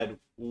had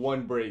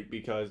one break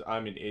because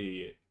I'm an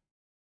idiot.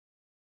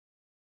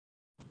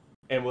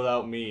 And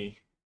without me,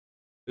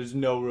 there's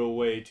no real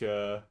way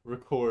to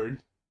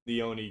record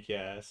the Oni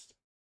cast.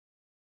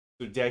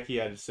 So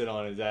Decky had to sit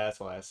on his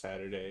ass last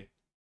Saturday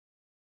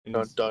and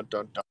Dun dun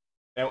dun dun.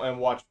 and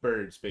watch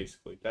birds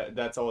basically.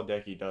 That's all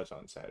Decky does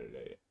on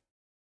Saturday.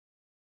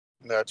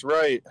 That's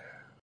right.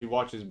 He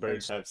watches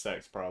birds have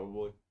sex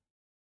probably.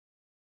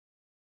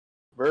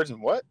 Birds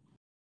and what?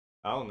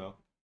 I don't know.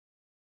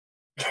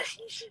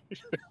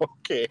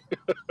 Okay.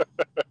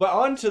 But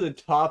on to the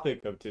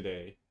topic of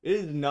today. It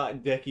is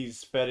not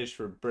Decky's fetish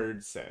for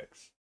bird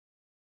sex.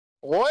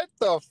 What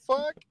the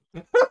fuck?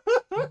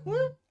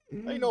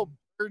 Ain't no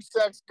bird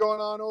sex going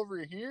on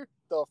over here.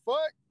 The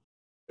fuck?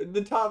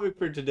 The topic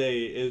for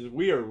today is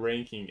we are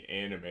ranking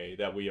anime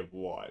that we have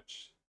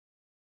watched.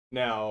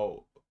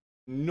 Now,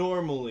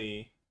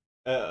 normally,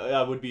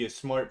 I would be a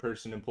smart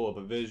person and pull up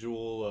a visual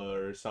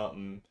or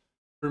something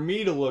for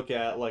me to look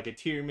at, like a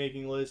tier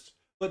making list.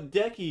 But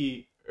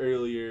Decky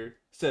earlier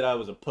said I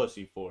was a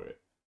pussy for it.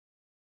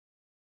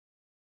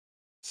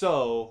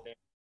 So,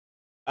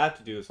 I have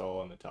to do this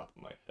all on the top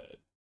of my head.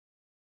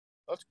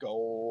 Let's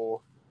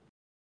go.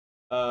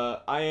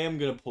 I am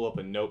gonna pull up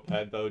a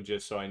notepad though,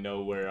 just so I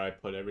know where I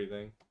put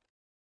everything.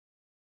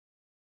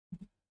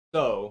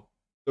 So,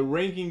 the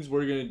rankings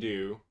we're gonna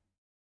do,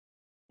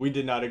 we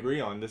did not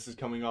agree on. This is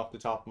coming off the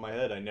top of my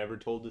head. I never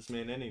told this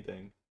man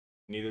anything.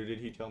 Neither did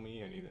he tell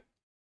me anything.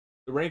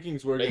 The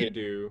rankings we're gonna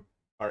do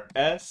are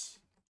S,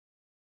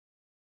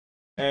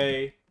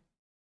 A,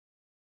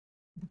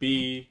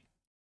 B,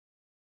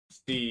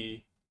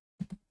 C,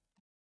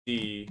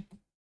 D,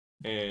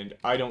 and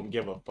I don't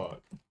give a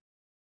fuck.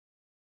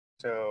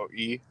 So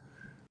E.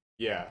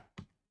 Yeah.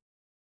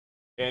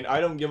 And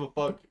I don't give a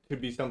fuck could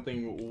be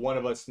something one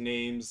of us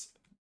names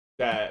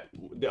that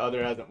the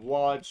other hasn't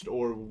watched,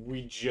 or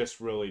we just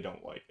really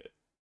don't like it.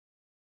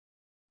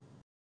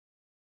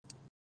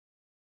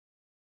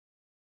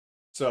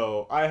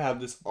 So I have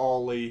this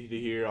all laid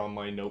here on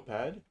my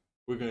notepad.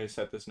 We're gonna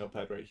set this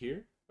notepad right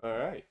here.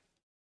 Alright.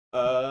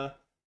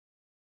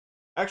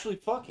 Actually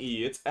fuck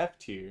E, it's F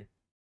tier.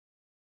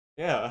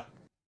 Yeah.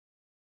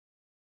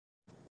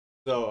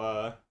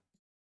 So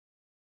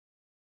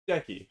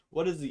Decky,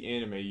 what is the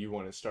anime you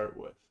want to start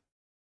with?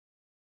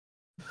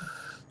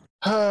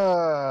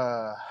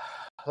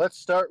 Let's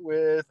start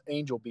with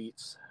Angel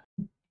Beats.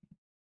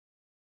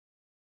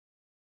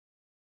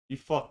 You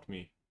fucked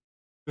me.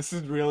 This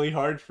is really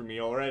hard for me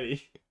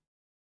already.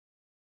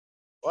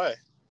 Why?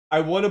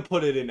 I want to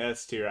put it in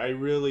S tier. I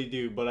really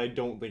do, but I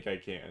don't think I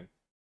can.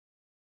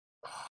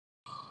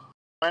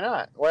 Why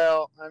not?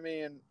 Well, I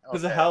mean,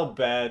 Because of how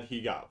bad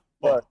he got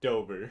fucked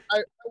over.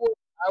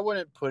 I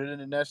wouldn't put it in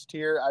an S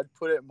tier. I'd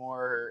put it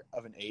more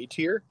of an A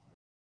tier.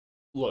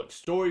 Look,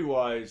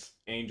 story-wise,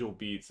 Angel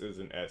Beats is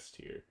an S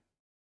tier.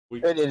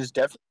 It is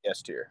definitely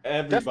S tier.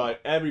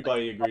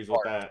 Everybody agrees with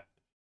that.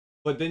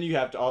 But then you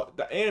have to...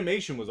 The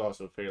animation was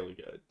also fairly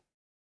good.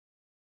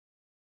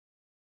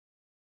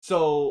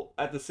 So,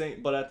 at the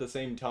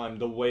same time,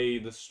 the way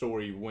the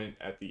story went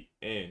at the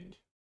end,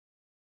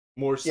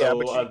 more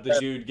so of the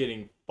dude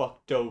getting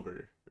fucked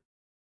over.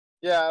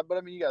 Yeah, but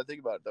I mean, you gotta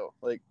think about it though.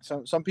 Like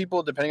some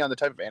people, depending on the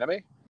type of anime,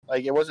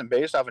 like it wasn't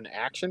based off an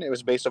action; it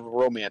was based off a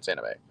romance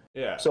anime.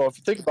 Yeah. So if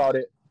you think about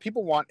it,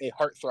 people want a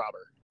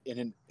heartthrobber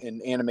in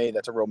an anime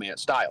that's a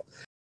romance style.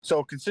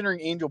 So considering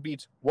Angel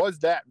Beats was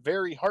that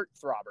very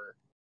heartthrobber,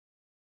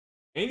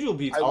 Angel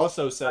Beats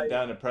also set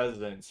down a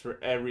precedence for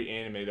every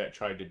anime that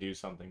tried to do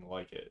something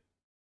like it.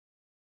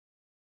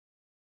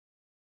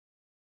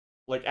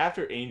 Like,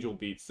 after Angel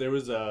Beats, there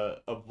was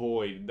a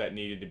void that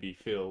needed to be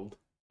filled,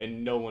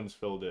 and no one's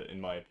filled it, in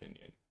my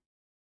opinion.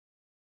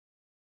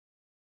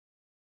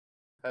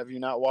 Have you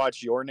not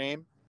watched Your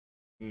Name?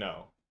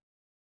 No.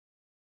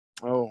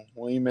 Oh,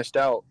 well, you missed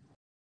out.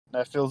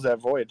 That fills that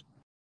void.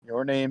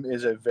 Your Name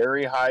is a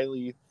very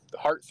highly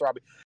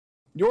heartthrobbing.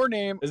 Your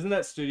Name... Isn't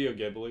that Studio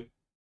Ghibli?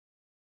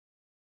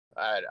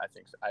 I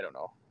think so. I don't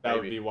know. That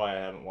would be why I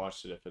haven't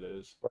watched it if it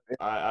is.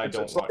 I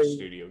don't watch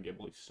Studio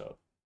Ghibli stuff.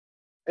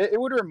 It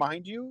would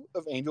remind you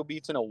of Angel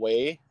Beats in a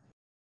way,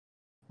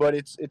 but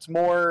it's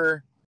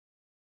more...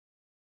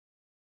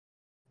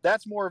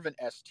 That's more of an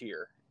S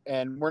tier.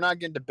 And we're not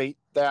going to debate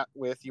that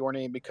with Your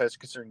Name because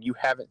considering you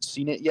haven't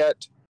seen it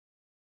yet.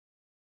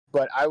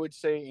 But I would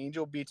say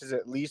Angel Beats is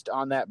at least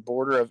on that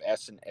border of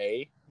S and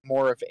A.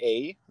 More of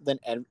A than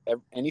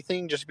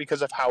anything just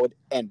because of how it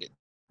ended.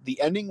 The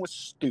ending was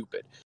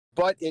stupid.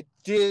 But it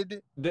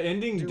did... The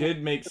ending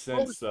did make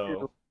sense,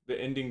 though. The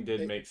ending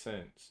did make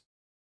sense.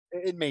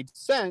 It made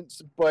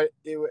sense, but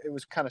it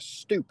was kind of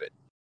stupid.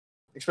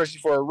 Especially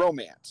for a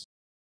romance.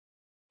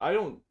 I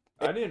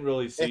didn't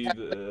really see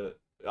the...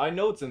 I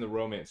know it's in the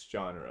romance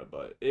genre,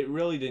 but it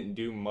really didn't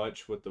do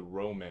much with the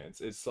romance.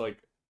 It's like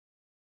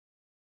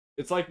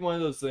one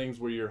of those things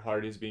where your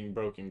heart is being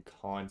broken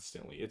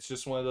constantly. It's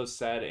just one of those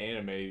sad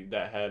anime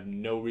that have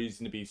no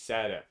reason to be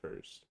sad at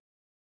first.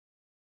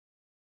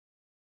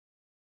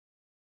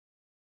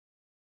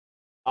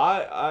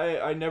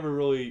 I never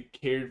really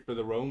cared for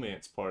the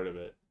romance part of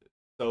it.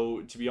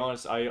 So to be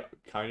honest, I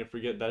kind of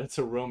forget that it's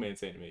a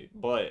romance anime.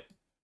 But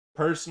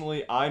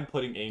personally, I'm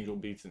putting Angel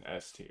Beats in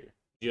S tier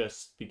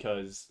just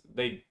because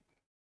they,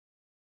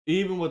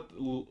 even with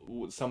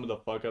some of the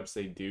fuck ups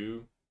they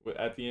do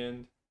at the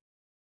end,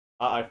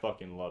 I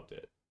fucking loved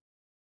it.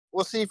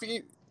 Well, see, if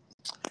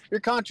you're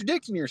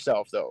contradicting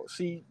yourself, though.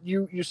 See,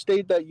 you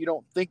state that you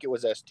don't think it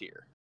was S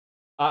tier,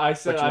 I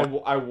said but you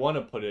want. I want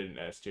to put it in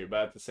S tier, but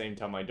at the same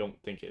time, I don't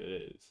think it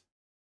is.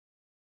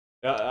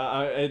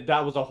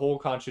 That was a whole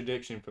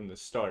contradiction from the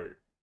start.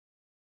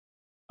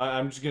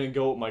 I'm just gonna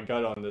go with my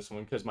gut on this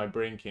one because my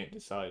brain can't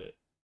decide it.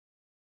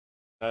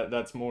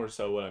 That's more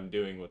so what I'm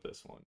doing with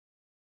this one.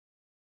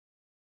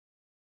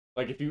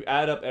 Like if you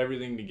add up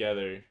everything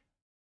together,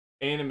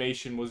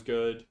 animation was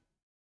good,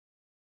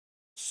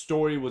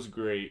 story was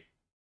great,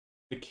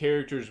 the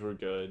characters were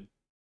good.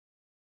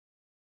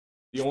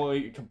 The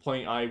only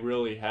complaint I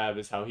really have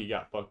is how he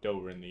got fucked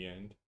over in the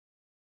end.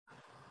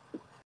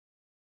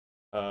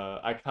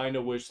 I kind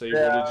of wish they would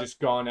have Yeah. just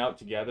gone out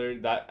together.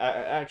 That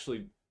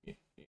actually, you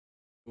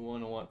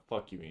wanna want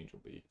fuck you, Angel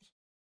Beats.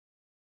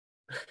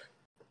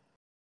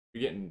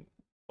 You're getting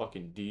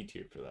fucking D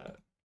tier for that.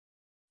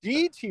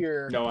 D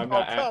tier. No, I'm Oh,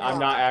 not. come I'm on.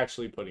 not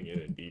actually putting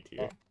it in D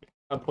tier.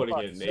 I'm putting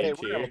About it to in say, A we're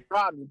gonna have tier. a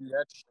problem. You do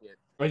that shit.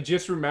 I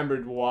just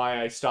remembered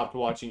why I stopped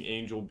watching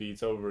Angel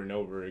Beats over and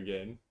over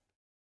again.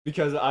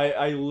 Because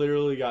I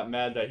literally got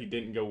mad that he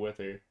didn't go with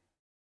her.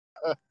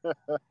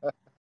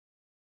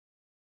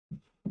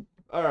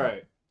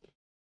 Alright.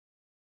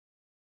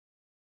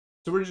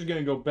 So we're just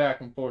gonna go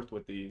back and forth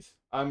with these.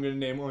 I'm gonna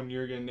name one,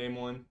 you're gonna name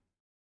one.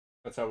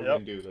 That's how we're Yep.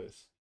 gonna do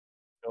this.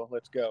 So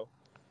let's go.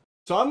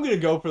 So I'm gonna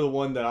go for the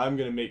one that I'm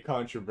gonna make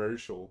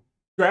controversial.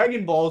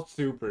 Dragon Ball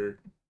Super.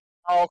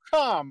 Oh,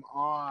 come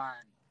on.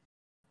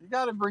 You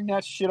gotta bring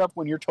that shit up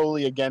when you're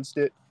totally against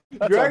it.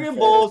 That's Dragon unfair.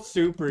 Ball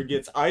Super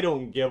gets I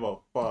don't give a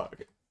fuck.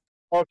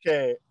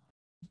 Okay.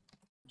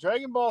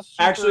 Dragon Ball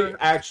Super.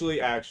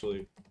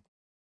 Actually.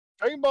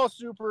 Dragon Ball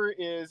Super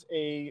is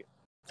a.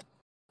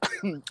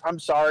 I'm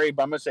sorry,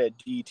 but I'm gonna say a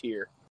D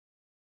tier.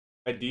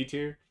 A D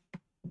tier?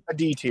 A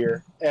D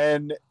tier,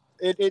 and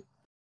it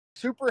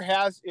Super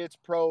has its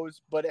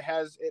pros, but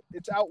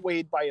it's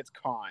outweighed by its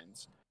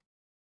cons.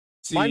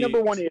 See, My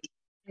number one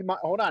issue.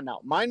 Hold on now.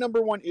 My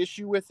number one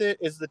issue with it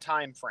is the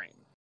time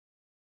frame,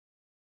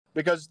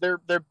 because they're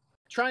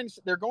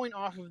going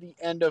off of the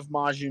end of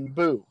Majin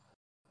Buu.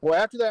 Well,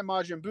 after that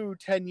Majin Buu,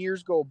 10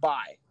 years go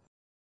by,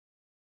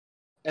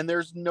 and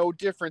there's no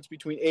difference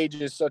between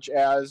ages, such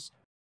as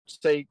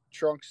say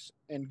Trunks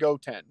and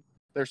Goten.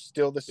 They're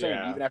still the same,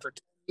 yeah. even after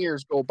 10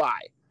 years go by.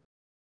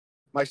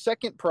 My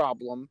second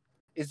problem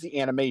is the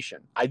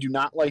animation. I do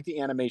not like the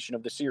animation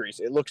of the series.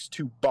 It looks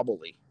too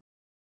bubbly.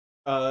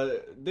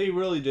 They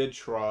really did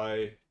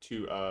try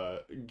to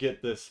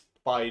get this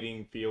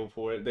fighting feel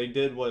for it. They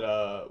did what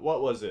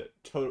was it?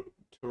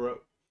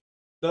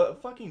 The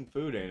fucking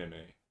food anime.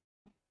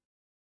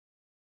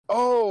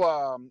 Oh,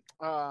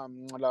 la la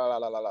la la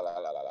la la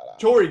la la la.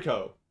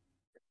 Toriko.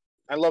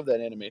 I love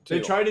that anime too. They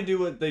tried to do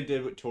what they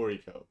did with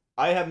Toriko.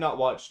 I have not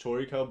watched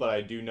Toriko, but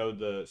I do know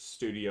the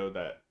studio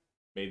that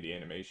made the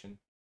animation.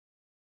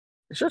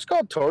 You sure it's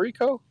called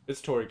Toriko?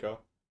 It's Toriko.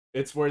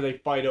 It's where they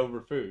fight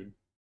over food.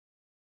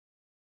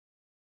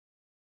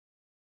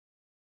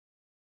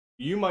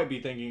 You might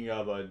be thinking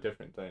of a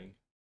different thing,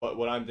 but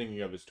what I'm thinking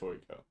of is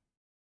Toriko.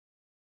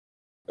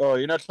 Oh,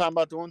 you're not talking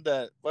about the one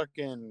that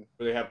fucking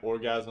Where they have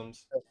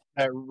orgasms.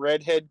 that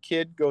redhead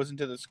kid goes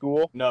into the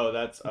school? No,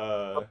 that's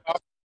not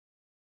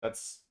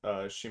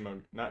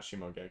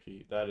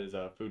Shimogeki. That is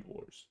Food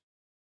Wars.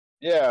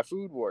 Yeah,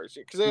 Food Wars.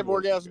 Because they have Food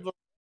Wars is orgasms. good.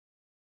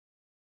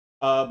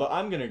 But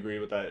I'm gonna agree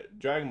with that.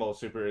 Dragon Ball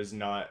Super is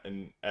not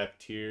an F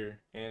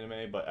tier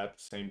anime, but at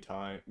the same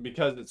time,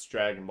 because it's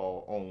Dragon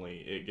Ball only,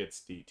 it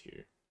gets D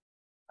tier.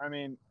 I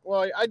mean,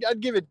 well,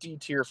 I'd give it D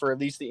tier for at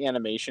least the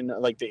animation,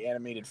 like the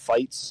animated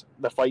fights,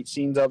 the fight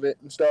scenes of it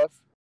and stuff.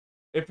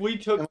 If we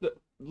took And, the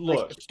like,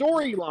 look, the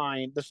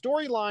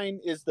storyline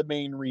is the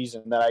main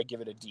reason that I give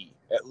it a D,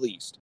 at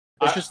least.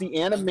 It's just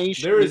the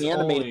animation, there is the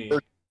animated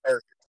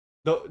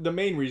only the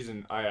main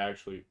reason I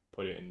actually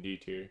put it in D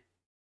tier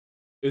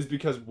is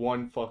because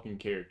one fucking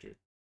character.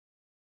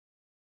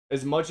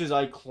 As much as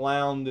I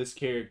clown this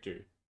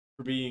character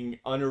for being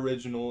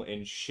unoriginal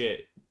and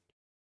shit,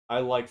 I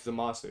like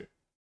Zamasu.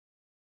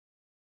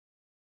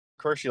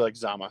 Of course, you like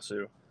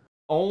Zamasu.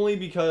 Only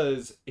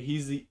because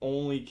he's the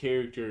only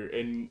character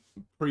in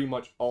pretty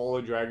much all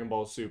of Dragon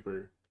Ball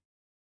Super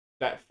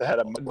that That had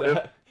a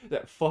motive.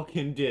 that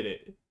fucking did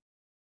it.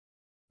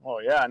 Oh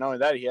yeah, not only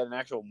that, he had an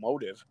actual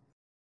motive.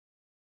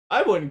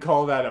 I wouldn't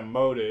call that a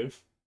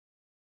motive.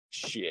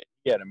 Shit,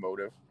 he had a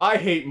motive. I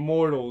hate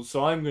mortals,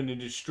 so I'm gonna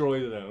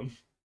destroy them.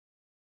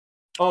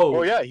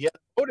 Oh yeah, he had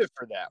a motive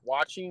for that.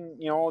 Watching,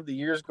 the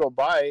years go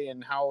by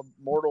and how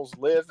mortals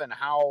live and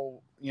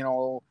how,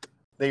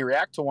 they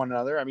react to one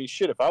another. I mean,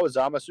 shit, if I was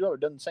Zamasu, I would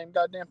have done the same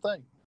goddamn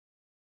thing.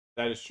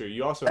 that is true.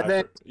 You also And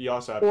have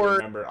to or-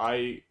 remember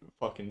I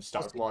fucking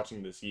stopped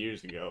watching this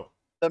years ago.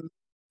 The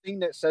thing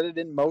that set it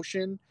in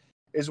motion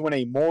is when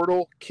a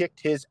mortal kicked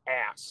his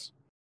ass.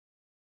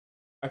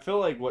 I feel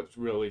like what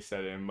really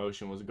set it in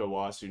motion was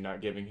Gowasu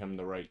not giving him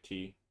the right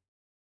tea.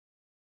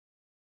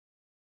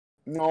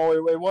 No,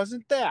 it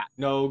wasn't that.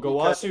 No,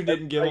 Because Gowasu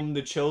didn't give like him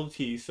the chill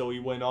tea, so he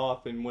went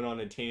off and went on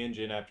a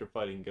tangent after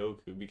fighting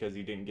Goku because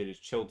he didn't get his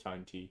chill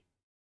time tea.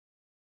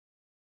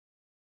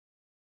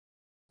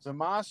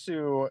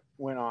 Zamasu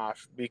went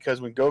off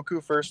because when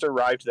Goku first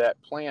arrived to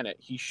that planet,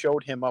 he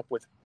showed him up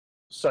with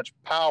such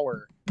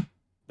power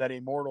that a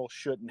mortal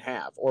shouldn't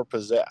have or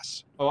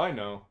possess. Oh, I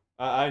know.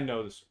 I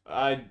know this.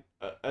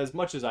 As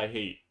much as I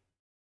hate,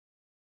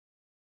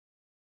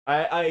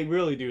 I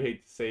really do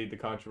hate to say the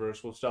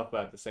controversial stuff,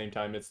 but at the same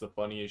time, it's the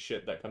funniest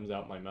shit that comes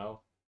out my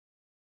mouth.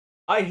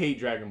 I hate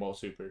Dragon Ball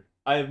Super.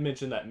 I have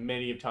mentioned that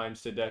many of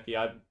times to Decky.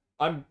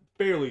 I'm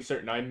fairly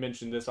certain I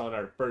mentioned this on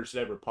our first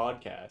ever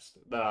podcast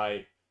that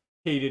I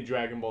hated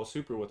Dragon Ball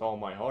Super with all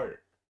my heart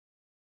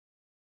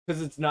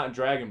because it's not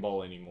Dragon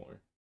Ball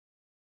anymore.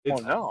 Oh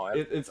It's no!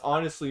 it's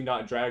honestly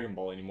not Dragon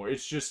Ball anymore.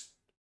 It's just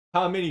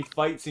how many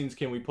fight scenes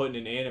can we put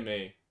in an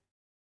anime?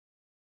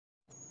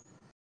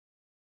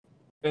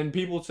 And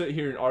people sit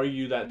here and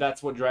argue that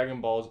that's what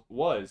Dragon Ball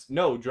was.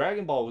 No,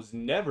 Dragon Ball was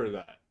never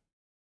that.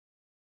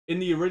 In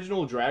the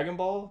original Dragon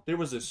Ball, there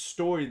was a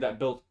story that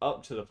built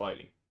up to the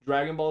fighting.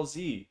 Dragon Ball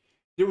Z,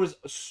 there was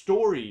a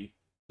story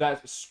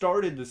that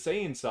started the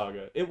Saiyan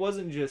saga. It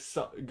wasn't just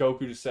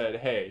Goku just said,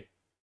 "Hey,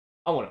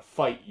 I want to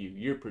fight you.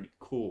 You're pretty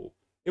cool."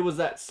 It was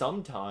that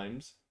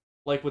sometimes,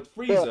 like with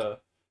Frieza,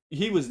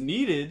 he was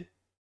needed,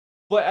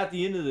 but at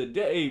the end of the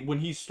day, when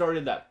he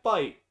started that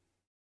fight,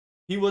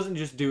 he wasn't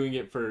just doing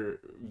it for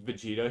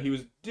Vegeta. He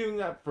was doing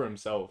that for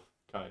himself,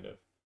 kind of.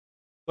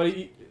 But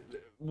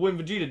when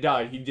Vegeta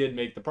died, he did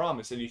make the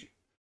promise, and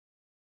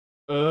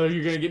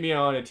you're gonna get me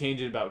on a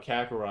tangent about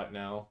Kakarot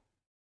now.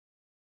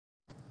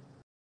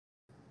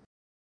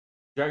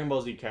 Dragon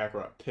Ball Z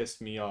Kakarot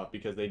pissed me off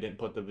because they didn't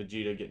put the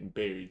Vegeta getting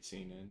buried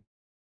scene in.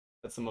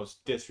 That's the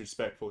most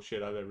disrespectful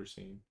shit I've ever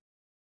seen.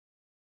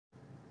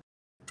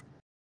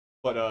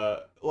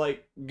 But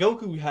like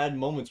Goku had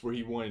moments where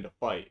he wanted to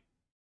fight,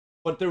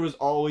 but there was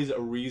always a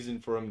reason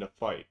for him to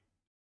fight.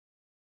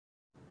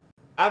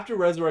 After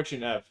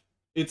Resurrection F,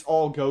 it's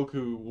all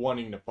Goku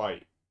wanting to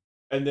fight.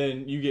 And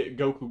then you get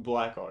Goku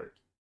Black Arc,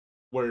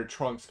 where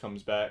Trunks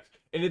comes back,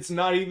 and it's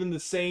not even the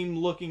same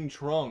looking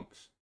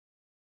Trunks.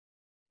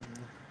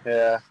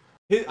 Yeah.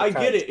 I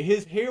get it.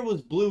 His hair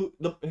was blue.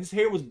 His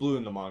hair was blue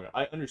in the manga.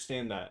 I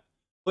understand that,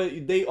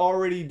 but they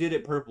already did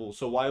it purple.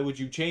 So why would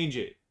you change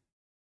it?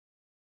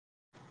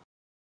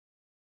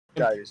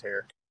 Dyed his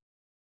hair.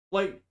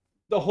 Like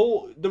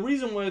the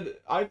reason why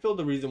I feel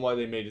the reason why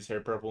they made his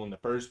hair purple in the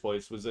first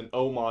place was an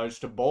homage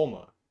to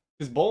Bulma,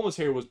 because Bulma's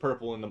hair was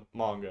purple in the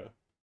manga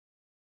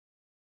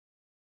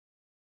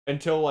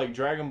until like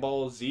Dragon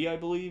Ball Z, I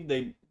believe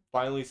they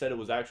finally said it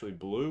was actually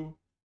blue.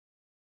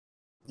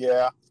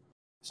 Yeah,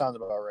 sounds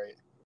about right.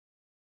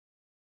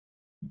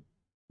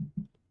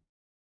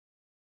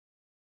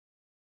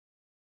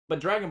 But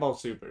Dragon Ball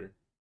Super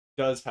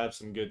does have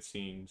some good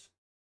scenes.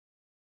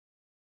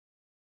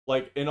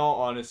 Like in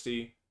all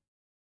honesty,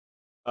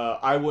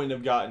 I wouldn't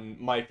have gotten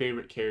my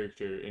favorite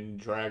character in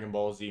Dragon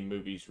Ball Z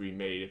movies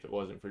remade if it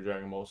wasn't for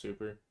Dragon Ball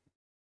Super.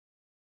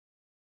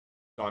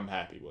 So I'm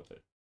happy with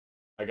it.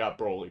 I got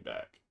Broly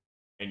back,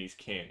 and he's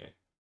canon.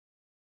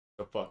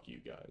 So fuck you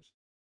guys.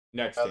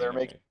 Next They're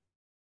anime.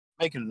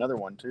 making another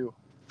one too.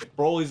 If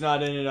Broly's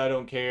not in it, I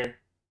don't care.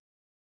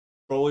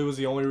 Broly was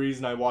the only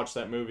reason I watched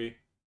that movie.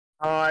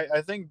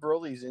 I think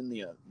Broly's in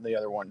the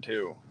other one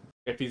too.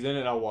 If he's in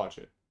it, I'll watch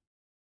it.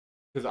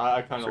 Because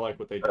I kind of like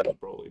what they did with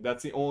Broly.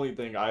 That's the only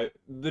thing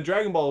the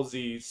Dragon Ball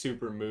Z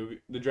Super movie,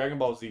 the Dragon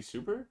Ball Z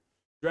Super?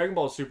 Dragon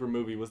Ball Super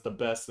movie was the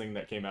best thing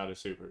that came out of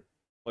Super.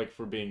 Like,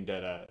 for being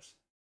dead ass.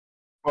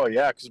 Oh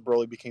yeah, because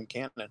Broly became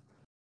canon.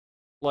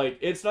 Like,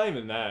 it's not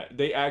even that.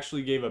 They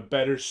actually gave a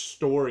better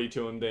story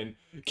to him than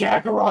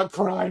Kakarot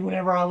cried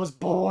whenever I was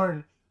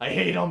born. I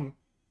hate him.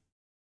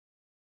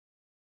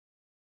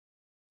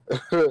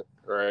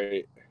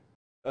 Right.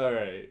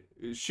 Alright.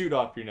 Shoot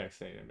off your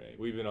next anime.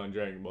 We've been on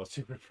Dragon Ball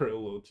Super for a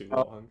little too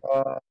long.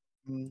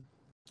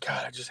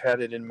 God, I just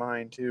had it in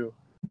mind too.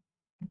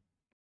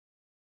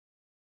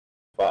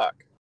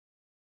 Fuck.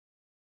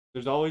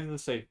 There's always the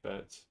safe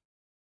bets.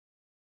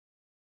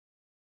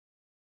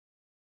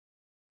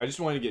 I just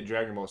wanted to get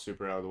Dragon Ball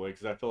Super out of the way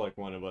because I feel like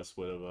one of us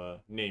would have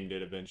named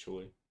it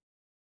eventually.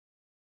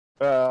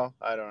 Well,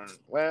 I don't.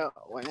 Well,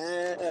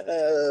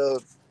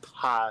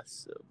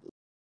 possibly.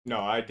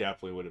 No, I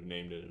definitely would have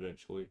named it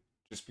eventually,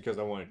 just because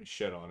I wanted to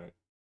shit on it.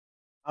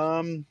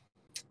 God,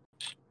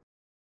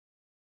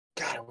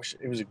 I wish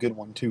it was a good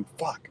one too.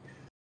 Fuck.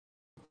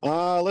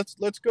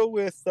 Let's go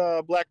with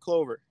Black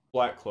Clover.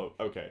 Black Cloak.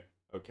 Okay.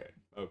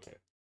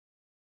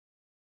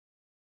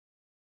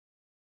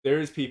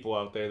 There's people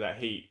out there that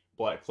hate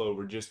Black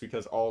Clover just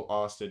because all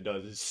Austin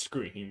does is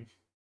scream.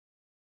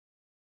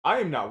 I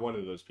am not one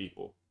of those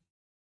people.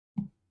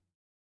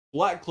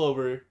 Black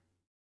Clover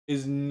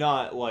is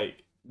not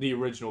like the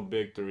original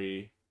Big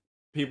Three.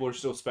 People are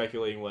still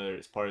speculating whether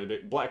it's part of the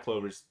Black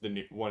Clover's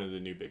one of the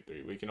new Big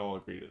Three. We can all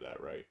agree to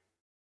that, right?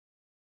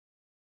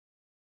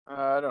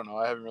 I don't know.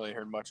 I haven't really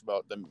heard much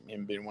about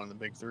him being one of the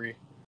big three.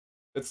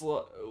 It's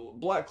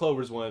Black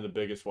Clover is one of the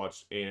biggest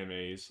watched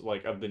animes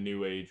like of the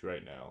new age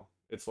right now.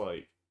 It's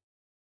like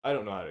I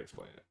don't know how to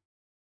explain it,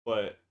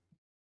 but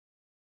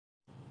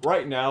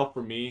right now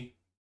for me,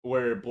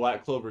 where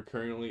Black Clover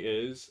currently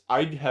is,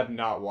 I have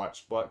not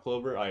watched Black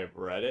Clover. I have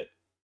read it.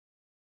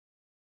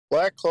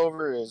 Black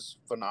Clover is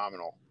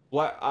phenomenal.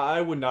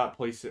 I would not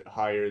place it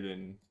higher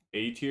than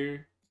A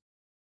tier.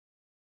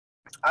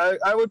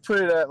 I would put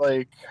it at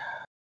like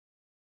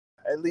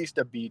at least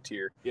a B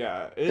tier.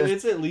 Yeah, Because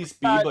it's at least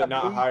B, but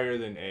not higher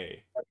than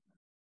A.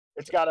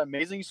 it's got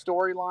amazing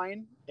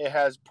storyline. It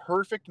has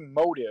perfect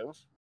motive.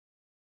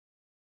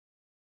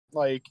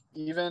 Like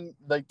even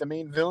like the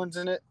main villains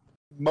in it,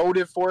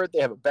 motive for it. They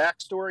have a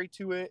backstory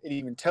to it. It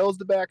even tells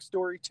the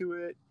backstory to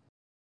it.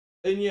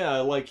 And yeah,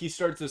 like he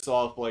starts this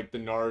off like the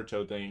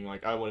Naruto thing,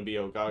 like I want to be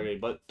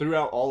Hokage, but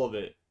throughout all of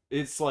it,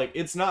 it's like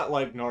it's not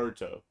like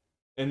Naruto.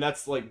 And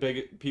that's like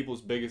big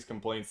people's biggest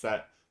complaints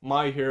that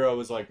My Hero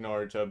is like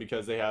Naruto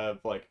because they have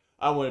like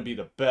I want to be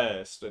the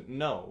best.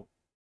 No.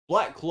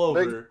 Black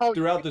Clover, Like,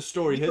 throughout the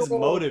story, you his know,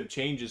 motive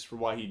changes for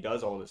why he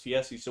does all this.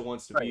 Yes, he still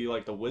wants to right. be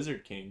like the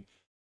Wizard King,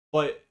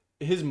 but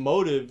his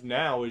motive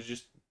now is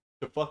just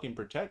to fucking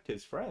protect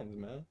his friends,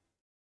 man.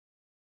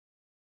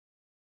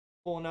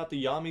 Pulling out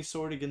the Yami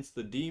sword against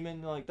the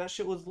demon, like that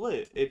shit was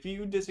lit. If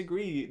you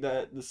disagree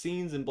that the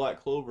scenes in Black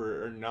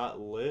Clover are not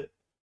lit,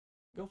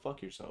 go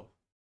fuck yourself.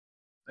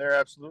 They're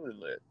absolutely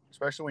lit,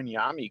 especially when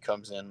Yami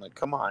comes in. Like,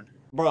 come on.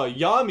 Bro,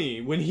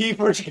 Yami, when he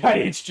first got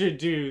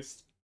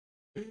introduced,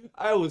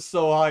 I was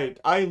so hyped.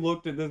 I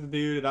looked at this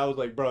dude and I was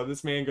like, bro,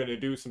 this man gonna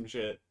do some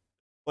shit.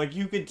 Like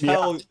Yeah. you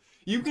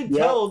could Yep.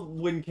 tell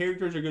when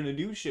characters are gonna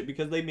do shit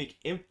because they make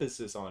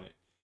emphasis on it.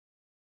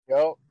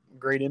 Yep.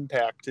 Great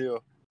impact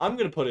too. I'm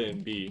gonna put it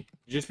in B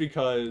just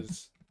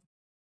because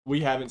we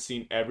haven't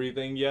seen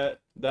everything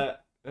yet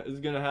that is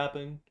gonna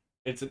happen.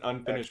 It's an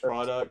unfinished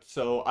product,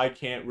 so I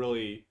can't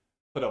really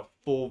put a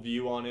full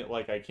view on it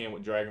like I can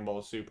with Dragon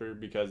Ball Super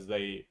because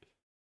they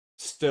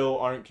still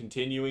aren't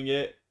continuing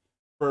it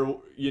for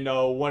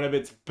one of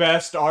its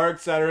best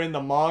arcs that are in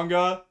the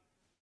manga.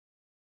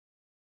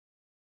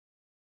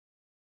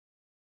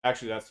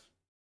 Actually, that's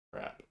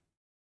crap.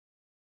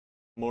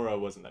 Moro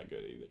wasn't that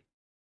good either.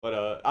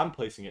 But I'm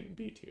placing it in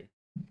B tier.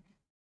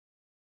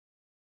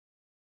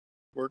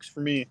 Works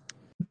for me.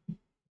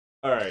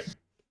 All right.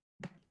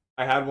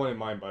 I had one in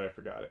mind, but I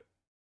forgot it.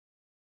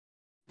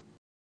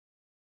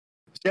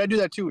 See, I do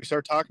that too. We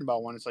start talking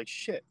about one. It's like,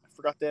 shit, I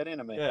forgot that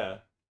anime. Yeah.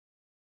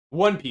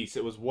 One Piece.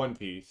 It was One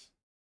Piece.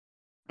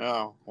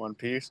 Oh, One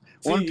Piece.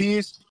 See, One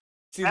Piece.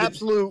 See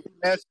Absolute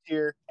S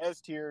tier.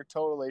 S tier.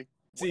 Totally.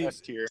 S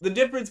tier. The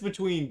difference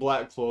between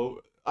Black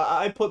Clover.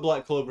 I put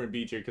Black Clover in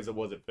B tier because it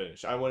wasn't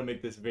finished. I want to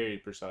make this very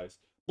precise.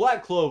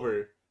 Black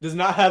Clover does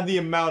not have the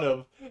amount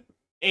of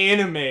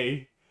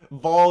anime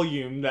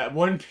volume that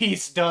One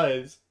Piece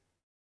does.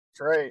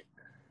 That's right.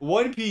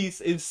 One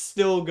Piece is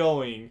still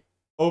going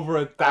over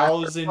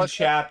 1,000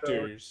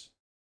 chapters.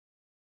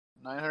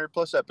 900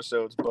 plus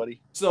episodes,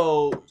 buddy.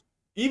 So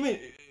even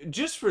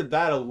just for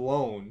that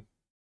alone,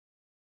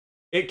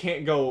 it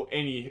can't go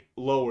any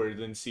lower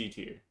than C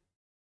tier.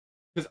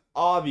 Because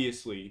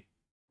obviously,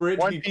 for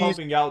it to be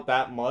pumping out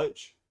that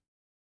much,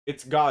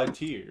 it's God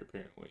tier,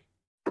 apparently.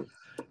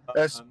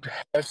 S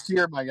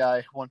tier, my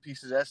guy. One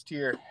Piece is S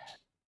tier.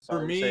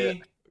 For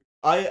me,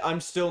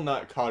 I'm still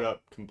not caught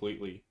up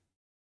completely.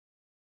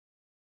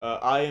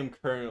 I am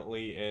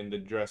currently in the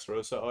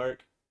Dressrosa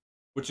arc,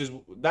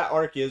 that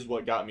arc is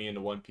what got me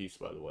into One Piece,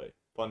 by the way.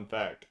 Fun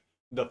fact.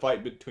 The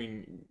fight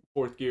between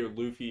Fourth Gear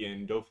Luffy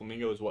and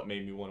Doflamingo is what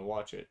made me want to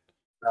watch it.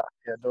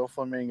 Yeah,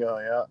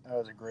 Doflamingo, yeah, that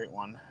was a great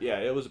one. Yeah,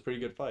 it was a pretty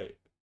good fight.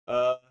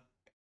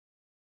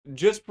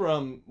 Just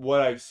from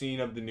what I've seen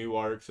of the new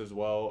arcs as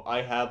well,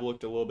 I have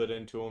looked a little bit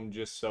into them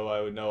just so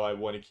I would know I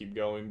want to keep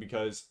going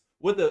because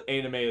with the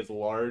anime as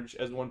large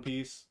as One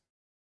Piece,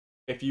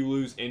 if you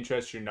lose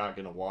interest, you're not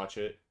going to watch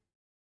it.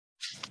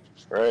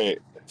 Right.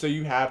 So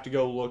you have to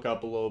go look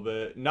up a little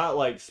bit. Not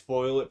like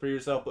spoil it for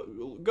yourself,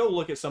 but go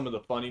look at some of the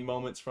funny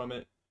moments from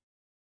it.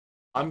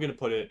 I'm going to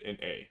put it in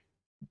A.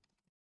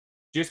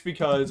 Just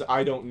because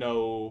I don't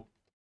know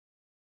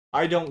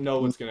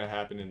what's going to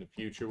happen in the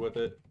future with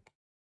it.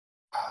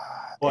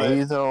 But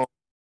A, though,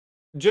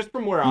 just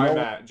from where I'm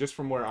at.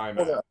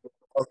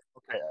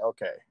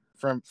 Okay.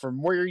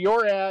 From where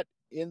you're at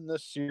in the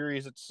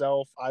series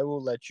itself, I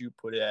will let you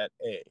put it at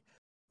A.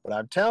 But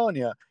I'm telling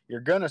you, you're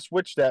gonna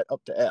switch that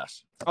up to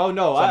S. Oh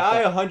no,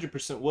 I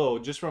 100% will.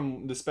 Just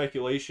from the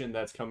speculation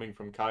that's coming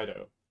from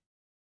Kaido.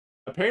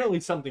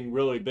 Apparently, something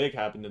really big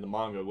happened in the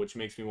manga, which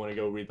makes me want to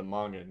go read the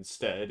manga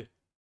instead.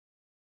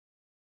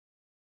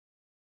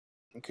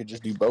 You could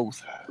just do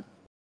both.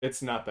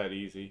 It's not that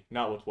easy.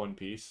 Not with One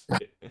Piece.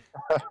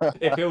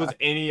 If it was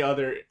any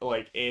other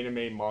like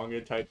anime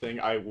manga type thing,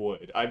 I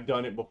would. I've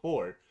done it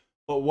before.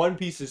 But One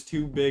Piece is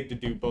too big to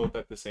do both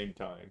at the same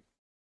time.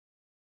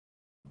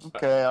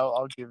 Okay,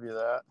 I'll give you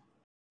that.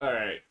 All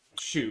right,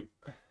 shoot.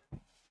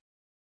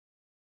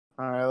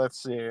 All right,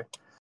 let's see.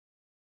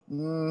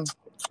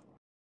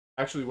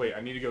 Actually, wait. I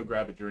need to go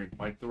grab a drink.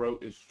 My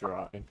throat is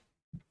dry.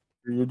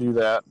 You do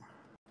that.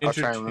 I'll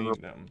try and Interchange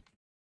remember. them.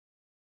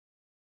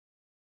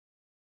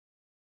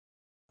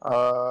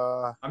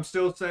 I'm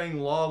still saying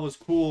Law was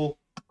cool.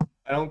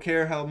 I don't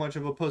care how much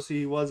of a pussy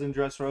he was in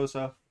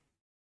Dressrosa.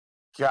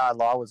 God,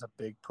 Law was a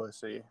big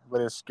pussy,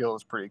 but his skill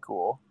is pretty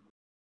cool.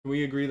 Can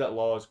we agree that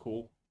Law is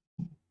cool?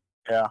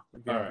 Yeah,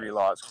 we can All agree right.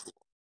 Law is cool.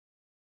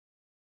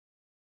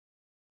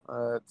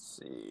 Let's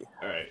see.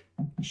 All right.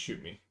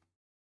 Shoot me.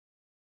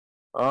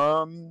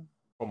 Oh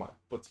my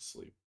foot's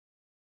asleep.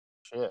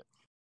 Shit.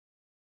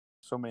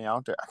 So many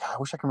out there. God, I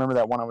wish I could remember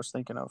that one I was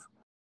thinking of.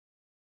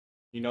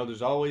 You know,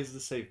 there's always the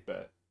safe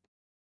bet.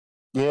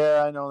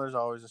 Yeah, I know there's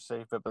always a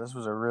safe bet, but this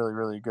was a really,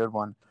 really good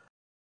one.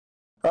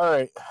 All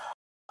right.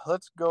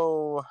 Let's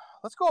go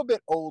a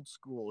bit old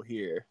school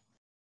here.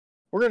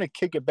 We're gonna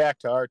kick it back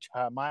to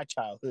my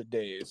childhood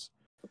days.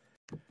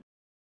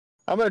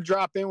 I'm gonna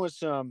drop in with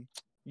some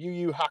Yu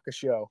Yu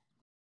Hakusho.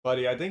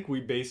 Buddy, I think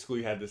we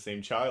basically had the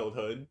same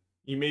childhood.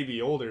 You may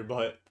be older,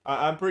 but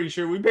I'm pretty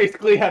sure we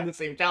basically had the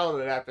same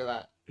childhood after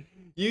that.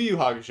 Yu Yu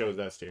Hakusho is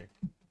S tier.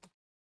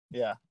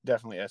 Yeah,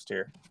 definitely S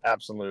tier.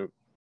 Absolute.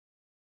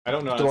 I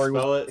don't know how to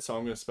spell it, so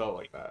I'm gonna spell it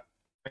like that.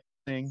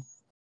 Thing.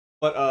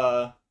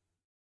 But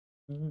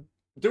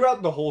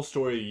throughout the whole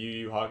story of Yu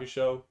Yu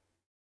Hakusho,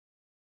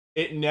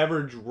 it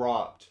never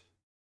dropped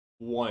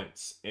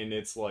once in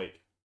its like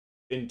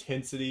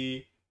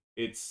intensity,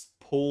 its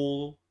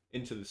pull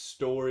into the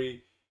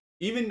story.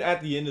 Even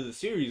at the end of the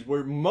series,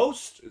 where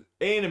most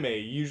anime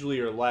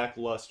usually are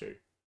lackluster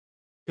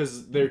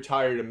because they're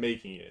tired of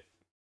making it,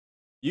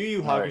 Yu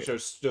Yu Hakusho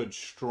stood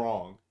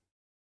strong.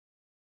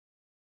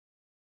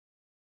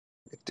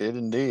 It did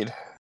indeed.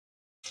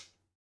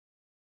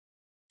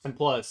 And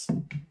plus,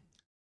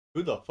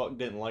 who the fuck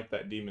didn't like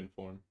that demon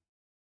form?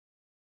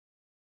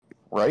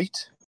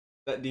 Right?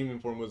 That demon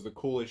form was the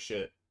coolest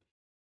shit.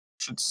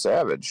 It's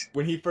savage.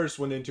 When he first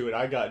went into it,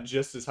 I got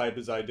just as hype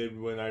as I did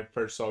when I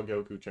first saw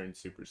Goku turn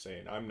Super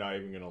Saiyan. I'm not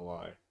even gonna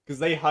lie, because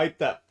they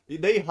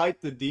hyped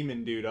the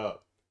demon dude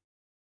up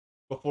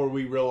before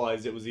we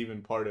realized it was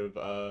even part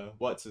of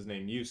what's his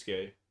name,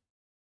 Yusuke.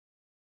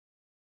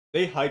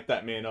 They hyped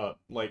that man up.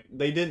 Like,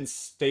 they didn't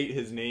state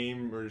his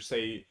name or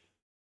say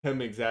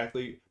him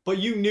exactly, but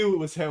you knew it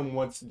was him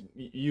once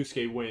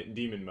Yusuke went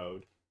demon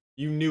mode.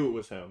 You knew it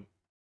was him.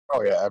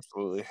 Oh yeah,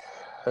 absolutely.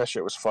 That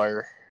shit was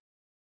fire.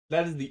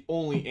 That is the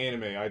only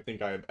anime I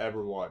think I have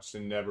ever watched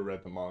and never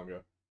read the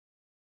manga.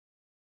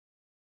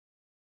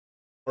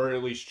 Or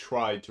at least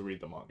tried to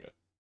read the manga.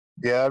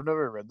 Yeah, I've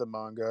never read the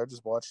manga. I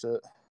just watched it.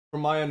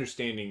 From my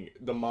understanding,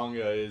 the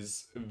manga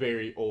is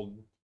very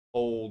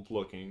old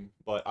looking,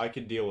 but I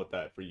could deal with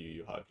that for Yu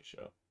Yu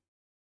Hakusho.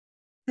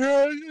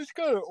 Yeah, it's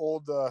got an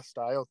old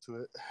style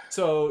to it.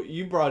 So,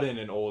 you brought in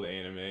an old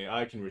anime.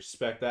 I can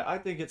respect that. I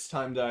think it's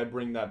time that I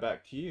bring that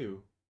back to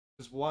you.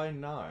 Because why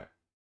not?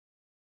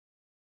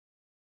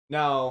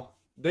 Now,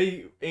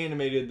 they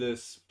animated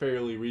this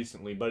fairly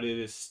recently, but it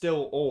is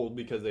still old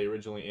because they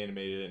originally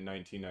animated it in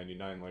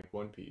 1999 like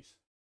One Piece.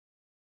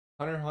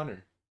 Hunter x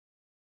Hunter.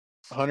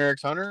 Hunter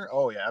x Hunter?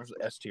 Oh yeah,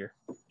 absolutely S tier.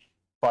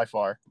 By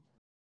far.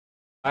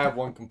 I have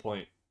one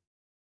complaint.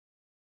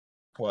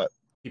 What?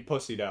 He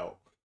pussied out.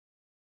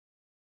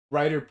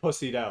 Writer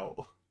pussied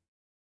out.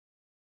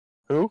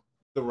 Who?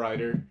 The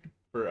writer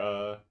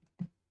for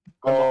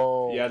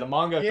yeah, the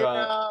mangaka.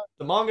 Yeah.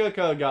 The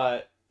mangaka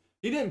got,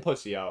 he didn't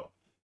pussy out.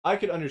 I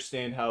could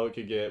understand how it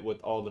could get with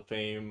all the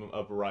fame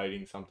of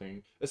writing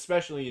something,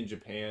 especially in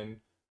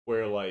Japan,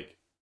 where like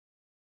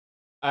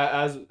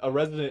as a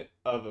resident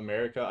of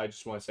America, I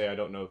just want to say I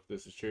don't know if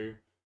this is true.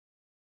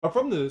 But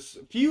from the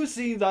few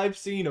scenes I've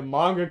seen of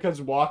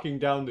mangakas walking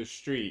down the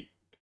street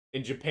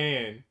in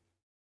Japan,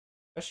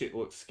 that shit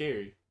looks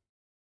scary.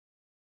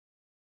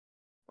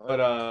 But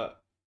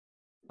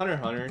Hunter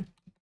x Hunter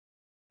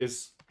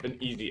is an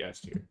easy S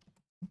tier.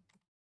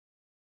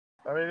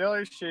 I mean, the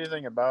only shitty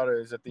thing about it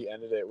is that they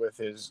ended it with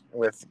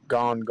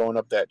Gon going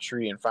up that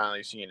tree and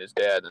finally seeing his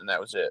dad, and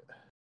that was it.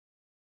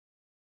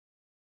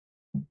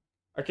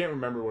 I can't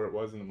remember where it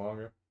was in the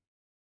manga.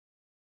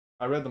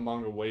 I read the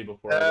manga way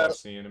before I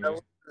watched the anime.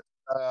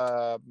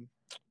 That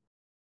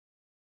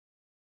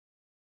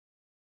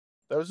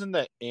was in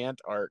the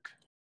ant arc,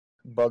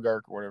 bug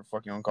arc, or whatever the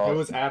fuck you want to call it. It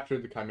was after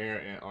the Chimera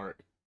Ant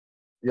arc.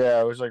 Yeah,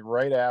 it was like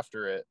right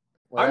after it.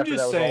 Right I'm after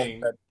just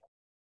saying,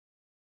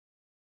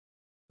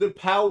 the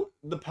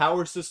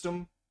power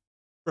system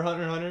for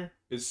Hunter x Hunter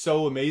is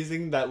so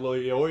amazing that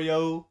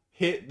Leorio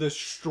hit the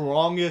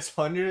strongest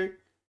hunter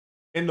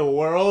in the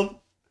world.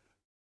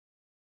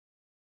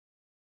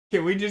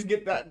 Can we just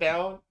get that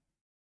down?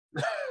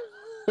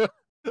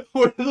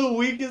 We're the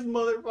weakest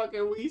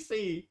motherfucker we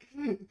see.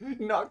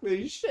 Knock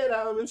the shit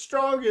out of the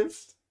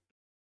strongest.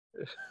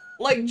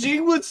 Like,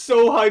 Jing was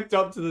so hyped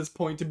up to this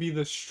point to be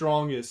the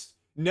strongest.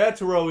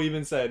 Netero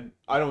even said,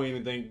 I don't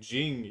even think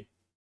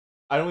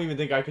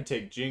I could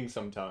take Jing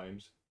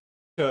sometimes.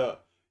 To,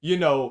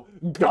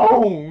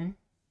 Gone.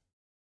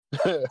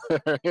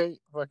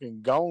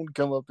 Fucking Gon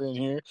come up in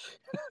here.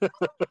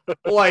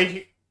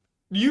 Like,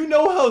 You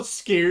know how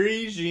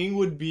scary Jing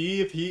would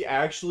be if he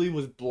actually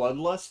was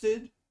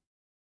bloodlusted?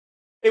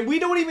 And we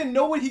don't even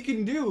know what he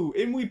can do,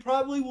 and we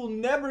probably will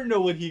never know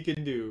what he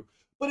can do.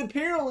 But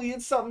apparently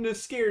it's something to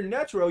scare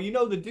Netro. You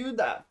know, the dude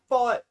that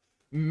fought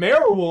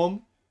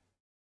Meruem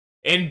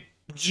and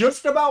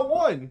just about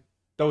won.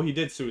 Though he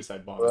did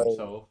suicide bomb Right.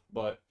 himself,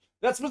 but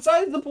that's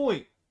besides the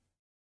point.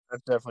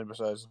 That's definitely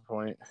besides the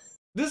point.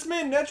 This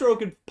man Netro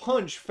could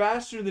punch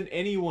faster than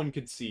anyone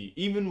could see,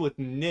 even with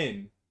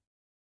Nin.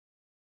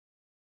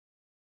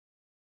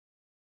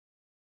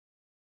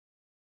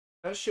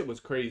 That shit was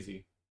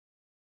crazy.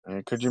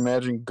 And could you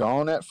imagine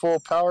going at full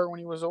power when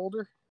he was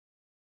older?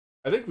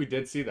 I think we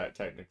did see that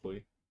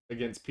technically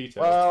against Pito.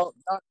 Well,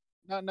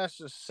 not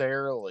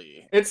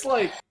necessarily. It's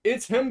like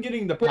it's him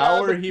getting the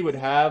power he would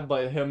have,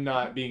 but him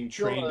not being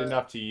trained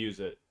enough to use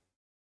it.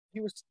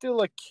 He was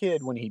still a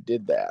kid when he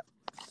did that.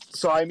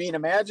 So I mean,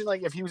 imagine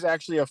like if he was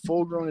actually a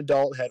full-grown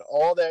adult, had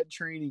all that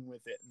training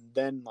with it, and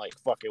then like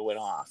fuck it went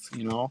off,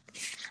 you know?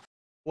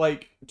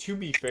 Like, to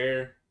be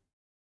fair,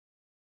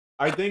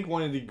 I think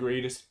one of the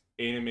greatest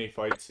anime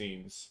fight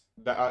scenes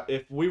that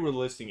if we were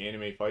listing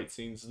anime fight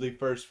scenes, the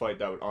first fight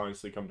that would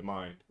honestly come to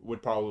mind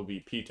would probably be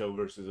Pito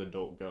versus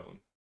Adult Gon.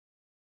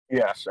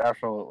 Yes,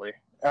 absolutely.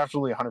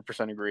 Absolutely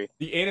 100% agree.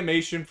 The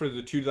animation for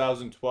the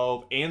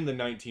 2012 and the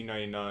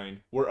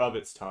 1999 were of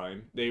its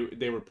time.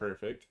 They were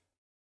perfect.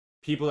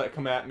 People that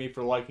come at me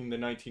for liking the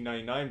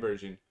 1999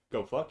 version,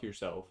 go fuck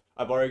yourself.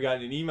 I've already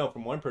gotten an email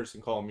from one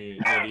person calling me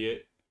an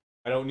idiot.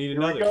 I don't need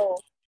another. Here we go.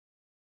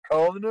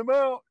 Calling him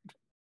out.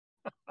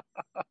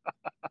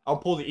 I'll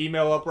pull the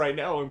email up right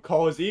now and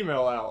call his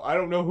email out. I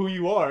don't know who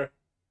you are,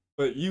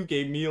 but you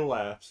gave me a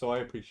laugh, so I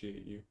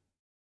appreciate you.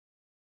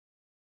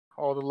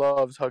 All the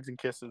loves, hugs, and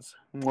kisses.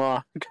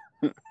 Mwah.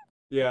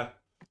 Yeah.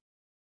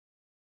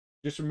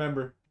 Just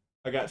remember,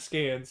 I got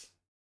scans.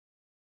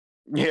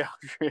 Yeah.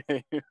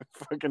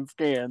 Fucking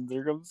scans.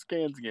 There comes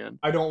scans again.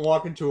 I don't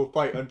walk into a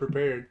fight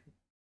unprepared.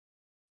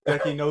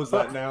 Becky knows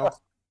that now.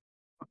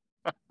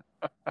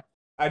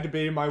 I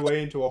debated my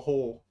way into a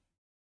hole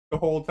the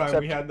whole time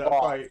we had that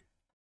fight.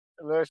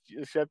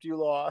 Except you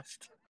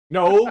lost.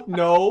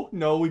 No,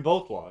 we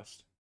both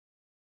lost.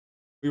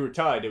 We were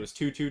tied. It was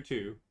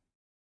 2-2-2.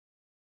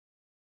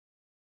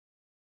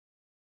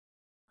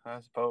 I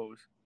suppose.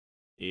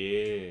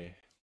 Yeah.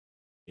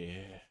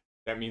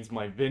 That means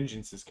my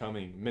vengeance is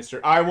coming. Mr.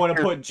 I want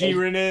to put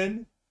Jiren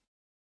in.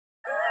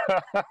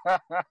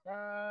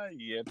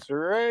 That's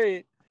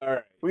right.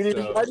 Alright. I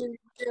didn't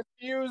get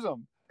to use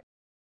them.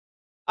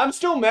 I'm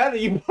still mad that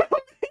you put them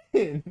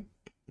in.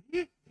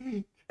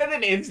 And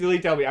then instantly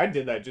tell me I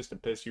did that just to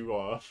piss you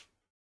off.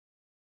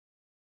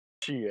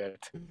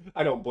 Shit.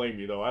 I don't blame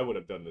you, though. I would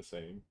have done the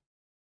same.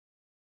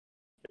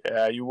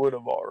 Yeah, you would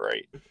have, all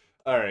right.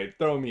 Alright,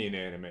 throw me an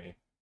anime.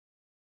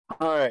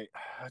 All right,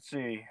 let's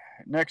see.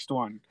 Next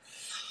one.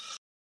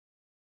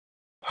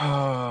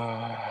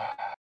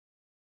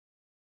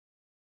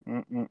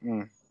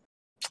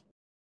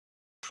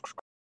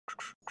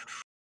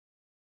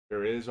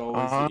 There is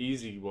always the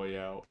easy way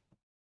out.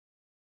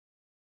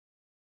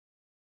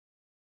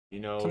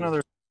 You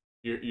know,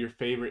 your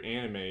favorite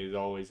anime is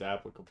always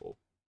applicable.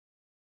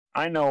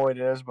 I know it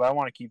is, but I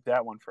want to keep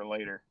that one for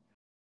later.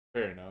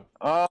 Fair enough.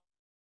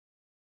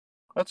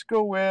 Let's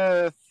go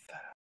with.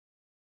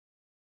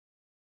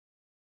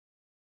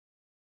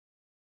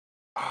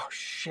 Oh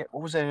shit!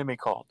 What was that anime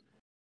called?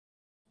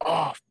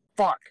 Oh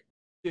fuck!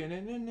 That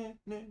anime with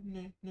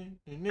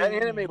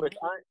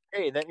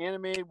that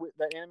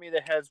anime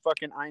that has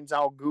fucking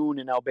Ainzao Goon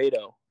and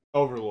Albedo.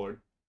 Overlord.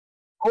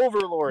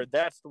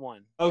 That's the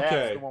one. Okay.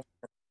 That's the one.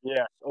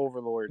 Yeah,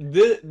 Overlord.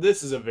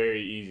 This is a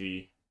very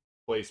easy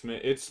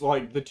placement. It's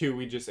like the two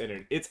we just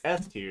entered. It's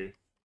S tier.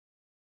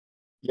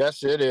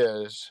 Yes, it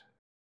is.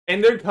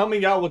 And they're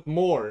coming out with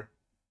more.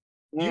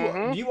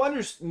 Mm-hmm. Do you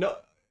understand? No,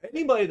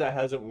 anybody that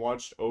hasn't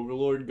watched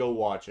Overlord, go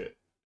watch it.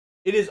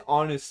 It is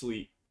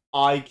honestly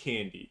eye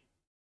candy.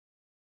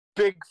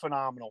 Big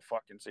phenomenal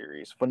fucking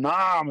series.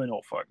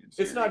 Phenomenal fucking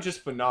series. It's not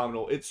just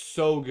phenomenal. It's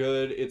so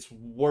good. It's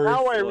worth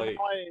I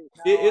remember.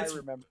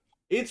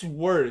 It's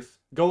worth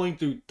going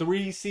through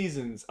 3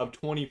 seasons of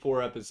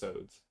 24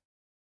 episodes.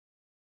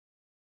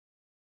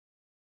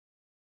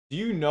 Do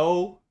you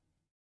know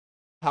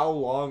how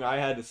long I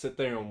had to sit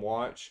there and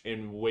watch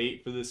and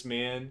wait for this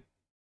man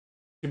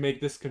to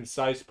make this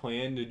concise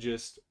plan to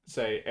just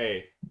say,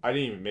 hey, I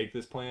didn't even make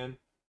this plan,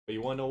 but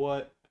you want to know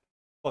what?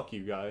 Fuck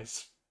you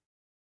guys.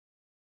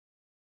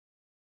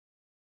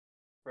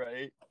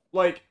 Right.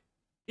 Like,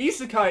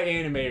 isekai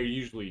anime are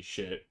usually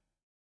shit.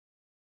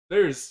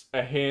 There is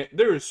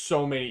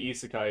so many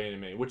isekai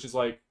anime, which is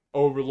like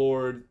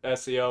Overlord,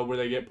 SAO, where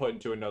they get put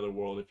into another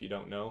world if you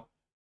don't know.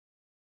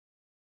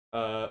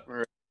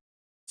 Right.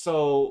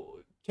 So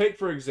take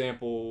for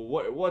example,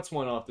 what's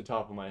one off the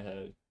top of my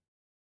head?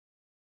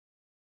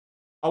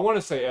 I want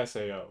to say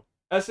SAO.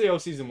 SAO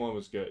season 1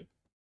 was good.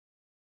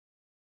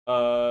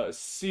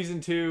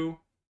 Season 2,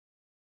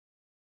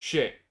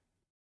 shit.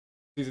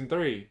 Season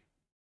 3,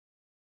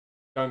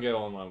 Gun Gale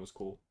Online was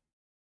cool.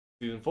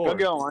 Season 4, Gun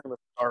Gale Online was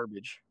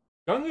garbage.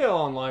 Gun Gale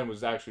Online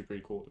was actually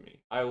pretty cool to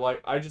me.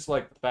 I just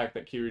like the fact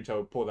that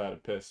Kirito pulled out a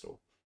pistol.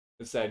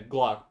 It said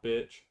Glock,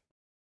 bitch.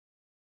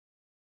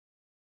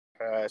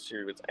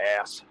 Series was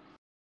ass.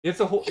 It's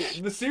a whole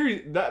the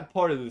series. That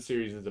part of the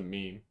series is a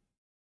meme.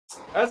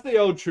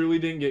 SAO truly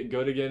didn't get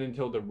good again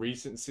until the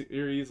recent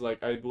series,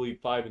 like I believe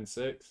 5 and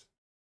 6,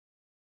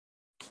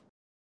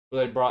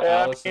 where they brought Yeah,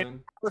 I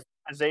Allison. mean,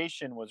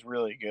 personalization was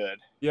really good.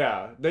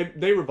 Yeah,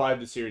 they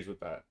revived the series with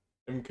that,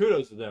 and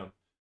kudos to them.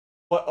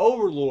 But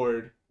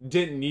Overlord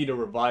didn't need a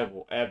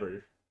revival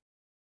ever.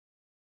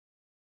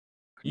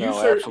 No,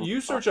 absolutely You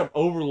not. search up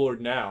Overlord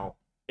now,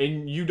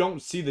 and you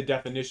don't see the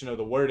definition of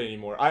the word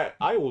anymore.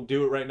 I will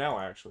do it right now.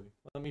 Actually,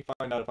 let me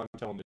find out if I'm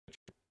telling the truth.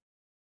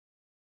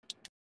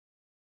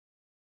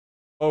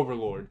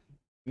 Overlord.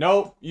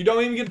 Nope, you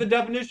don't even get the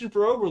definition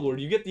for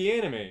Overlord. You get the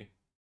anime.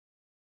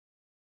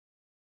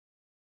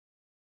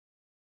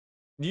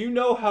 Do you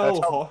know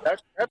how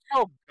That's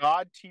how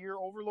god tier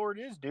Overlord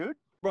is, dude. It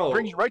brings bro,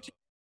 you right to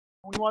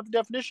when you want the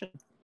definition.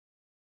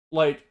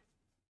 like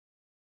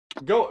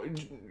go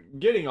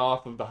getting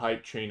off of the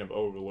hype train of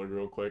Overlord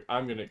real quick.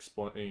 I'm gonna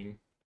explain.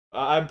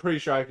 I'm pretty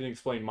sure I can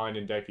explain mine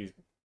and Decky's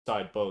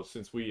side both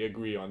since we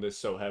agree on this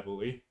so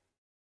heavily.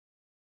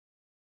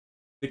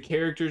 The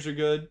characters are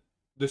good.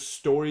 The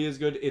story is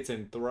good. It's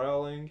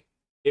enthralling.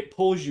 It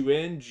pulls you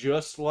in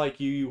just like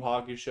Yu Yu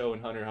Hakusho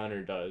and Hunter x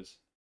Hunter does.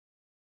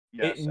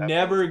 It Yes,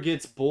 never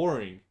gets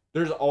boring.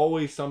 There's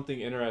always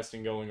something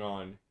interesting going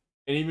on.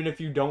 And even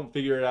if you don't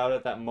figure it out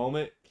at that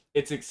moment,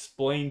 it's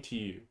explained to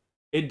you.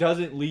 It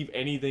doesn't leave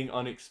anything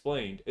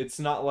unexplained. It's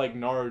not like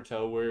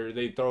Naruto where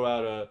they throw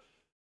out a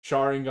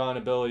Sharingan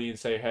ability and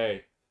say,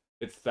 hey,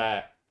 it's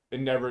that.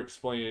 And never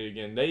explain it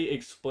again. They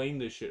explain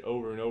this shit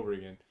over and over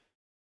again.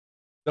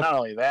 Not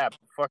only that,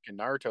 but fucking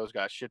Naruto's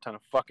got a shit ton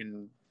of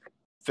fucking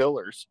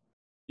fillers.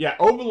 Yeah,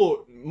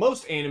 Overlord.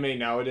 Most anime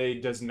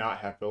nowadays does not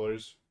have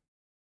fillers,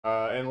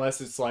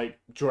 unless it's like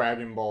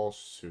Dragon Ball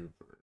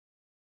Super.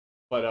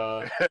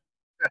 But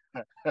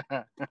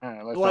Let's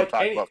not like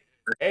talk about.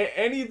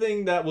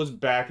 anything that was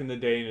back in the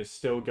day and is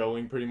still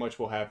going, pretty much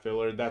will have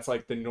filler. That's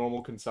like the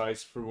normal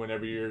concise for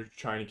whenever you're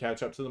trying to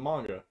catch up to the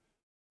manga.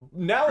 Right.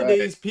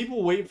 Nowadays,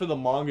 people wait for the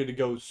manga to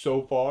go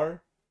so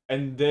far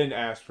and then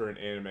ask for an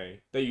anime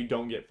that you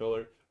don't get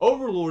filler.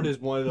 Overlord is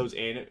one of those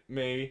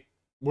anime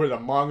where the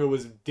manga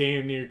was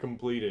damn near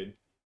completed,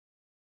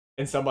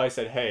 and somebody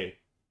said, "Hey,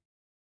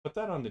 put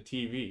that on the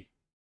TV."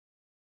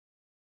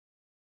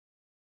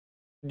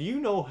 Do you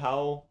know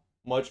how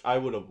much I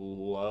would have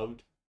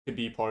loved to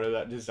be part of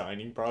that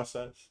designing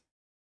process?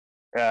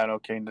 Yeah, no,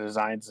 King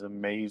Design's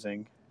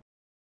amazing.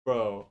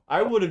 Bro,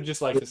 I would have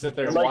just liked to sit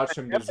there and Like watch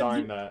him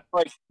design that.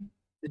 like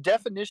the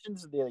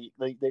definitions, the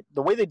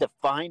way they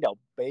defined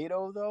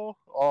albedo, though.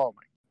 Oh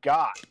my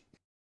god.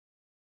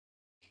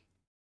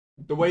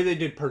 The way they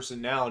did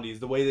personalities,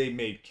 the way they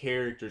made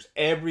characters,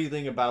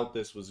 everything about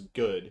this was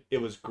good. It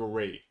was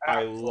great. I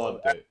Absolutely.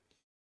 loved it.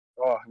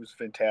 Oh, it was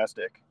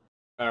fantastic.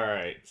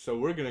 Alright, so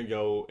we're gonna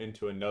go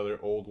into another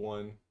old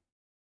one,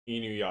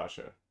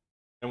 Inuyasha.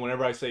 And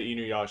whenever I say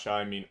Inuyasha,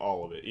 I mean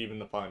all of it, even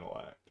the final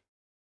act.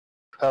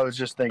 I was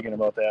just thinking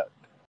about that.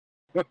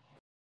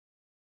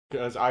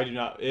 Because I do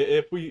not,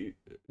 if we,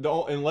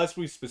 unless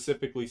we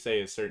specifically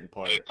say a certain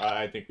part,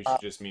 I think we Uh,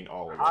 should just mean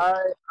all of it.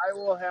 I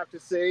will have to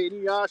say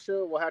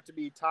Inuyasha will have to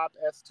be top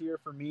S tier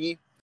for me.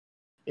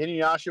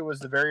 Inuyasha was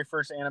the very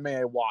first anime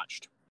I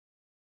watched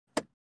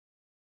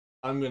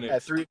I'm gonna,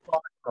 at 3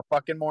 o'clock in the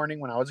fucking morning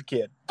when I was a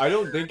kid. I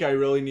don't think I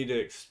really need to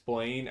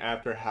explain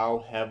after how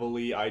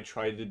heavily I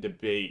tried to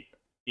debate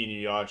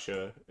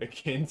Inuyasha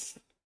against.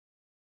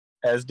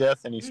 As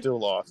death, and he still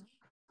lost.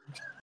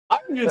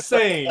 I'm just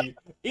saying,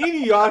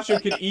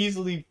 Inuyasha could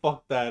easily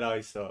fuck that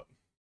ice up.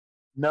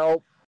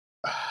 Nope.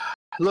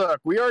 Look,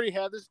 we already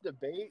had this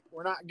debate.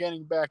 We're not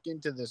getting back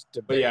into this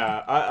But debate. yeah,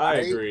 I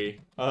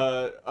agree.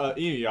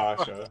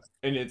 Inuyasha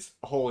in its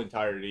whole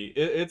entirety,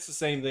 it's the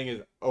same thing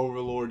as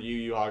Overlord, Yu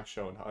Yu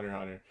Hakusho, and Hunter x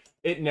Hunter.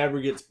 It never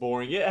gets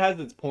boring. It has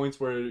its points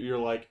where you're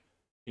like,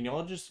 can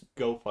y'all just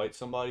go fight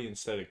somebody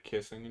instead of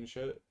kissing and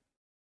shit?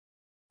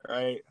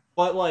 Right.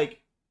 But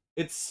like,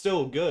 it's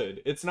still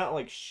good. It's not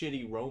like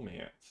shitty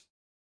romance.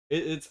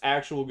 It's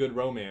actual good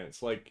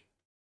romance. Like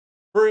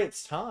for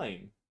its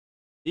time.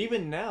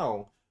 Even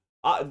now,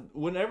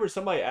 whenever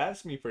somebody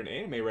asks me for an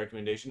anime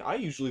recommendation, I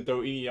usually throw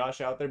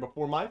Inuyasha out there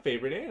before my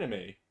favorite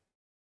anime.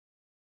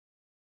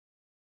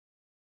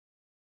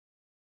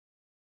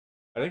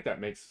 I think that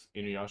makes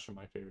Inuyasha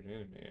my favorite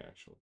anime,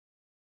 actually.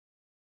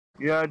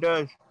 Yeah, it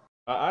does.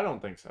 I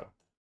don't think so.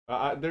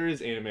 There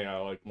is anime I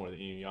like more than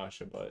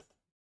Inuyasha, but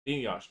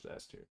Inuyasha's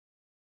S tier.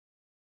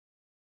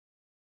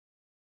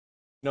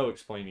 No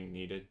explaining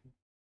needed.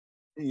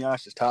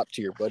 Inuyasha's top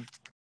tier, bud.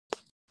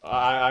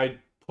 I'd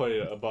put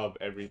it above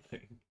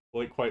everything.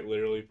 Like, quite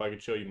literally, if I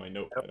could show you my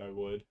notepad, I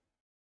would.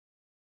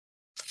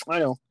 I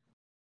know.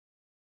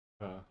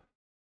 Uh,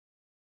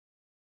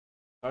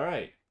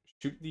 Alright,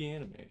 shoot the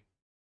anime.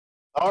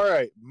 All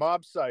right,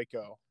 Mob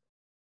Psycho.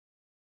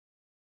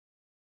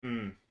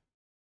 Hmm.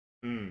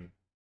 Hmm.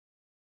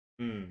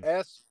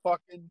 S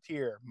fucking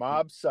tier.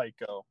 Mob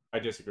Psycho. I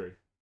disagree.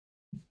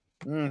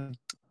 And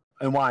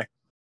why?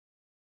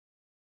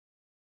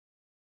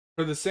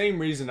 For the same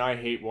reason I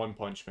hate One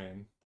Punch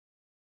Man.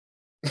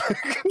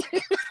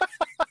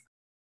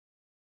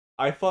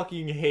 I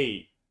fucking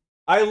hate.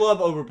 I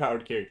love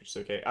overpowered characters,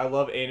 okay? I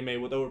love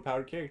anime with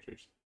overpowered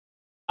characters.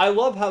 I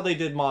love how they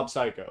did Mob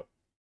Psycho,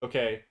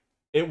 okay?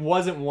 It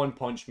wasn't One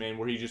Punch Man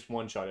where he just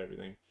one-shot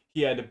everything.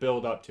 He had to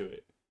build up to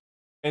it.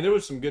 And there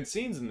was some good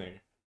scenes in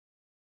there.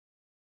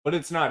 But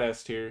it's not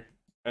S tier.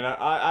 And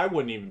I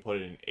wouldn't even put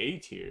it in A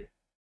tier.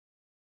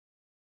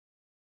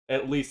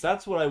 At least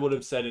that's what I would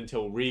have said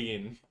until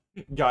Regan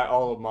got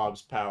all of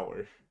Mob's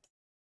power.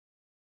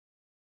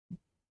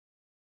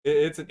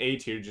 It's an A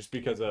tier just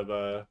because of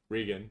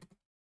Regan.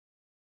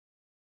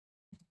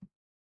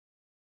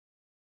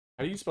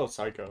 How do you spell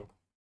psycho?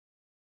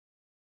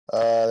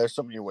 There's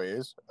so many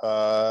ways.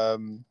 I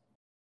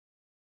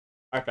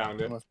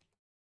found it.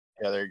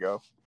 Yeah, there you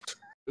go.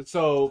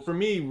 So for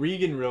me,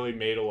 Regan really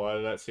made a lot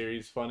of that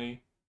series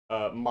funny.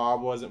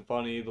 Mob wasn't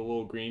funny. The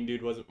little green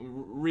dude wasn't.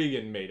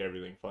 Regan made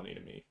everything funny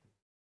to me.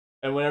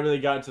 And whenever they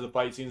got into the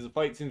fight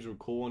scenes were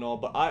cool and all,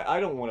 but I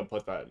don't want to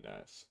put that in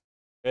S.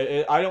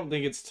 I don't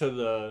think it's to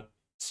the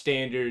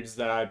standards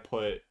that I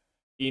put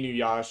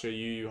Inuyasha, Yu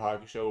Yu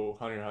Hakusho,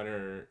 Hunter x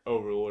Hunter, or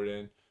Overlord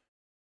in.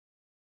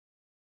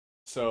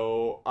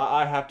 So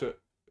I have to.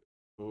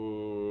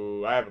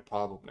 Ooh, I have a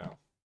problem now.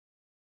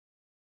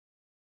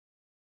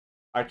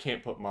 I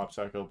can't put Mob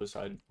Psycho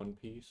beside One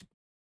Piece.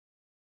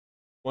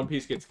 One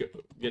Piece gets to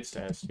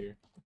S tier.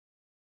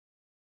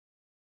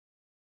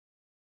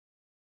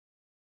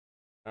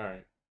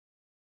 Alright.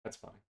 That's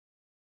fine.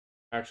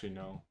 Actually,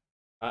 no.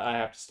 I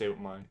have to stay with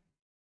mine.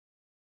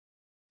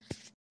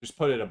 Just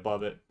put it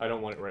above it. I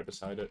don't want it right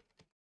beside it.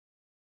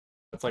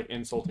 That's like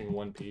insulting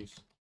One Piece.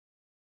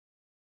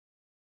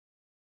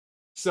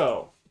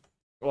 So,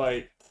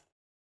 like,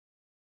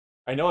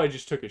 I know I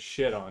just took a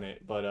shit on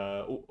it,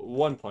 but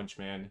One Punch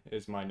Man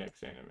is my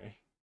next anime.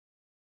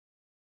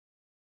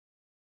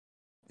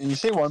 And you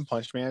say One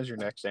Punch Man is your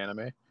next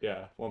anime?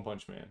 Yeah, One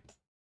Punch Man.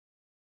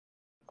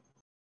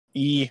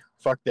 E.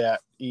 Fuck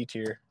that. E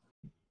tier.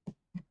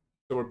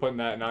 So we're putting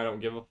that in I don't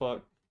give a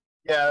fuck?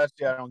 Yeah,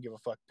 I don't give a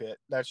fuck pit.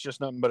 That's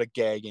just nothing but a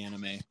gag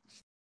anime.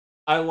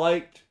 I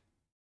liked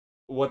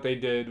what they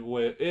did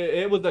with...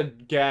 It was a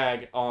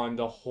gag on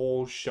the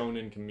whole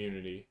shonen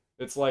community.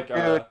 It's like...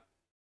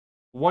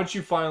 once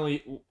you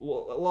finally...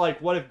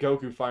 Like, what if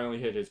Goku finally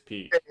hit his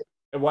peak?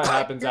 And what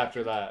happens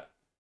after that?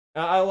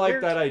 I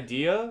like that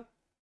idea,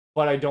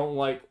 but I don't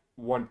like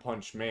One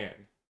Punch Man.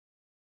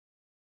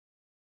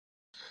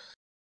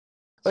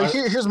 Like,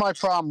 here's my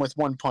problem with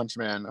One Punch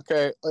Man,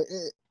 okay? Like,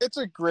 it's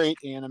a great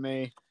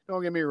anime.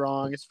 Don't get me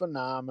wrong. It's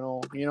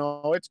phenomenal. You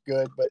know, it's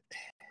good, but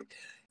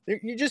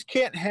you just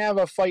can't have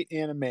a fight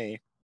anime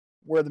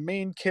where the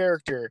main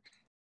character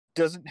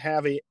doesn't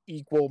have a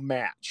equal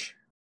match.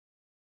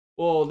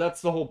 Well,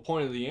 that's the whole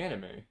point of the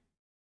anime.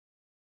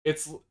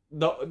 It's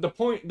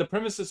the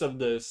premises of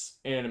this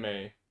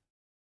anime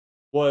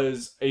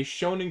was a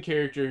shonen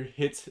character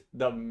hits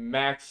the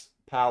max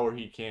power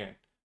he can.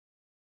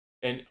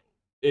 And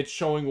it's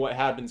showing what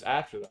happens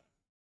after that.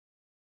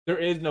 There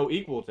is no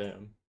equal to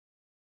him.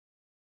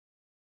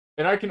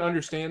 And I can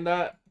understand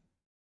that.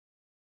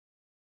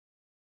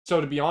 So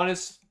to be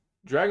honest,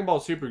 Dragon Ball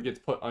Super gets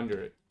put under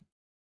it.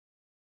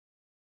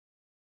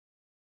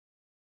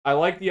 I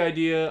like the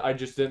idea, I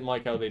just didn't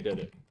like how they did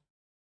it.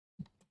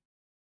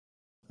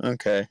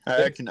 Okay.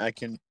 I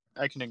can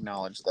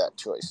acknowledge that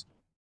choice.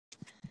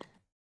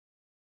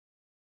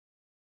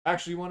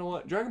 Actually, you wanna know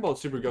what? Dragon Ball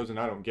Super goes and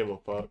I don't give a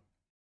fuck.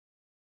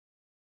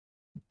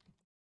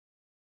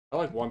 I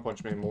like One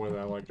Punch Man more than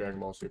I like Dragon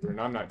Ball Super, and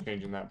I'm not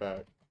changing that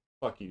back.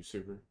 Fuck you,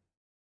 Super.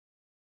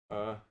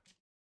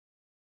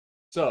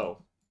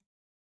 So,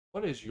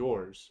 what is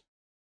yours?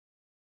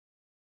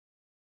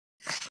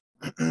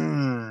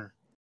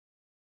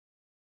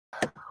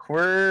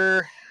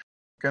 We're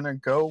gonna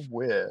go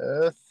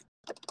with...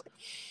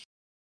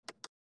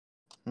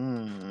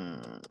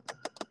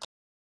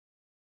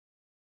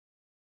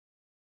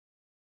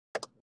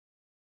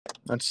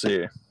 Let's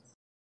see.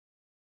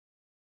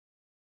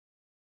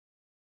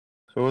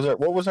 So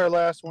what was our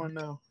last one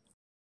now?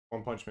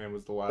 One Punch Man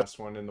was the last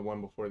one, and the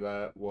one before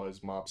that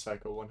was Mob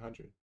Psycho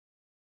 100.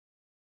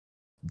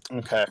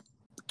 Okay.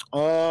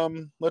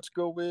 Let's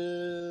go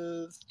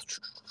with...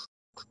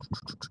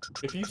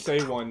 If you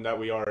say one that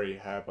we already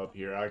have up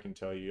here, I can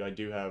tell you. I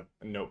do have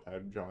a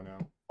notepad drawn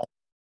out.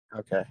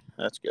 Okay,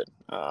 that's good.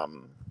 I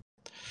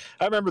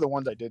remember the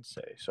ones I did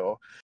say, so...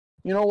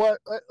 You know what?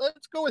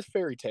 Let's go with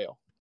Fairy Tail.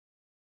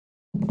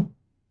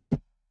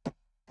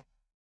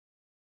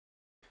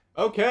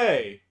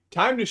 Okay,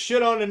 time to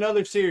shit on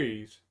another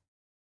series.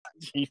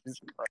 Jesus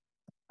Christ.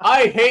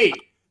 I hate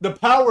the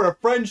power of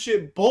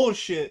friendship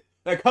bullshit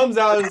that comes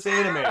out of this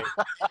anime.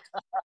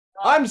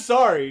 I'm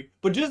sorry,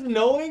 but just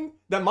knowing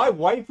that my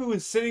waifu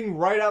is sitting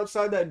right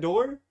outside that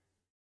door,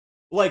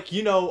 like,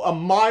 you know, a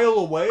mile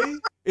away,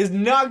 is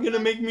not gonna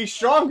make me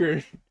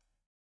stronger.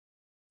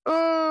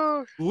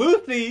 Oh,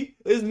 Luffy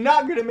is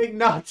not gonna make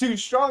Natsu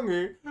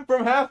stronger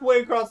from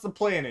halfway across the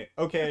planet,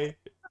 okay?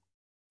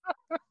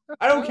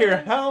 I don't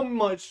care how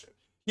much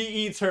he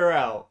eats her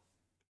out.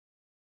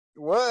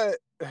 what?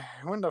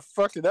 When the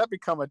fuck did that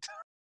become a?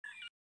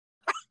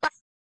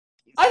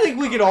 I think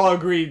we can all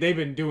agree they've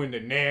been doing the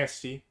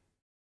nasty.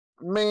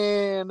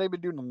 Man, they've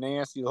been doing the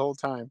nasty the whole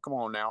time. Come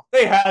on now.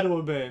 They had to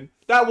have been.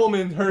 That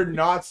woman heard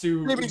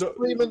Natsu. They be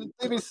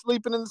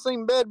sleeping in the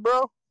same bed,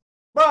 bro.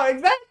 Bro,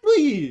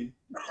 exactly.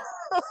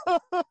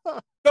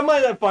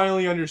 Somebody that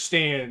finally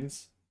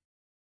understands.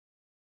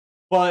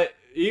 But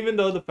even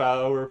though the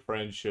power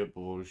friendship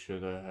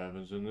bullshit that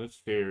happens in this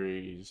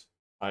series,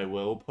 I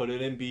will put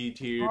it in B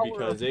tier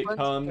because it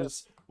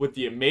comes with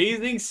the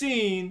amazing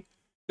scene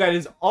that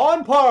is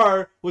on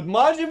par with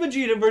Majin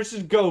Vegeta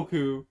versus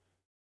Goku,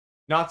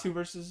 Natsu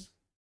versus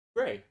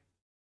Gray.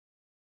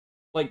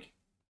 Like,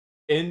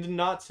 end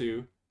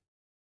Natsu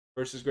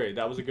versus Gray.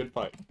 That was a good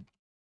fight.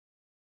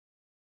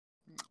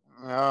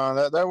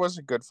 That was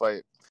a good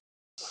fight.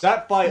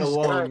 That fight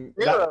alone.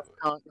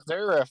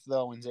 Zaref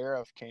though, when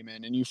Zaref came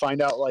in, and you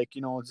find out like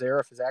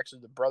Zaref is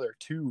actually the brother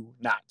to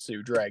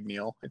Natsu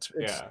Dragneel. It's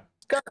yeah.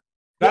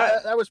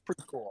 That was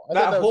pretty cool.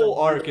 That whole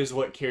arc is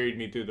what carried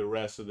me through the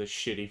rest of the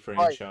shitty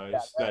franchise.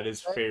 Right, that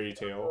is Fairy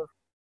Tail.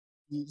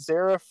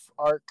 Zaref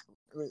arc,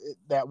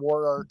 that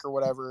war arc or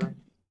whatever,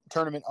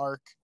 tournament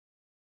arc,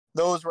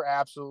 those were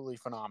absolutely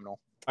phenomenal.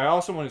 I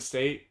also want to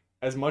state,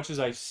 as much as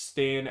I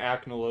stan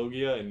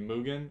Acnologia and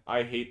Mugen,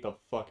 I hate the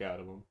fuck out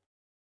of them.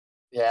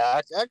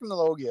 Yeah,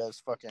 Acnologia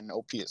is fucking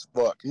OP as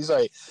fuck. It's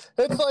like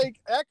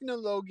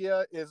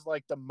Acnologia is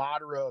like the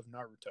Madara of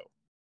Naruto.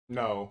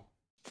 No,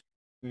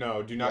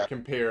 do not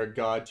compare a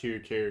god tier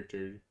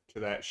character to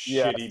that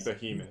shitty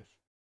behemoth.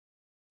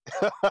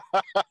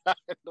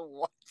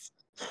 What?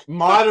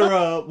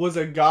 Madara was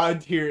a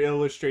god tier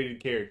illustrated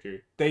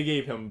character. They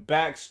gave him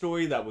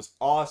backstory that was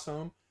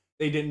awesome.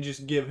 They didn't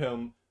just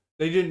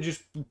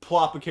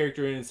plop a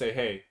character in and say,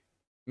 hey,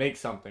 make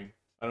something.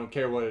 I don't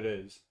care what it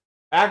is.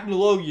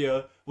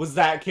 Acnologia was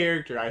that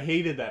character. I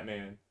hated that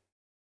man.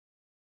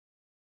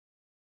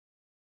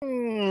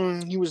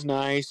 He was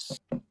nice.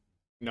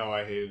 No,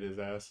 I hated his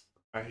ass.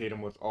 I hate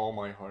him with all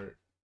my heart.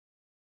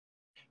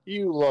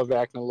 You love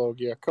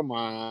Acnologia. Come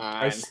on.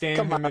 I stand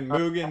him in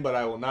Mugen, but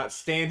I will not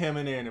stand him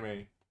in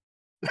anime.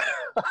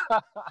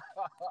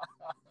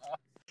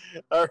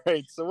 All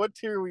right, so what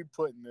tier are we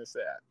putting this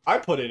at? I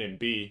put it in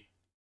B.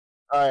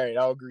 All right,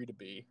 I'll agree to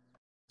B.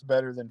 It's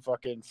better than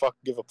fucking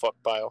give a fuck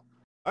pile.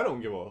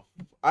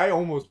 I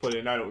almost put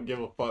in I don't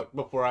give a fuck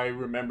before I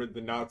remembered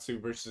the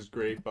Natsu versus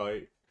Gray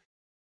fight.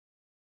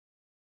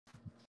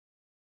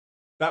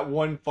 That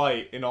one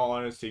fight, in all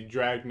honesty,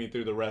 dragged me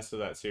through the rest of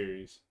that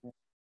series.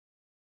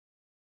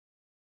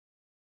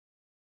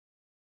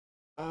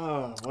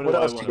 What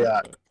else you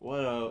got?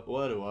 What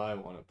do I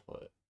want to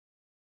put?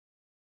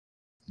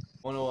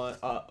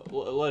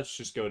 Let's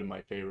just go to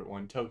my favorite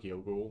one, Tokyo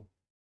Ghoul.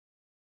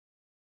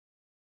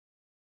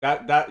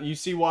 That you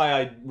see why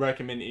I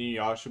recommend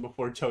Inuyasha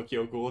before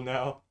Tokyo Ghoul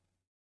now?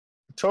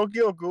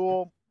 Tokyo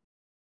Ghoul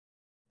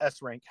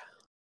S rank.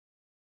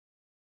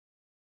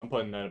 I'm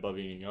putting that above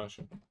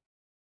Inuyasha.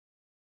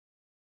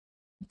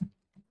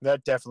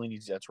 That definitely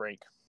needs S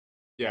rank.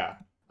 Yeah.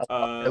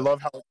 I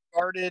love how it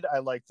started. I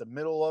like the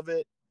middle of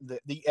it.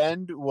 The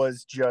end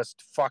was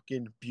just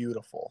fucking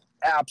beautiful.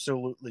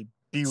 Absolutely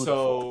beautiful.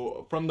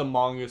 So, from the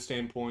manga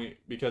standpoint,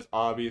 because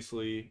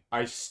obviously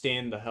I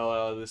stand the hell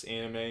out of this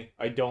anime,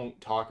 I don't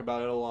talk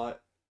about it a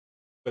lot,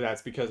 but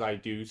that's because I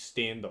do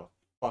stand the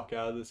fuck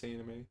out of this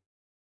anime.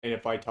 And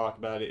if I talk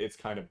about it, it's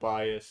kind of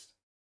biased,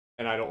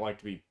 and I don't like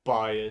to be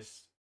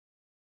biased,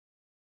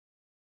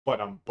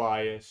 but I'm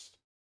biased,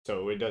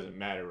 so it doesn't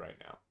matter right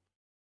now.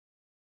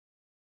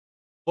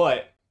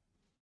 But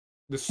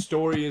the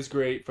story is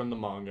great from the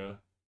manga.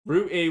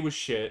 Route A was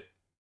shit.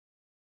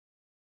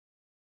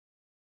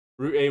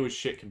 Route A was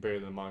shit compared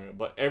to the manga,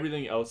 but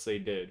everything else they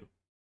did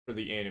for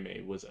the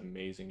anime was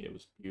amazing. It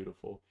was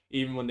beautiful.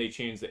 Even when they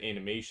changed the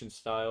animation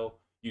style,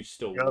 you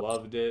still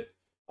loved it.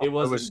 It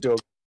wasn't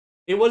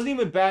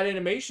even bad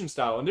animation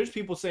style, and there's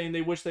people saying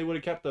they wish they would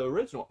have kept the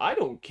original. I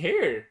don't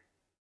care.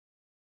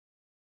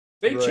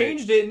 They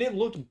changed it and it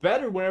looked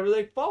better whenever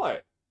they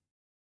fought.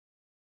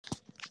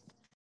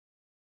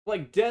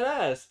 Like dead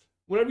ass.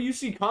 Whenever you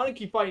see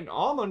Kaneki fighting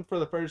Amon for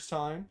the first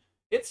time,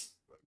 it's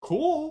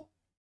cool.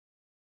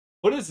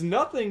 But it's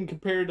nothing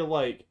compared to,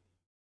 like,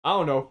 I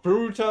don't know,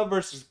 Furuta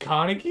versus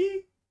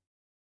Kaneki?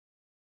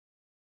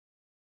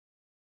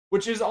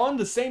 Which is on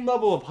the same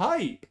level of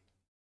hype.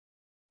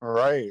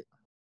 Right.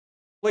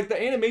 Like,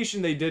 the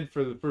animation they did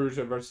for the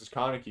Furuta versus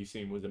Kaneki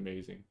scene was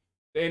amazing.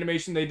 The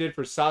animation they did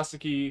for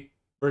Sasuke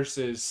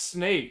versus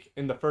Snake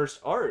in the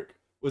first arc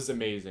was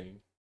amazing.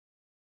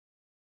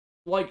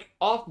 Like,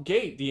 off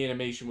gate, the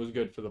animation was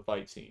good for the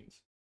fight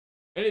scenes.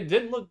 And it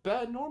didn't look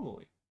bad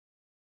normally.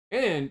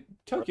 And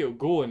Tokyo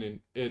Ghoul in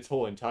its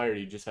whole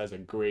entirety just has a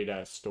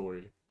great-ass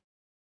story.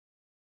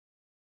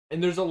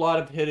 And there's a lot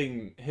of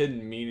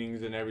hidden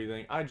meanings and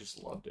everything. I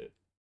just loved it.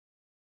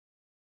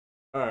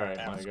 All right,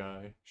 my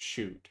guy.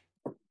 Shoot.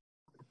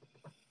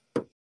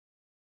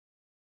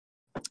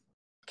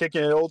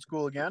 Kicking it old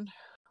school again.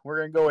 We're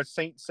gonna go with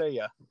Saint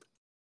Seiya.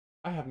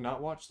 I have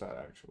not watched that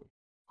actually.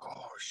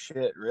 Oh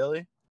shit!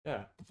 Really?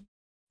 Yeah.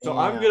 So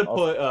I'm gonna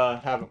Okay.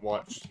 put haven't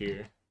watched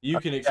here. You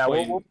can Yeah, we'll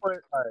explain.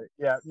 put. All right.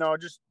 Yeah. No,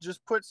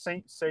 just put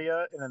Saint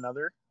Seiya in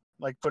another.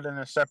 Like put in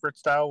a separate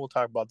style. We'll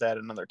talk about that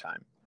another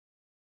time.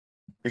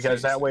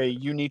 Because Saint that way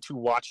Seiya. you need to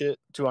watch it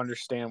to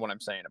understand what I'm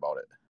saying about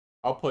it.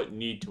 I'll put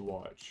need to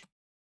watch.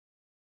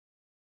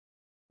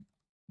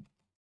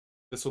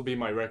 This will be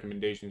my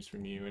recommendations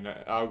from you, and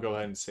I'll go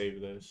ahead and save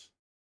this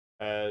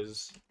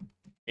as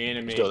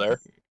anime. Still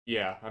there?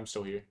 Yeah, I'm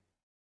still here.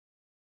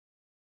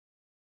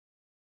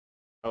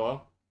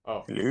 Hello?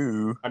 Oh,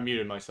 Hello. I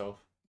muted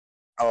myself.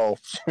 Oh.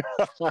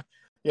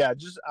 Yeah,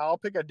 I'll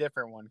pick a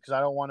different one because I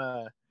don't want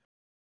to.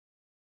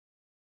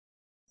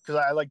 Because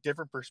I like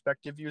different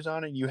perspective views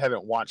on it. You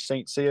haven't watched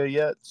Saint Seiya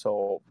yet,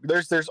 so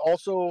there's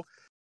also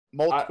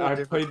multiple I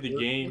different. played the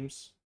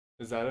games.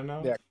 Is that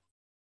enough?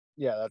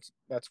 Yeah,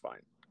 that's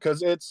fine.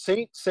 Because it's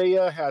Saint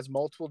Seiya has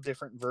multiple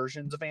different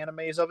versions of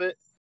animes of it,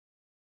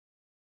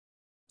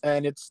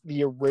 and it's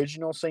the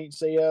original Saint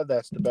Seiya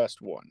that's the best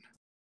one.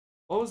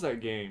 What was that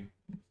game?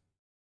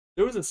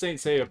 There was a Saint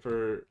Seiya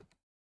for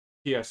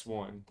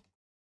PS1.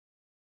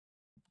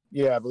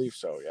 Yeah, I believe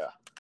so. Yeah.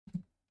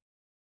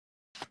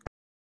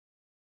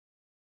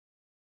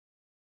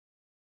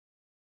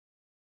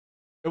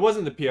 It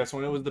wasn't the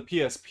PS1, it was the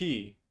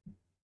PSP.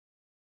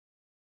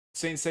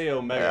 Saint Seiya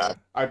Omega. Yeah.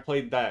 I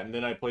played that, and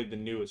then I played the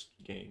newest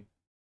game.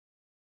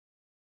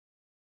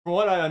 From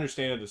what I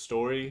understand of the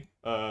story,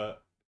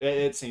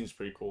 it seems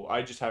pretty cool.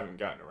 I just haven't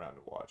gotten around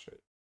to watch it.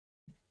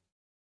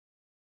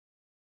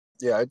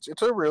 Yeah,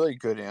 it's a really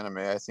good anime.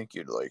 I think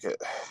you'd like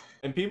it.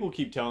 And people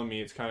keep telling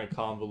me it's kind of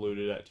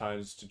convoluted at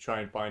times to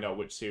try and find out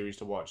which series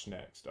to watch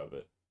next of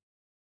it.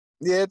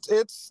 Yeah,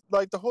 it's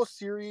like the whole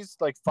series,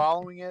 like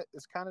following it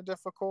is kind of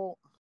difficult.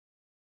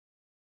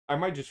 I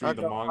might just read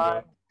the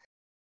manga.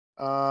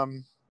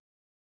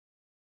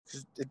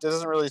 It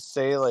doesn't really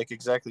say like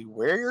exactly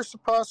where you're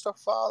supposed to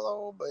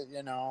follow, but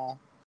you know.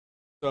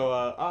 So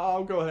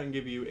I'll go ahead and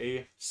give you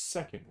a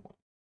second one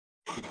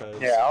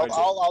because Yeah,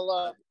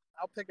 I'll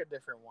pick a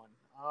different one.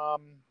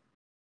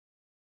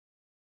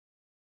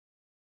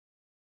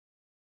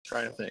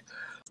 Trying to think.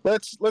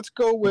 Let's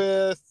go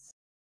with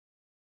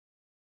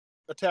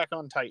Attack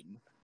on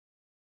Titan.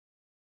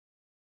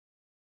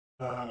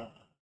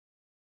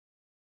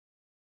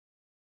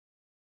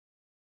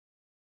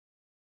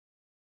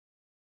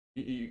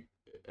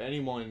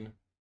 Anyone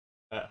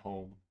at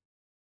home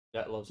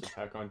that loves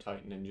Attack on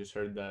Titan and just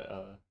heard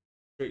that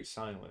straight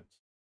silence.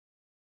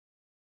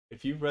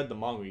 If you've read the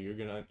manga,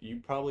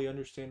 you probably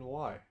understand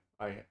why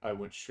I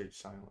went straight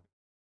silent.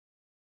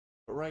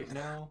 But right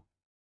now,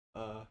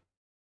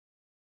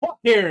 fuck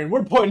Aaron,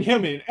 we're putting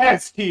him in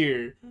S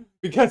tier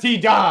because he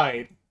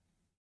died.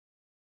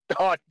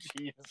 Oh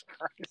Jesus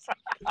Christ!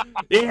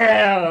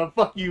 Yeah,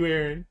 fuck you,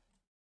 Aaron.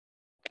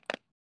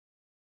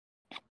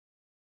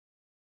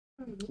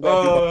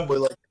 What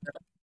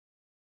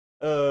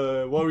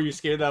were you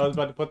scared that I was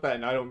about to put that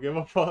in? I don't give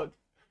a fuck.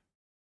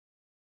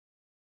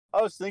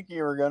 I was thinking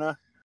you were gonna.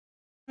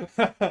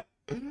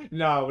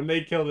 No, when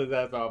they killed his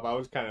ass off, I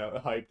was kind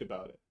of hyped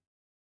about it.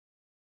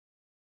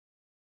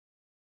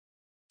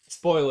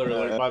 Spoiler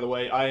alert, by the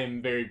way, I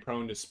am very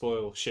prone to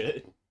spoil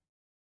shit.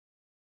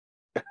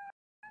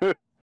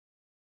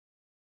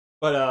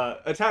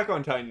 But Attack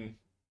on Titan,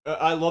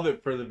 I love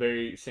it for the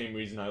very same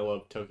reason I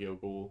love Tokyo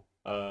Ghoul.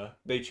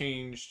 They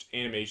changed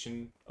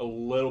animation a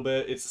little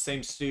bit. It's the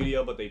same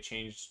studio, but they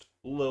changed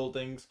little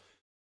things,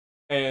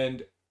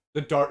 and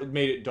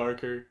made it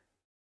darker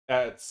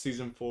at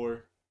season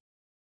 4.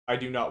 I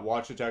do not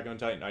watch Attack on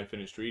Titan. I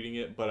finished reading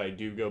it, but I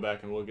do go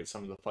back and look at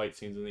some of the fight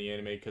scenes in the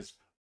anime because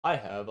I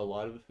have a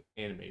lot of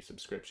anime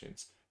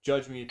subscriptions.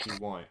 Judge me if you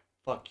want.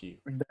 Fuck you.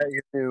 That you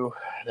do.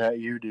 That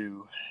you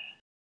do.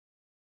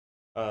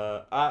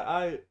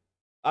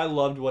 I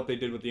loved what they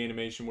did with the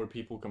animation where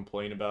people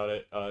complain about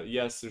it.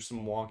 Yes, there's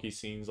some wonky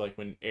scenes like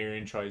when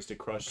Aaron tries to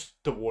crush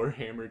the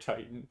Warhammer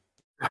Titan.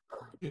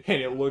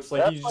 And it looks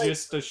like he's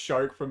just a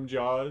shark from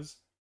Jaws.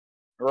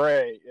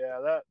 Right,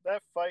 yeah,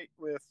 that fight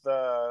with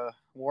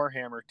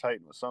Warhammer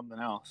Titan was something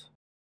else.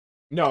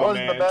 No,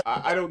 man,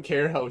 I don't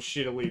care how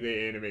shittily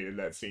they animated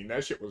that scene.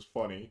 That shit was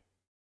funny.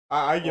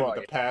 I give it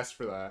the pass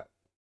for that.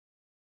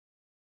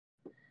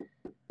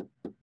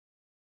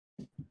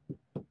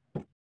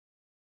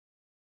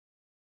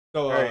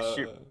 So,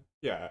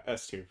 yeah,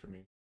 S tier for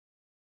me.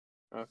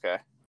 Okay.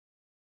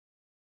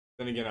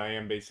 Then again, I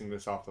am basing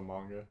this off the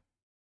manga.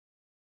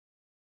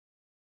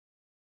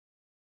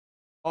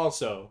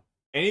 Also,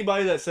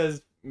 anybody that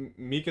says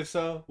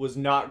Mikasa was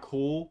not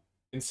cool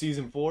in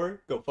season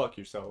 4, go fuck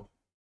yourself.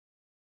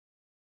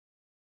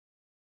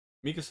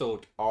 Mikasa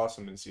looked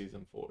awesome in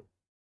season 4.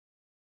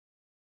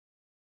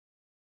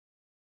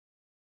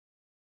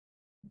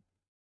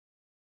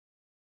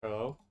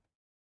 Hello?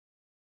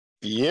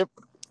 Yep.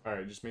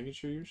 Alright, just making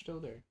sure you're still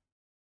there.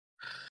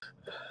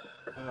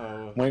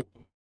 Wait,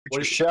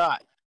 your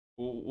shot.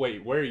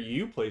 Wait, where are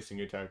you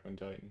placing Attack on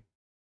Titan?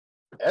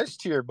 S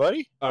tier,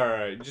 buddy. All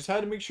right, just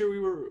had to make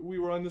sure we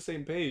were on the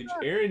same page.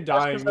 Aaron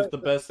That's dying was because the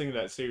best thing of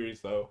that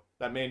series, though.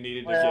 That man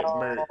needed to get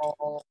murked.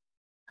 well,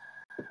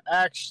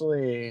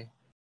 actually,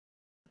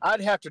 I'd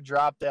have to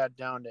drop that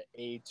down to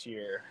A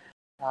tier.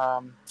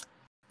 Um,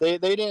 they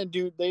didn't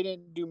do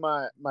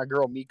my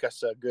girl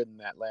Mikasa good in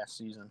that last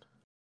season.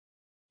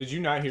 Did you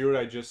not hear what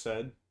I just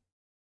said?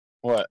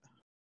 What?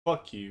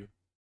 Fuck you.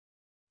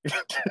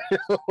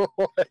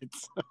 What?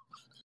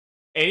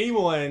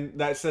 Anyone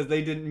that says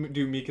they didn't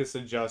do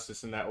Mikasa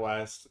justice in that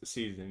last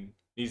season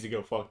needs to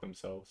go fuck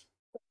themselves.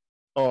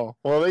 Oh,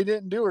 well, they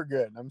didn't do her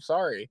good. I'm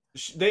sorry.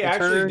 They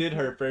actually did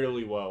her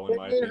fairly well, in They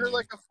my did opinion. her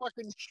like a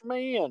fucking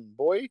schman,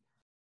 boy.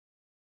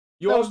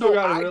 You That also was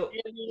got no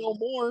to no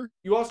more.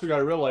 you also got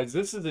to realize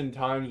this is in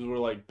times where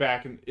like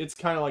it's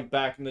kind of like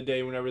back in the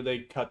day whenever they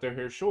cut their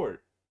hair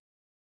short.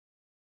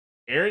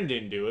 Aaron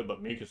didn't do it,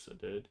 but Mikasa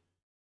did.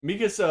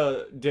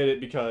 Mikasa did it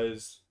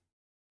because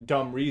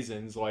dumb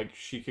reasons, like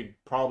she could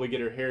probably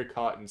get her hair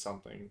caught in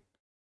something,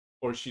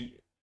 or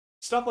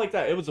stuff like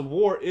that. It was a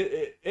war.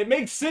 It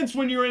makes sense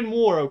when you're in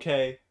war,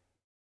 okay?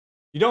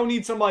 You don't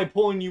need somebody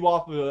pulling you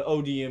off of an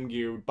ODM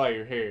gear by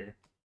your hair.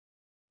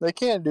 They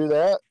can't do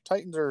that.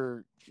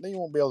 They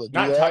won't be able to do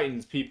Not that.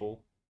 Titans, people.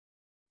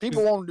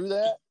 People won't do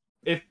that.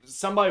 If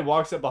somebody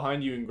walks up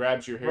behind you and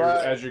grabs your hair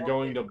Right, as you're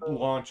going to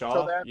launch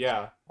off,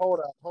 yeah. Hold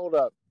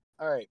up.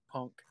 All right,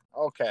 punk.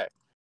 Okay.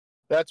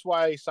 That's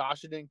why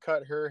Sasha didn't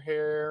cut her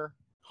hair.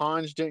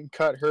 Hanj didn't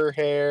cut her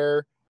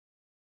hair.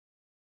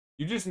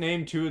 You just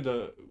named two of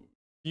the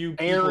few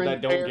people Aaron's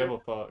that don't hair. give a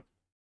fuck.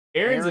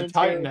 Aaron's a Aaron's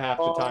Titan hair half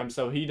the long. time,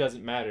 so he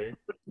doesn't matter.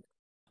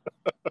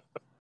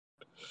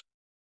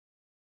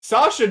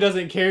 Sasha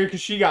doesn't care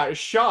because she got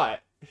shot.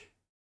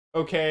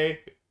 Okay?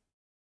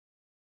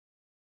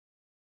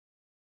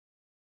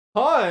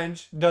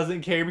 Hanj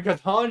doesn't care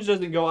because Hanj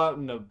doesn't go out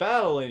into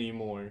battle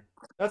anymore.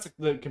 That's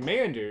the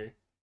commander.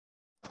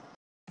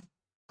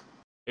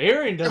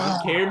 Aaron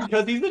doesn't care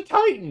because he's a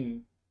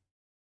Titan.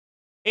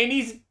 And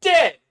he's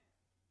dead.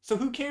 So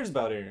who cares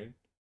about Aaron?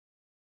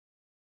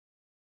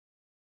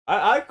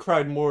 I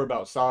cried more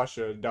about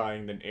Sasha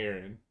dying than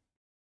Aaron.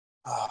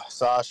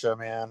 Sasha,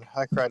 man.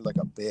 I cried like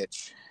a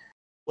bitch.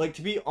 Like,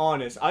 to be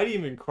honest, I didn't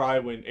even cry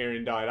when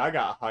Aaron died. I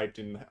got hyped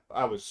and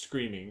I was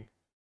screaming.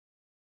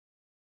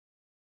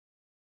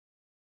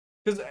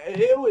 Because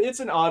it's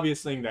an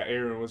obvious thing that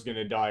Aaron was going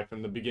to die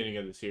from the beginning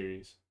of the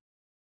series.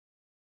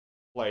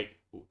 Like,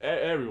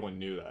 everyone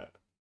knew that.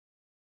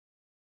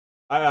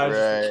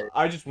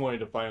 I just wanted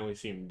to finally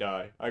see him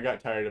die. I got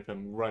tired of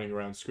him running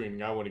around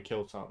screaming, I want to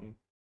kill something.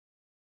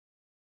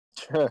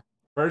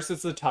 First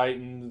it's the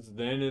Titans,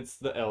 then it's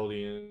the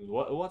Eldians.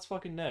 What's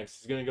fucking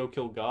next? He's gonna go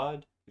kill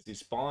God? Is he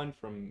spawned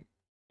from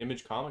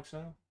Image Comics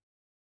now?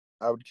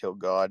 I would kill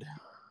God.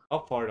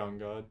 I'll fart on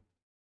God.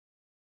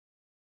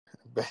 I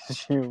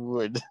bet you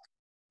would.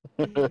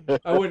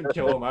 I wouldn't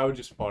kill him, I would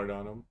just fart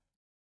on him.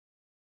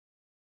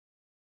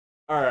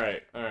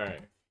 Alright.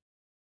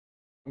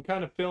 I'm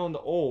kind of feeling the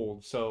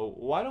old, so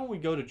why don't we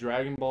go to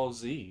Dragon Ball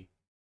Z?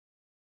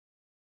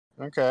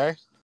 Okay.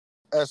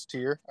 S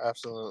tier,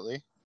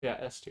 absolutely. Yeah,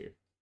 S tier.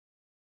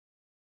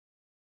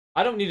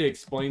 I don't need to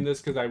explain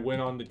this because I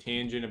went on the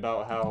tangent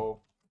about how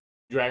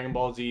Dragon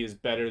Ball Z is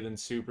better than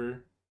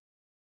Super.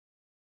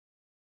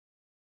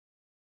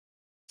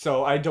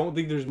 So I don't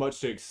think there's much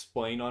to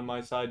explain on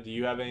my side. Do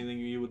you have anything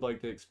you would like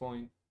to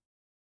explain?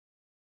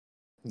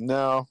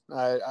 No,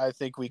 I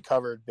think we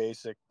covered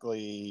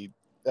basically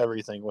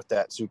everything with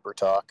that Super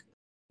talk.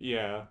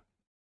 Yeah.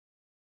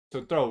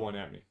 So throw one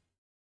at me.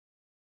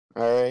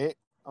 All right.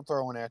 I'll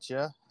throw one at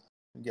you.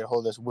 Get a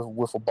hold of this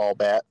wiffle ball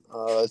bat.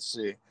 Let's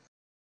see.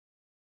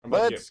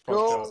 Let's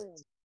go.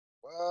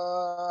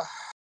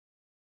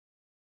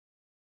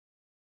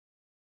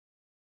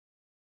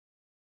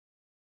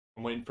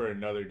 I'm waiting for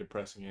another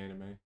depressing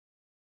anime.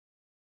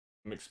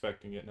 I'm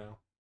expecting it now.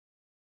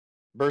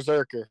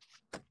 Berserker.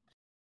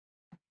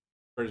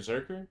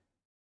 Berserker?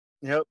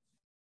 Yep.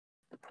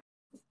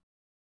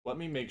 Let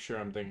me make sure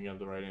I'm thinking of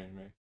the right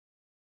anime.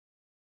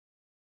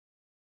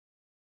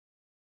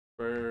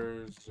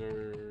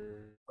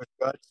 Berserker. With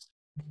guts.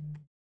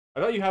 I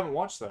thought you haven't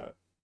watched that.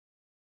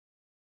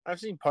 I've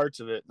seen parts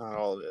of it, not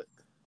all of it.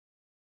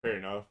 Fair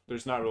enough.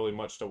 There's not really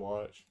much to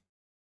watch.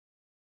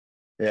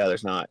 Yeah,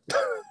 there's not.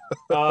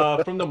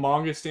 From the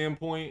manga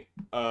standpoint,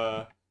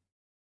 that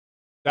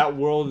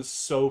world is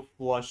so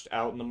flushed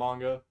out in the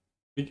manga.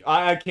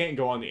 I can't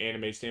go on the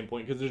anime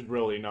standpoint because there's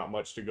really not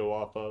much to go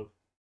off of.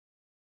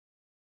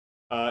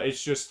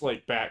 It's just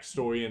like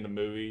backstory in the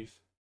movies.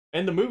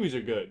 And the movies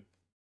are good.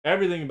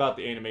 Everything about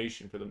the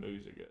animation for the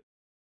movies are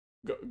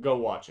good. Go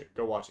watch it.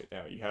 Go watch it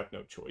now. You have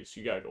no choice.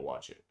 You gotta go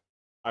watch it.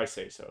 I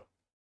say so.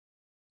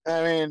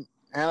 I mean,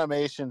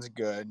 animation's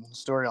good.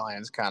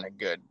 Storyline's kind of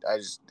good.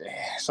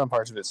 Some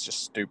parts of it's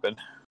just stupid.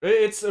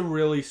 It's a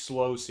really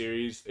slow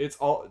series. It's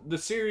all the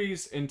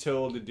series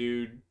until the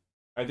dude,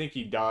 I think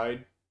he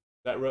died.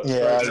 That wrote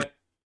Yeah, it.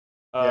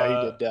 Yeah,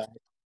 he did die.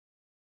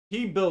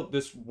 He built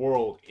this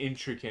world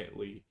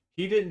intricately.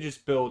 he didn't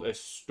just build a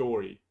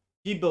story.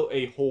 He built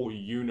a whole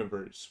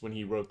universe when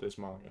he wrote this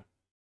manga.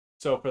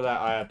 So for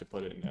that, I have to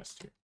put it in S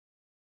tier.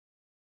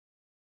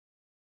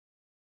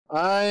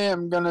 I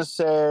am gonna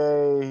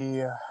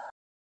say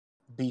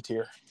B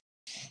tier.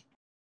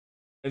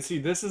 And see,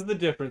 this is the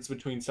difference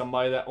between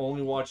somebody that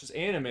only watches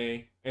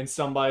anime and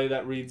somebody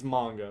that reads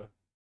manga.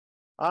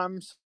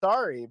 I'm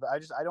sorry, but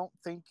I don't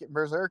think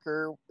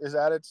Berserker is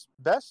at its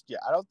best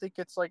yet. I don't think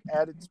it's like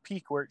at its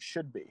peak where it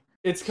should be.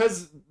 It's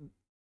because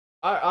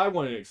I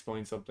want to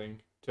explain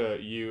something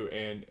to you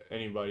and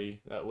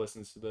anybody that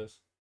listens to this.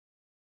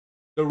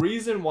 The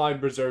reason why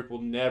Berserk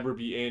will never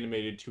be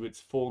animated to its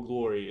full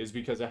glory is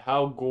because of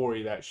how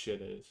gory that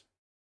shit is.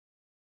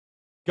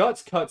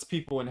 Guts cuts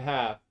people in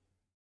half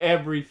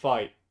every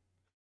fight.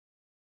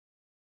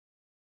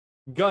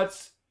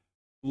 Guts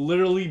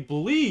literally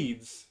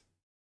bleeds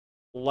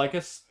like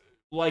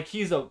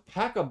he's a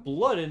pack of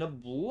blood in a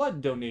blood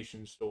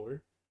donation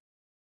store.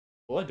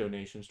 Blood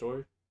donation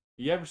store?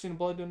 You ever seen a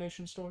blood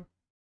donation store?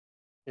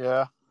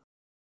 Yeah.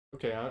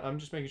 Okay, I'm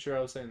just making sure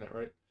I was saying that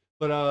right.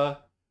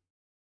 But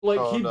like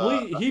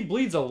he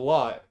bleeds a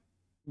lot.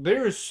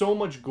 There is so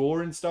much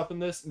gore and stuff in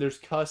this. There's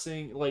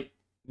cussing. Like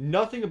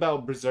nothing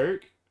about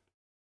Berserk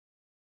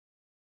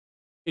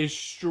is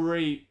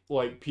straight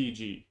like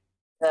PG.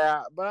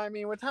 Yeah, but I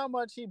mean, with how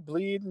much he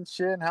bleeds and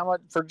shit, and how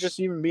much for just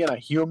even being a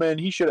human,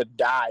 he should have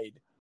died.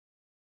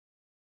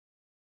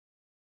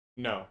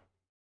 No.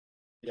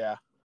 Yeah.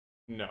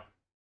 No.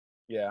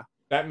 Yeah.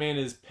 That man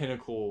is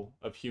pinnacle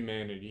of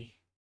humanity.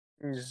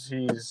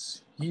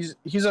 He's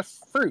a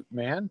fruit,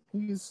 man.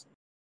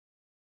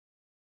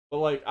 But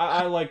like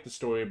I like the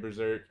story of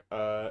Berserk.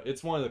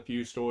 It's one of the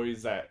few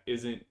stories that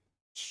isn't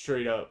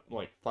straight up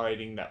like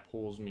fighting that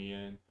pulls me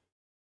in.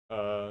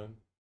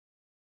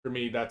 For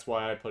me, that's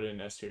why I put it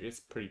in S tier. It's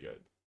pretty good.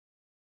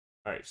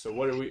 All right, so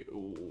what are we?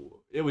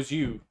 It was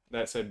you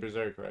that said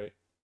Berserk, right?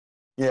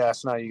 Yeah,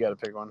 so now you got to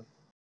pick one.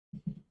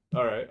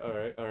 All right, all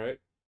right, all right.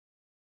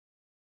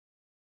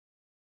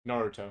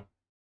 Naruto,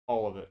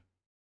 all of it,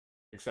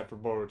 except for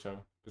Boruto,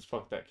 because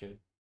fuck that kid.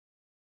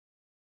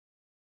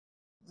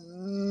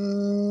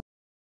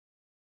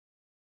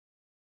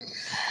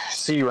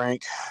 C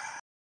rank.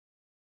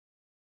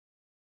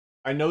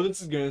 I know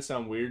this is gonna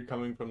sound weird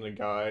coming from the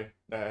guy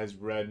that has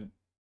read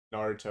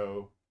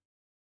Naruto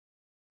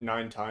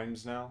 9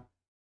 times now.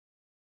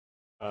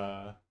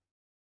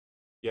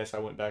 Yes, I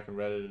went back and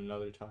read it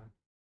another time.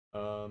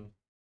 I'm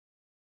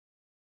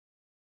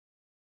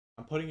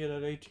putting it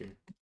at A tier.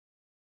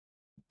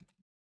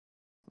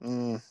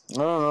 I don't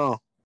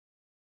know.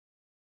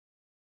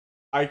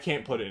 I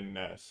can't put it in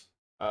S.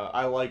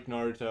 I like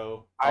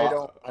Naruto. I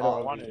don't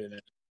want it in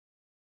it.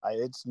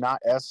 It's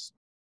not S.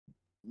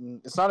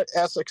 It's not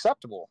S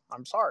acceptable.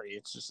 I'm sorry.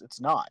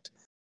 It's not.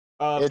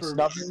 It's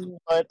nothing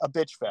but a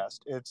bitch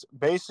fest. It's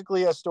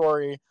basically a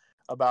story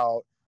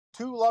about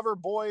two lover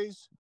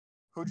boys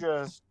who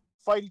just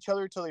fight each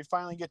other till they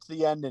finally get to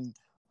the end and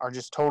are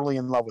just totally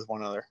in love with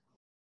one another.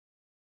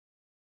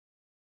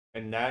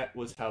 And that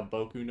was how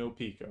Boku no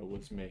Pico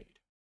was made.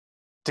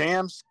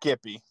 Damn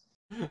Skippy.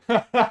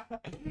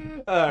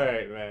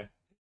 Alright, man.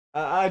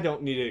 I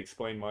don't need to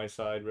explain my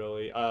side,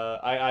 really.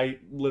 I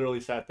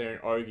literally sat there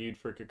and argued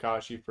for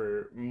Kakashi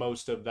for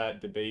most of that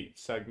debate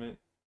segment.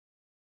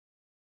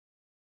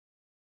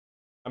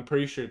 I'm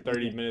pretty sure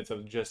 30 minutes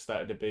of just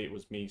that debate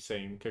was me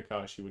saying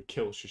Kakashi would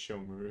kill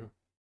Shishomaru.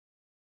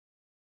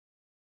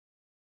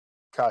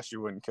 Kakashi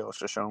wouldn't kill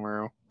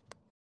Shishomaru.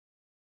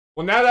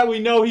 Well, now that we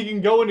know he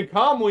can go into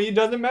Kamui, it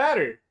doesn't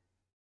matter.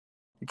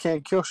 You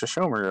can't kill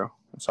Shishomaru.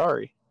 I'm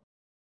sorry.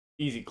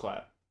 Easy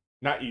clap.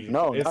 Not easy.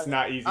 No, it's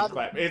not easy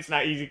clap. It's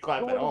not easy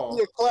clap at all. It wouldn't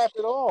be a clap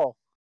at all.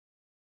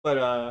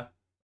 But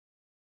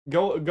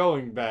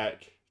going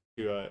back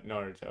to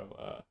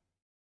Naruto,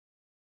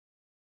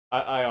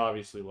 I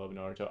obviously love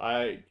Naruto.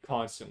 I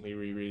constantly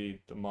reread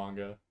the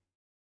manga.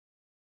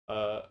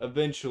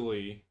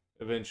 Eventually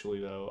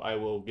though, I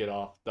will get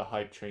off the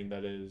hype train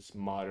that is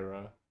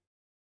Madara.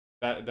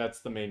 That's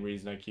the main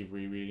reason I keep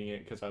rereading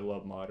it, because I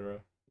love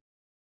Madara.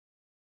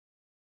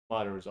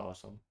 Madara's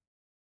awesome.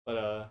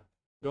 But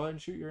go ahead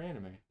and shoot your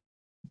anime.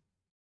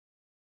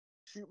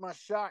 Shoot my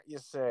shot, you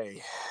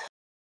say?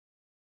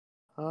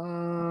 You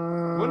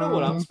know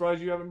what I'm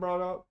surprised you haven't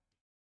brought up?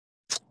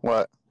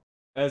 What?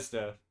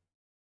 Esdeath.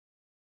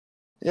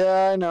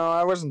 Yeah, I know.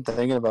 I wasn't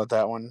thinking about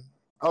that one.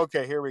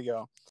 Okay, here we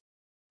go.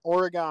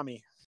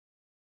 Origami.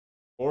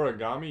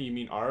 Origami? You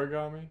mean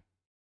origami?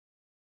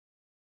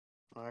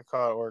 I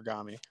call it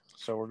origami,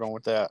 so we're going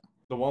with that.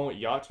 The one with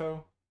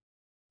Yato?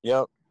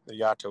 Yep, the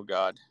Yato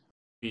god.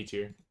 B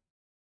tier.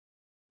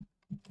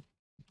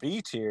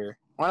 B tier?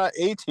 Why not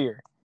A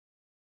tier?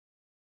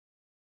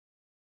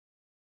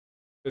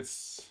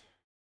 There's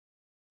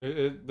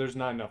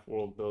not enough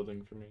world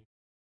building for me.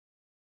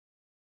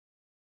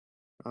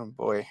 Oh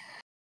boy.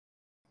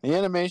 The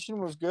animation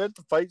was good.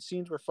 The fight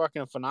scenes were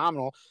fucking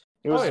phenomenal.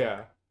 It was,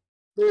 yeah.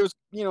 There was,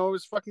 it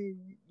was fucking,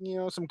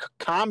 some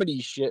comedy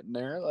shit in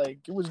there. Like,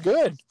 it was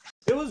good.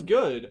 It was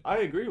good. I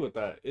agree with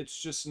that. It's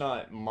just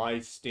not my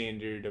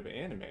standard of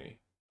anime.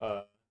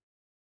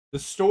 The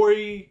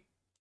story,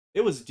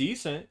 it was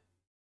decent.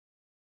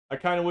 I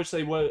kind of wish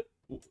they went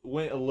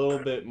a little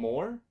bit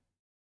more,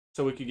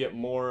 so we could get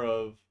more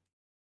of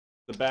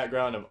the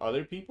background of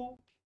other people.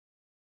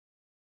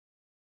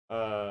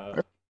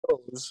 Uh,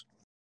 Those.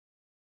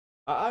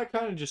 I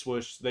kind of just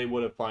wish they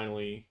would have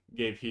finally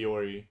gave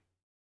Hiyori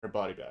her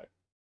body back.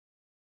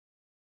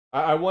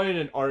 I wanted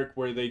an arc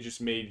where they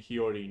just made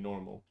Hiyori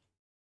normal.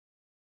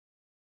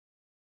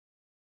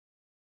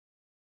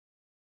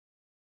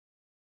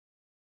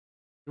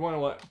 You want to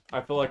what?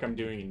 I feel like I'm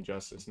doing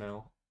injustice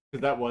now.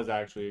 Because that was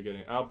actually a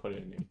good. I'll put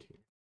it in A tier.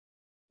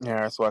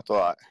 Yeah, that's what I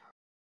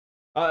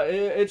thought.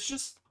 It's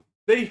just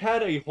they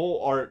had a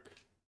whole arc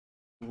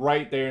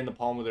right there in the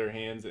palm of their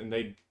hands, and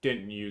they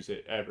didn't use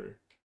it ever.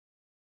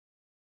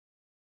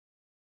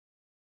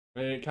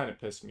 And it kind of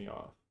pissed me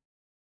off.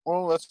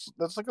 Well,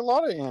 that's like a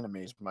lot of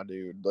animes, my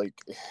dude. Like,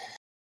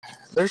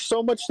 there's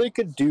so much they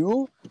could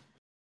do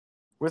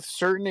with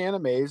certain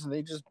animes, and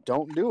they just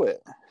don't do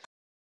it.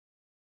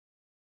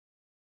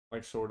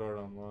 Like Sword Art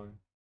Online.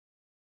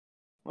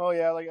 Oh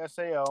yeah, like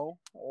SAO,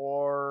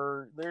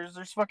 or there's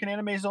fucking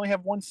animes that only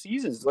have one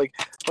season.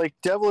 Like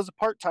Devil is a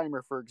part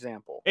timer, for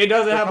example. It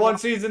doesn't They're have coming one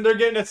out- season. They're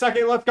getting a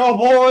second. Let's go,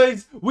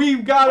 boys!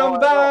 We've got Oh, them I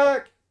know.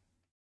 back!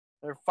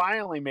 They're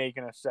finally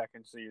making a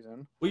second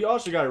season. We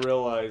also got to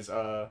realize,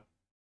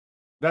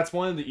 that's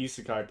one of the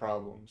isekai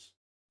problems.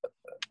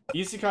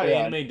 Isekai Yeah.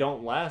 anime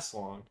don't last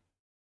long.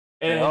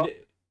 Yeah. And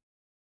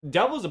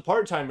Devil's a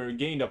part-timer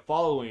gained a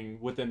following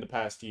within the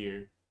past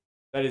year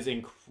that is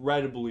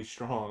incredibly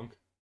strong.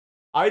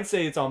 I'd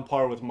say it's on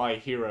par with My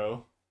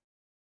Hero.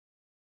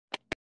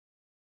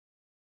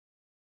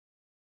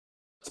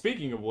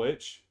 Speaking of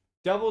which,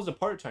 Devil's a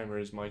part-timer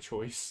is my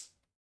choice.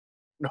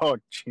 Oh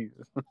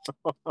Jesus.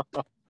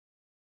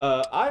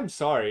 I'm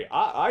sorry.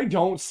 I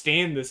don't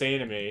stand this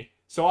anime,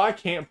 so I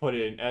can't put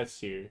it in S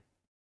tier.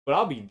 But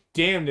I'll be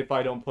damned if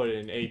I don't put it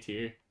in A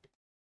tier.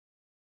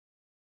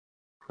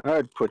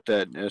 I'd put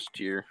that in S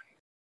tier.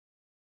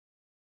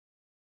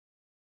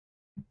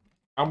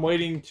 I'm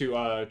waiting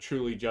to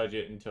truly judge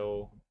it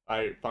until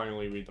I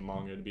finally read the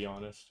manga, to be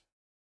honest.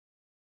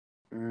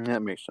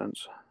 That makes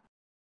sense.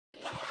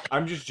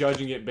 I'm just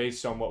judging it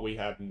based on what we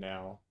have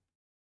now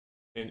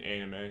in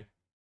anime.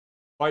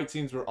 Fight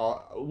scenes were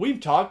all. We've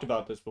talked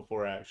about this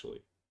before,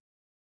 actually.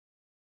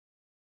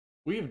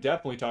 We've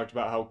definitely talked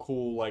about how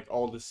cool, like,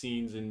 all the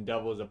scenes in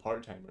Devil as a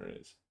Part-Timer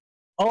is.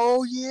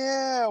 Oh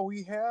yeah,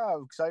 we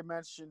have. Because I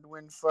mentioned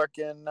when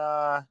fucking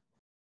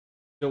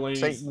Delaney's.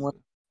 Satan went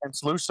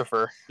against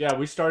Lucifer. Yeah,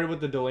 we started with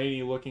the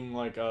Delaney looking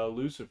like a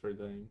Lucifer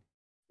thing.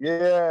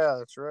 Yeah,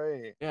 that's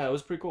right. Yeah, it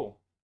was pretty cool.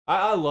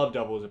 I love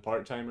Devil as a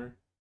Part-Timer.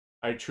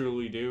 I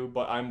truly do,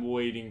 but I'm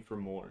waiting for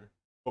more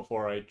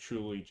before I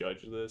truly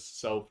judge this.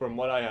 So from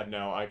what I have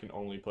now, I can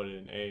only put it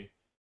in A.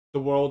 The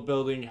world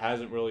building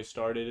hasn't really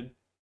started,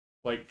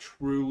 like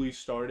truly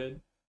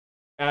started.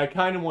 And I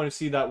kind of want to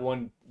see that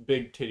one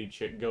big titty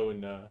chick go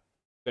in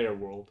their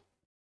world.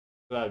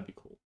 So that would be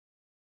cool.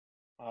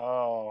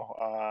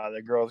 Oh,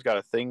 the girl's got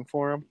a thing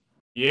for him.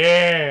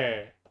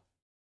 Yeah!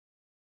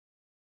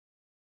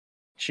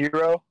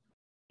 Shiro.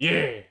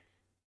 Yeah!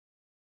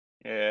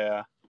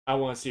 Yeah, I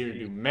want to see her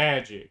do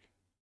magic.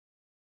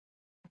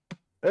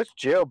 that's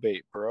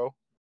jailbait, bro.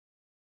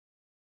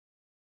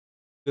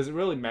 Does it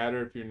really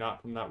matter if you're not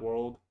from that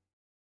world?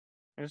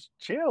 It's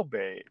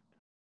jailbait.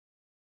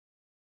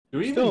 Do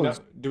we Still even know?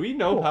 is- Do we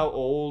know cool. how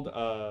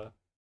old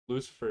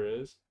Lucifer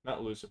is?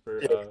 Not Lucifer.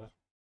 Yeah.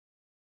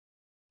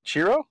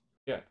 Shiro?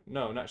 Yeah,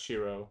 no, not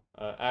Shiro.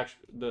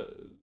 Actually, the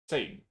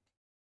Satan.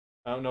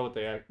 I don't know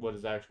what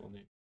his actual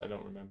name. I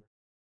don't remember.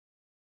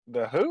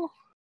 The who?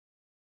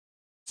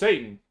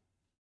 Satan,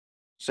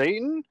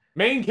 Satan?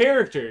 main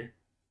character.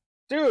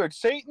 Dude,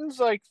 Satan's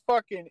like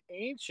fucking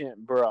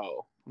ancient,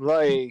 bro.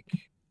 Like,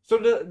 So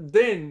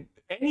then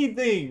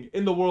anything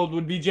in the world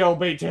would be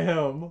jailbait to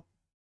him.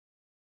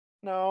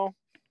 no.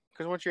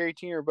 Because once you're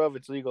 18 or above,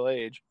 it's legal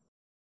age.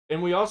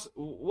 And we also,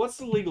 what's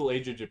the legal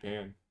age of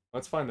Japan?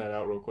 Let's find that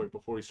out real quick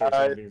before we start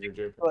saying things are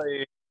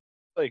jailbait.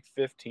 Like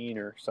 15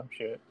 or some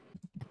shit.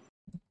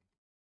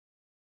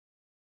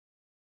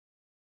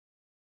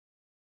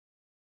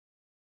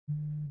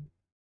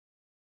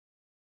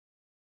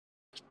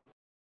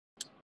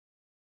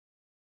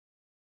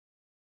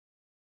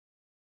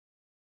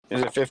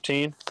 Is it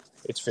 15?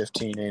 It's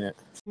 15, ain't it?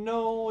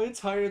 No, it's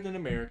higher than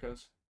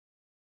America's.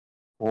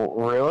 Well,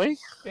 really?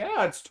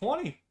 Yeah, it's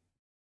 20.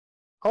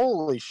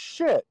 Holy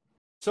shit.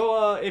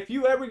 So if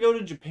you ever go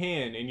to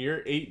Japan and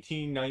you're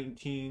 18,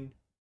 19,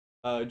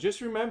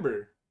 just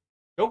remember,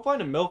 go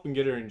find a MILF and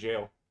get her in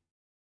jail.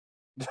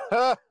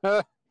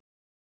 Then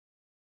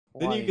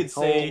you could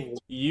say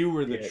you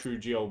were the true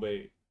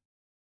jailbait.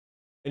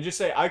 And just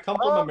say, I come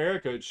from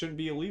America. It shouldn't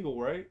be illegal,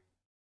 right?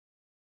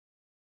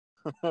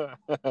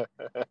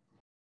 That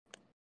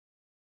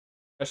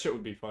shit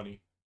would be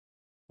funny.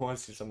 I want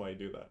to see somebody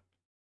do that.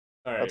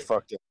 All right. That's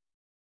fucked up.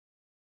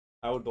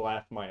 I would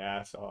laugh my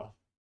ass off.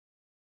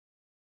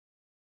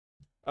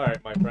 All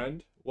right, my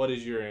friend. What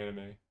is your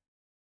anime?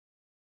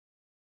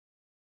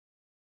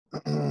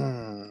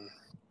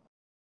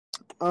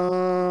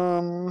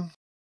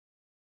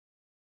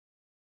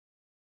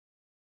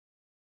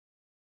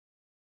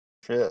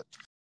 Shit.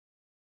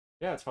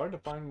 Yeah, it's hard to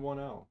find one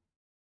out.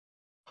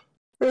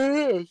 It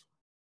is.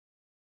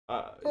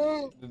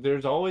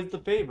 There's always the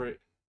favorite.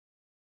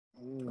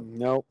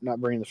 Nope, not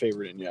bringing the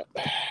favorite in yet.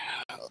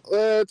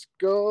 Let's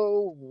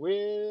go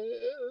with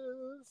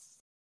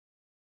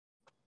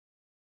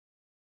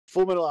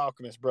Full Metal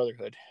Alchemist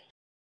Brotherhood.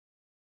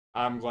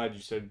 I'm glad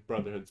you said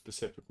Brotherhood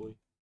specifically.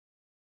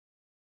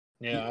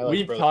 Yeah, I like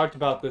We've talked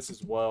about this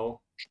as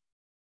well.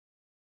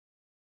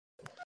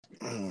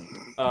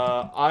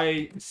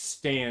 I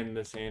stan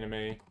this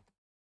anime.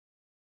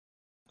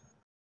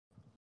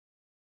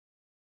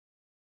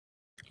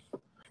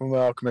 Full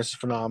Metal Alchemist is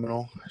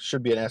phenomenal.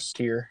 Should be an S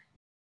tier.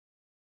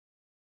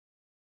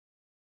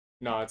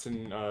 No, it's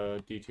in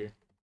D tier.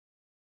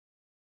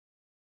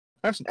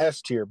 That's an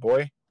S tier,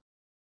 boy.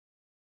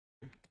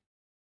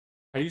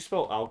 How do you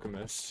spell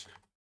alchemist?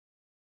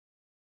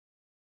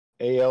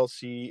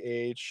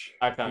 ALCH.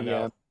 I found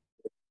out.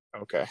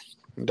 Okay.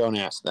 Don't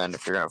ask then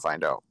if you're gonna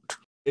find out.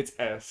 It's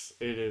S.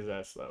 It is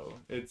S though.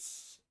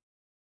 It's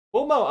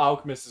Full Metal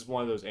Alchemist is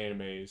one of those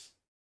animes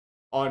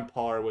on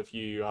par with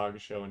Yu Yu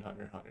Hakusho and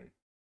Hunter x Hunter, in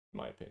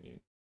my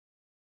opinion.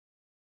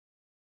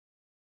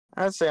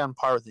 I'd say on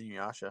par with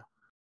Inuyasha.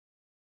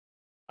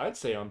 I'd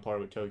say on par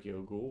with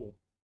Tokyo Ghoul.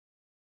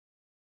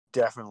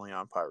 Definitely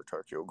on par with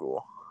Tokyo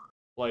Ghoul.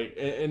 Like,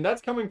 and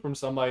that's coming from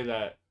somebody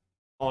that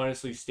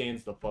honestly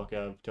stands the fuck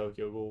out of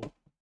Tokyo Ghoul.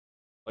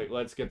 Like,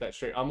 let's get that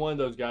straight. I'm one of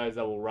those guys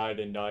that will ride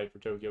and die for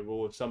Tokyo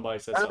Ghoul. If somebody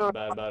says something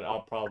bad about it,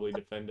 I'll probably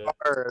defend it.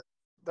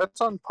 That's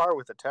on par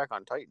with Attack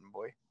on Titan,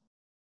 boy.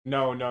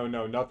 No,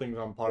 nothing's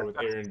on par with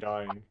Eren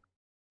dying.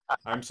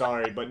 I'm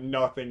sorry, but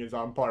nothing is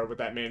on par with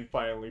that man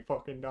finally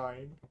fucking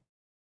dying.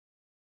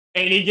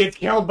 And he gets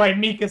killed by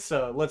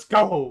Mikasa. Let's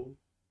go.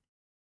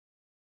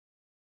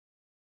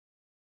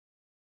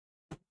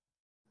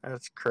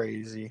 That's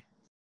crazy.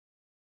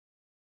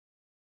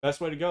 Best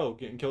way to go,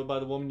 getting killed by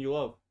the woman you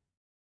love.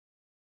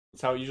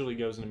 That's how it usually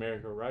goes in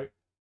America, right?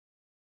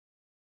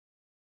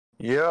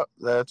 Yep,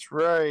 that's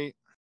right.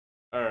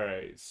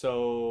 Alright,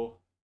 so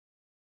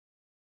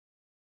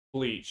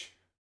Bleach.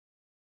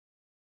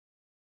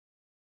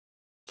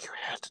 You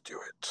had to do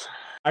it.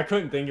 I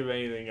couldn't think of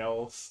anything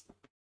else.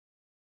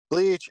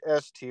 Bleach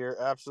S tier,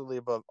 absolutely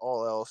above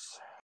all else.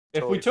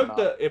 If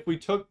Totally we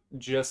took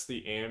just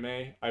the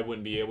anime, I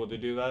wouldn't be able to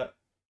do that.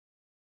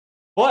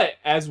 But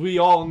as we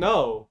all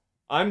know,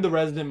 I'm the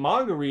resident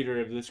manga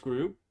reader of this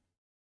group.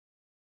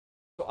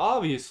 So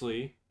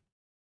obviously,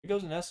 it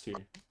goes in S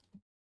tier.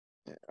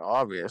 Yeah,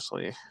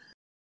 obviously.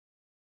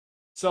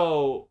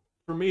 So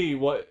for me,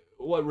 what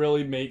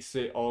really makes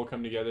it all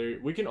come together?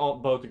 We can all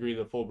both agree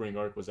the Fullbring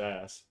arc was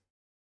ass.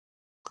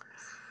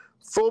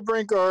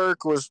 Fullbrink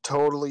arc was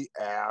totally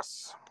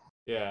ass.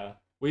 Yeah,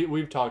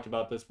 we've talked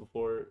about this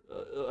before.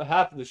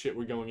 Half of the shit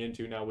we're going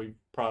into now we've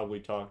probably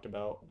talked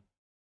about,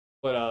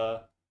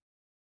 but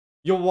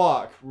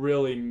Yawak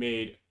really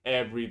made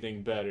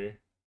everything better.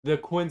 The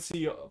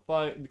Quincy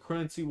fight, the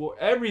Quincy War,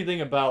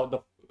 everything about the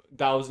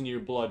Thousand-Year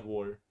Blood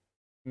War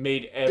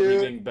made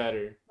everything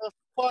better. The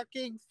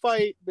fucking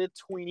fight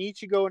between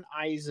Ichigo and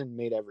Aizen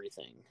made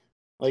everything.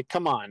 Like,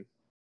 come on.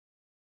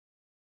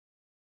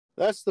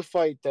 That's the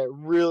fight that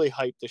really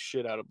hyped the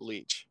shit out of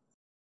Bleach.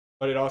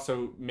 But it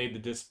also made the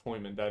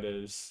disappointment that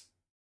is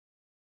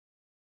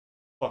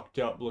fucked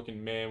up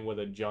looking man with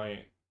a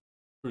giant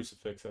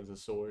crucifix as a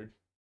sword.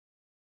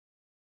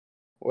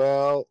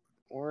 Well,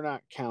 we're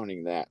not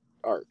counting that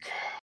arc.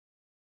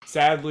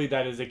 Sadly,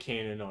 that is a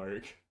canon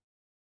arc.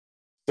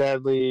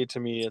 Sadly, to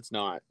me, it's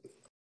not.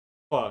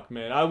 Fuck,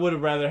 man. I would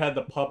have rather had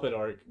the puppet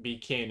arc be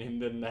canon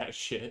than that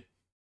shit.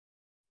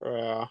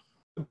 The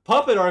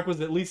puppet arc was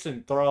at least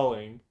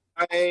enthralling.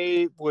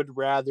 I would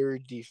rather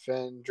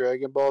defend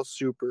Dragon Ball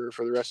Super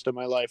for the rest of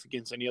my life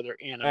against any other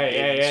anime.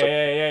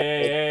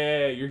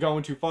 Hey, you're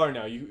going too far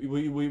now.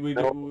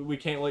 We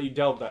can't let you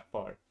delve that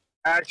far.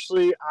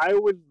 Actually, I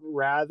would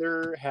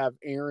rather have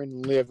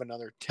Eren live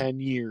another 10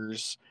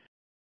 years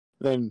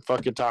than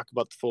fucking talk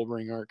about the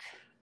Fullbring arc.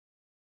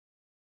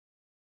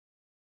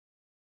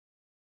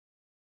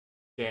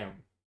 Damn.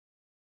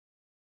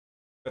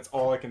 That's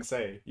all I can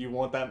say. You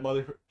want that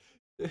mother...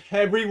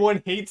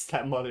 Everyone hates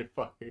that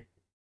motherfucker.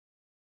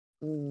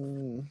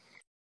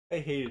 I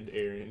hated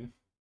Eren.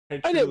 I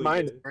didn't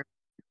mind Eren.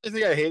 The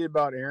thing I hated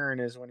about Eren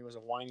is when he was a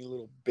whiny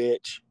little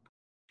bitch.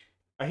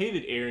 I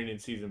hated Eren in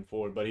season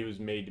 4, but he was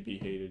made to be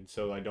hated,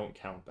 so I don't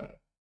count that.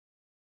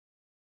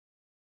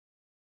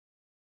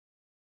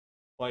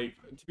 Like,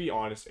 to be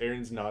honest,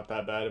 Eren's not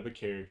that bad of a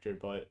character,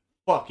 but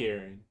fuck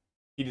Eren.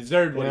 He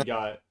deserved what he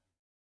got.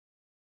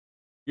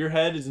 Your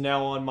head is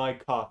now on my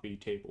coffee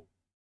table.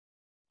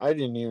 I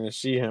didn't even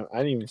see him. I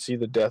didn't even see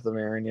the death of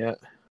Eren yet.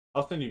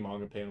 I'll send you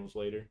manga panels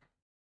later.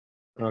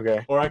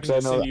 Okay. Or I can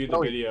just send you the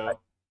video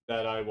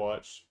that I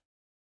watched.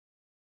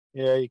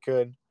 Yeah, you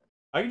could.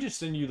 I can just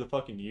send you the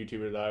fucking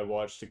YouTuber that I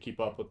watched to keep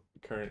up with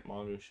current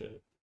manga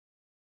shit.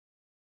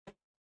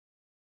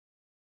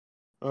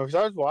 Oh, because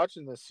I was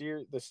watching the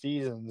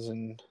seasons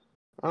and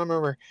I don't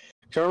remember.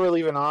 I remember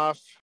leaving off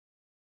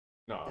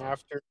No,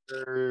 after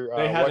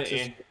they haven't. what's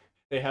his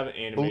They haven't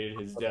animated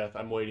his death.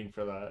 I'm waiting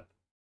for that.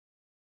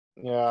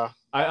 yeah.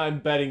 I'm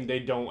betting they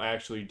don't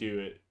actually do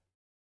it.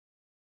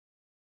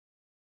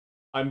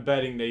 I'm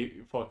betting they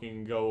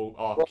fucking go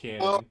off Well,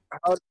 canon.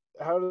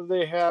 how do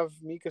they have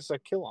Mikasa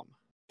kill him?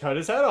 Cut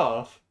his head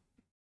off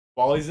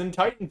while he's in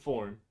Titan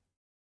form.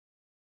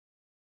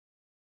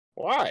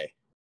 Why?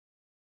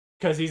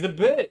 Because he's a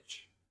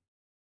bitch.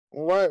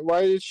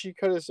 Why did she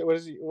cut his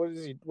what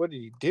did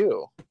he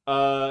do?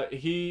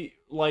 He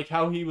like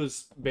how he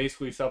was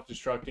basically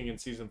self-destructing in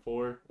season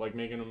 4, like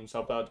making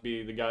himself out to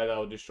be the guy that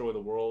will destroy the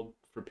world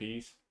for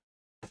peace.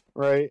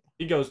 Right.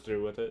 He goes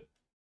through with it.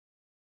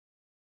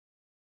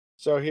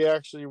 So he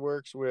actually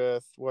works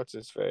with what's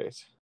his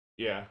face?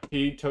 Yeah,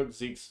 he took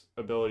Zeke's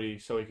ability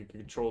so he could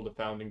control the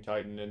founding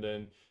Titan, and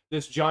then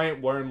this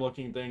giant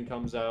worm-looking thing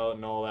comes out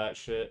and all that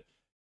shit.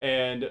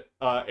 And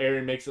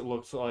Eren makes it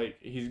look like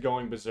he's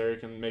going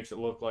berserk and makes it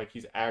look like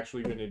he's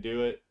actually going to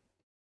do it.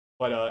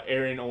 But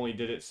Eren only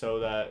did it so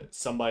that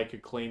somebody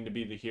could claim to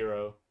be the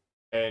hero,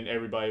 and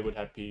everybody would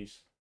have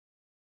peace.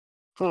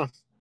 Huh.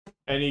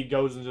 And he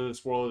goes into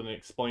this world and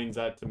explains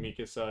that to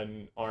Mikasa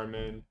and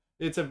Armin.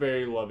 It's a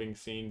very loving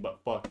scene, but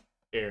fuck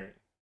Eren.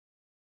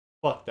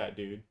 Fuck that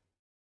dude.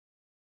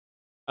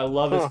 I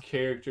love his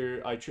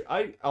character.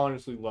 I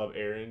honestly love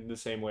Eren the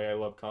same way I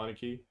love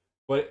Kaneki,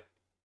 but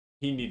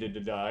he needed to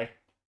die.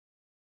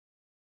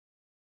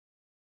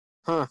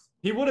 Huh.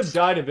 He would have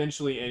died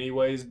eventually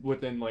anyways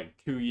within like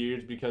 2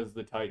 years because of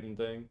the Titan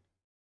thing.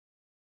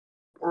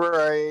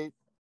 Right.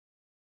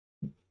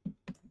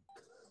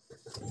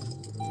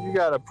 You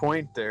got a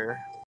point there.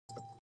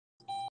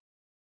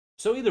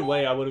 So either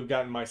way, I would have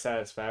gotten my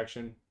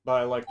satisfaction, but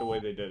I like the way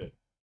they did it.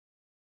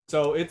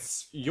 So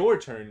it's your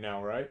turn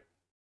now, right?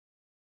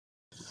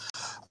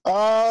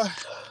 Yeah,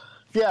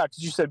 because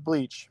you said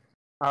Bleach.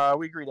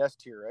 We agreed S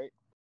tier, right?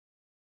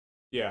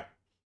 Yeah.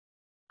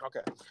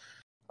 Okay.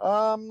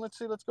 Let's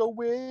see. Let's go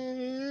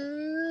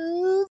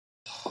with.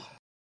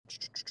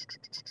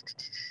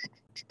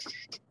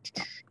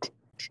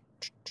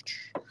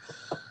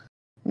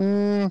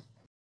 Mm,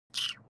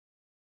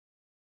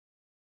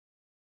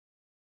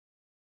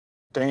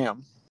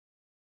 damn.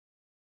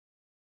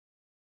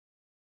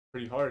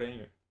 Pretty hard,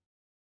 ain't it?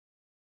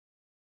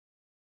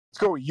 Let's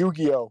go with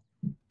Yu-Gi-Oh.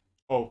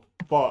 Oh,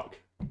 fuck.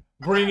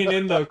 Bringing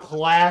in the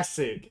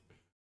classic.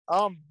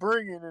 I'm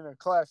bringing in a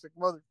classic,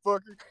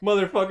 motherfucker.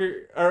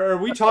 Motherfucker, are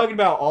we talking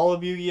about all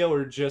of Yu-Gi-Oh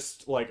or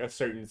just like a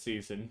certain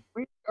season?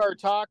 We are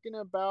talking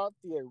about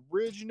the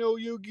original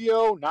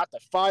Yu-Gi-Oh, not the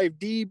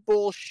 5D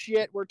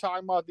bullshit. We're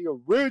talking about the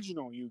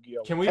original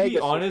Yu-Gi-Oh. Can we be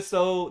honest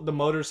though? The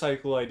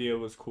motorcycle idea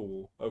was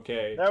cool,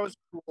 okay? That was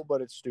cool,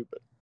 but it's stupid.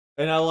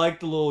 And I like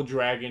the little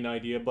dragon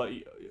idea, but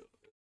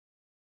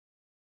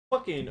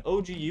fucking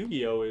OG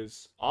Yu-Gi-Oh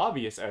is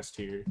obvious S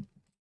tier.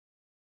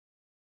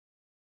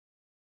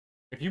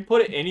 If you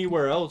put it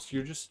anywhere else,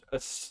 you're just a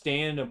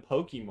stand of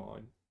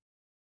Pokemon.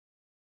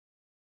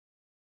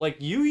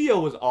 Like, Yu-Gi-Oh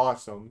was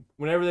awesome.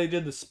 Whenever they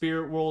did the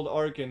Spirit World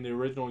arc in the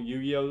original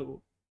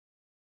Yu-Gi-Oh,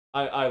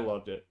 I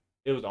loved it.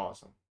 It was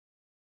awesome.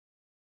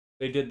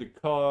 They did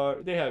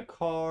they had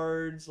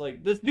cards.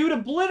 Like, this dude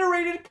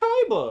obliterated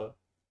Kaiba!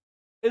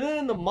 And then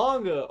in the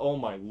manga, oh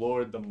my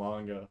lord, the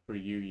manga for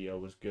Yu-Gi-Oh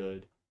was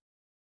good.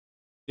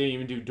 Didn't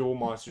even do Duel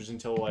Monsters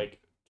until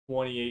like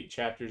 28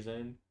 chapters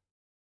in.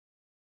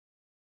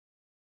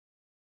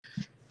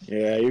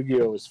 Yeah,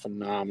 Yu-Gi-Oh was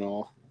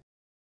phenomenal.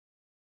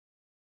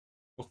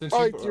 Well,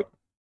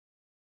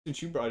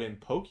 since you brought in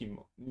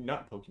Pokemon,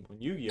 not Pokemon,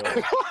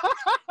 Yu-Gi-Oh.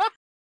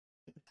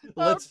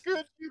 How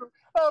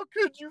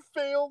could you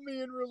fail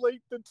me and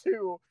relate the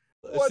two?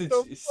 What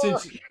the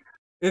fuck?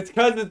 It's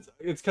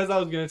because I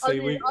was gonna say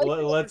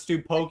let's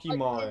do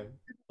Pokemon.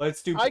 I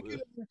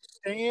could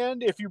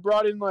understand if you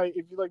brought in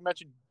if you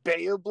mentioned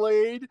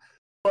Beyblade,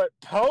 but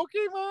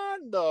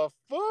Pokemon, the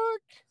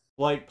fuck?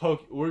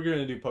 We're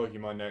gonna do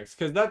Pokemon next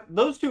because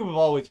those two have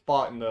always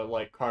fought in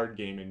the card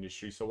game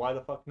industry. So why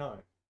the fuck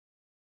not?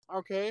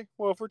 Okay,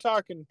 well if we're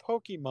talking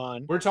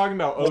Pokemon, we're talking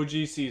about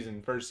OG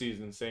season, first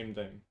season, same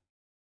thing.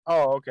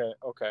 Oh,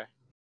 okay.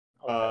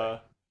 I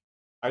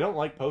don't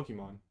like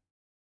Pokemon.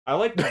 I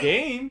like the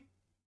game.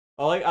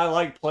 I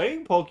like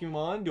playing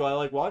Pokemon. Do I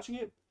like watching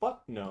it?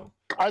 Fuck no.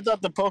 I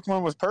thought the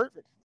Pokemon was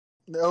perfect.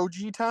 The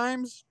OG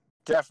times,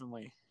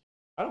 definitely.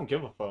 I don't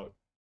give a fuck.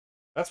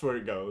 That's where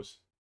it goes.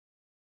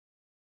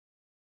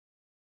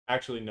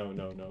 Actually, no.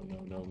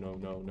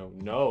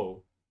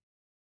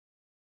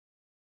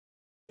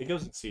 It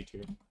goes in C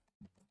tier.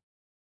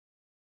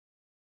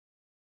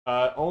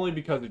 Only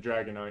because of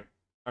Dragonite.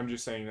 I'm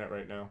just saying that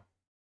right now.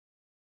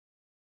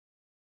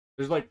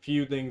 There's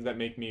few things that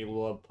make me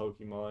love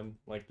Pokemon,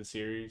 like the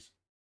series.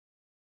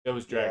 It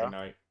was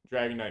Dragonite. Yeah.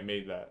 Dragonite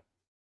made that.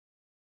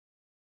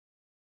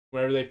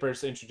 Whenever they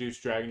first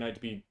introduced Dragonite to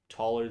be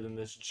taller than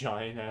this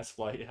giant ass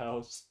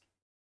lighthouse.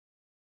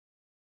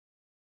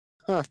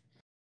 Huh.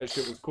 That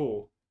shit was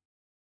cool.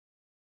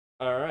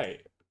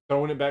 Alright.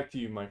 Throwing it back to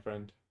you, my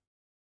friend.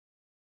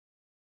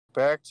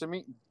 Back to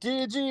me.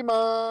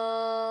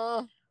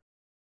 Digimon!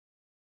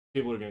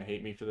 People are gonna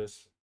hate me for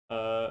this.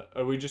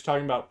 Are we just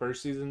talking about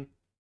first season?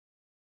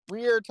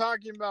 We are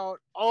talking about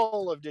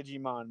all of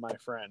Digimon, my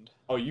friend.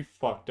 Oh, you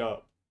fucked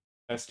up.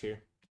 S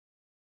tier.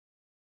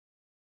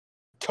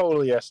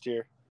 Totally S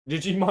tier.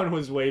 Digimon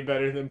was way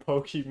better than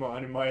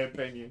Pokemon, in my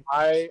opinion.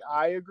 I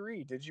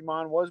agree.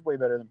 Digimon was way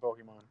better than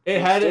Pokemon.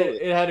 It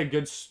had a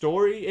good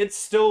story. It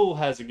still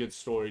has a good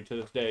story to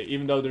this day,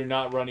 even though they're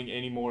not running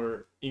any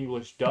more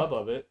English dub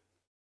of it.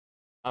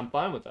 I'm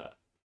fine with that.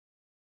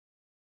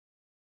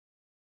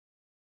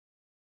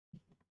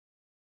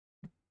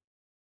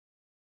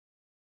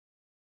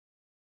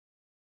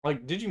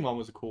 Like, Digimon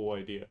was a cool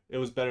idea. It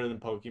was better than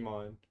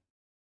Pokemon.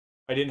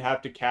 I didn't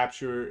have to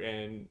capture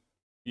and,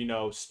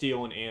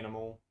 steal an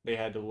animal. They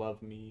had to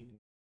love me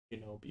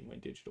and, be my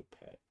digital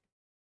pet.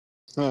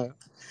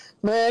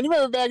 Man, you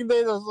remember back in the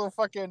day those little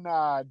fucking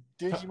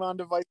Digimon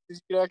devices you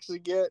could actually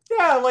get?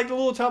 Yeah, like the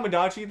little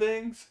Tamagotchi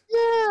things.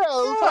 Yeah,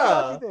 little Yeah.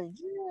 Tamagotchi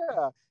things.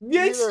 Yeah.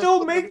 They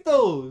still make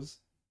those.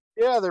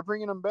 Yeah, they're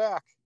bringing them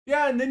back.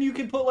 Yeah, and then you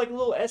can put like a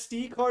little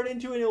SD card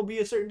into it and it'll be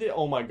a certain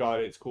Oh my god,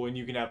 it's cool. And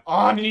you can have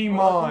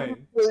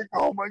Omnimon.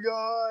 Oh my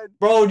god.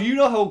 Bro, do you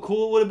know how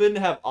cool it would have been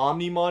to have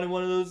Omnimon in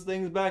one of those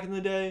things back in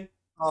the day?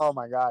 Oh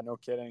my god, no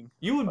kidding.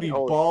 You would be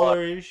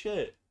baller as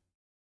shit.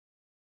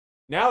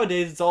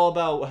 Nowadays, it's all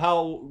about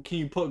how can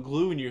you put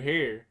glue in your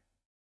hair.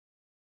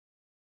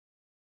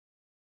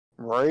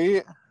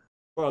 Right?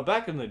 Bro,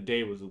 back in the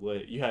day was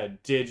lit. You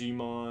had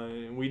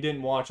Digimon, and we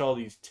didn't watch all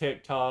these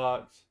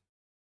TikToks.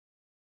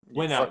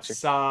 Went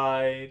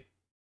outside.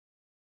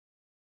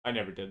 I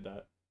never did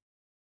that.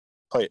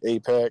 Play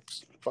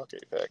Apex. Fuck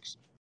Apex.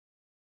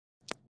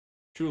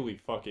 Truly,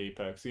 fuck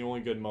Apex. The only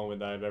good moment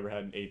that I've ever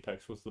had in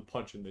Apex was the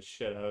punching the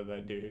shit out of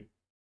that dude.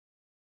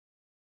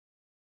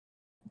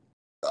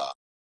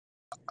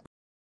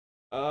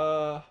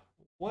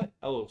 What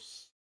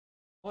else?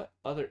 What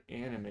other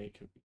anime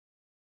could we...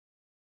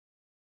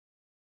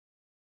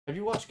 Have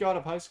you watched God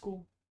of High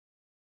School?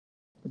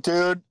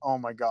 Dude, oh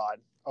my god.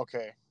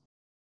 Okay.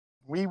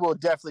 We will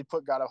definitely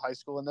put God of High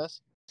School in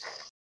this.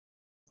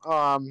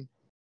 I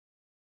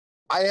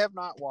have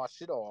not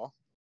watched it all.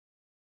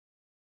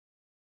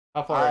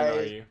 How far in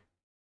are you?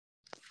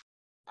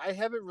 I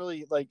haven't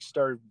really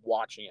started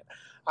watching it.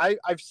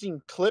 I've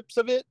seen clips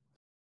of it.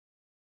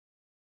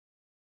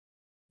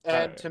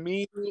 And to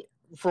me,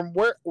 from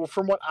what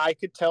I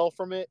could tell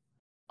from it,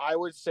 I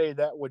would say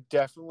that would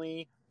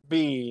definitely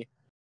be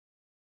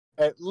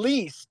at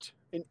least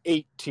an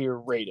 8-tier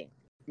rating.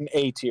 An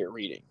A-tier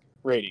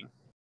rating.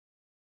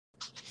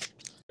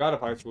 God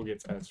of High School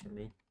gets S for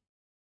me.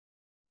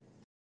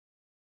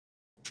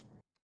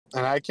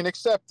 And I can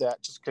accept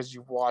that just because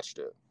you've watched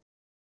it.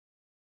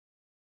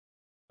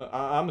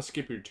 I'm gonna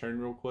skip your turn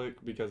real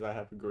quick because I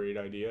have a great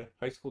idea.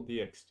 High School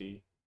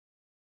DxD.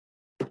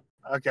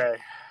 Okay,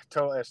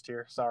 total S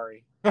tier.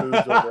 Sorry. Oh,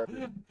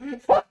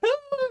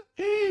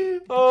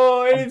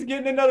 and it's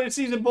getting another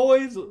season,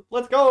 boys.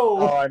 Let's go.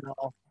 Oh, I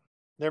know.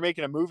 They're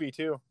making a movie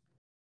too.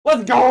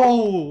 Let's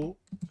go.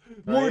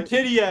 More Right?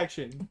 titty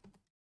action.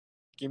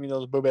 Give me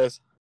those boobies.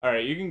 All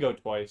right, you can go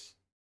twice.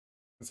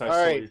 Since I All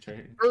stole right, your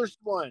turn. First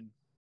one.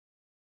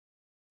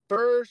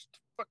 First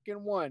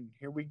fucking one.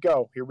 Here we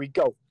go.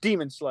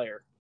 Demon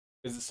Slayer.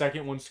 Is the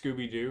second one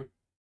Scooby-Doo?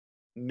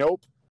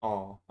 Nope.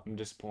 Oh, I'm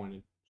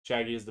disappointed.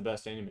 Shaggy is the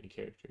best anime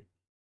character.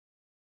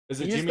 Is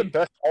it He's Jimmy? the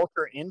best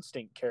Ultra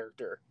Instinct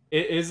character.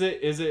 Is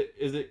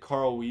it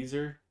Carl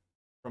Weezer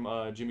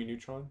from Jimmy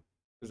Neutron?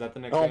 Is that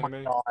the next Oh anime?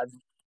 my god.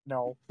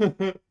 No.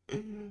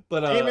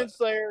 But Demon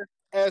Slayer,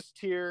 S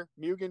tier.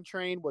 Mugen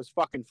Train was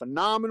fucking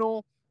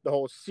phenomenal. The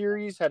whole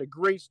series had a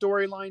great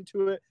storyline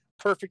to it.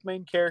 Perfect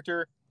main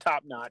character.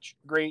 Top notch.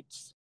 Great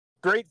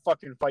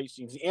fucking fight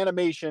scenes. The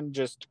animation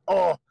just,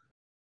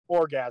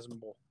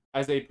 orgasmable.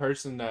 as a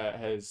person that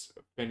has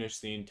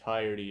finished the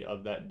entirety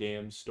of that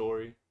damn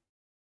story,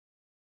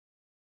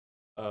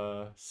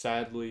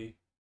 sadly,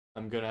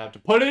 I'm gonna have to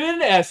put it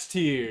in S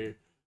tier.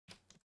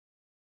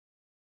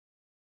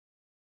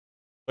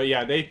 But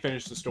yeah, they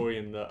finished the story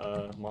in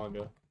the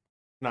manga.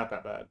 Not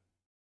that bad.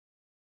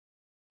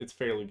 It's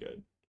fairly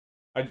good.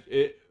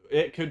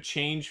 It could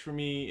change for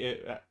me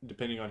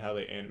depending on how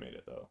they animate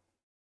it though.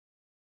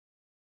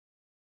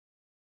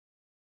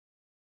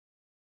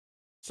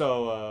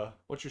 So,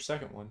 what's your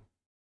second one?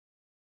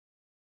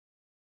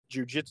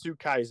 Jujutsu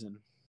Kaisen.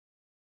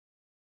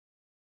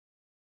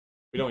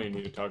 We don't even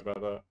need to talk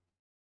about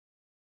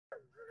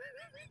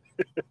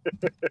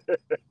that.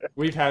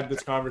 We've had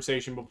this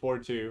conversation before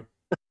too.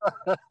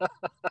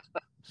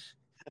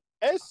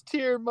 S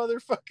tier,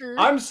 motherfucker.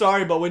 I'm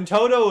sorry, but when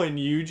Toto and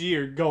Yuji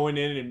are going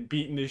in and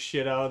beating the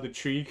shit out of the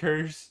tree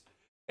curse,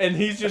 and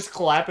he's just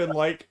clapping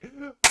like...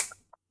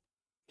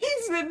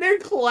 He's sitting there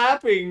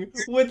clapping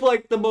with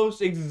like the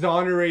most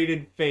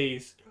exonerated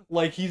face,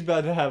 like he's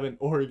about to have an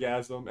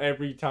orgasm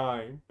every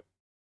time.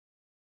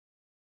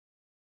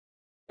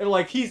 And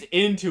like he's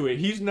into it.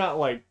 He's not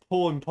like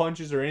pulling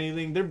punches or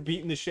anything. They're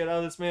beating the shit out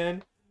of this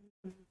man.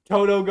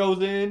 Toto goes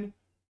in,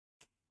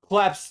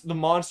 claps the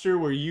monster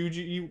where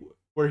Yuji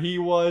where he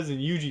was and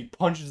Yuji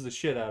punches the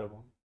shit out of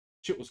him.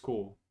 Shit was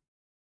cool.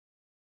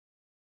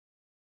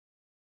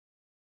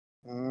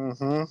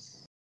 Mm-hmm.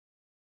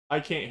 I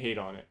can't hate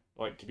on it,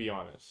 like, to be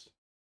honest.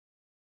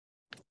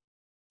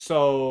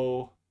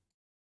 So,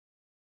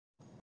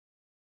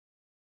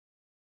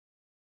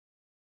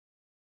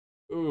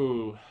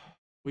 ooh,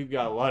 we've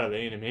got a lot of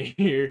anime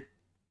here.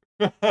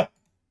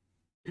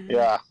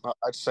 Yeah,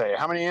 I'd say.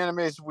 How many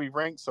animes have we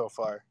ranked so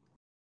far?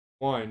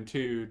 1,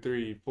 2,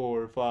 3,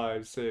 4,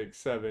 5, 6,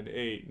 7,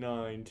 8,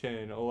 9,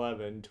 10,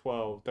 11,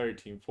 12,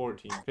 13,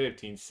 14,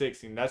 15,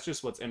 16. That's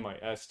just what's in my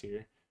S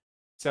tier.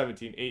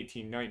 17,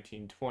 18,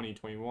 19, 20,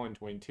 21,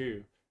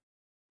 22,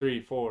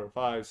 3, 4,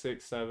 5,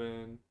 6,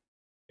 7,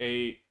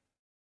 8,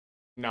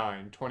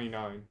 9,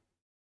 29.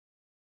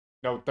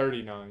 No,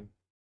 39.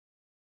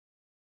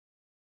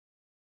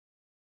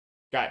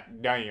 God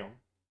damn.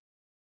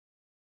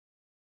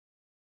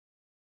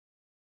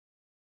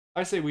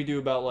 I say we do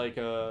about like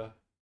 4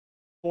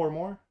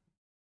 more.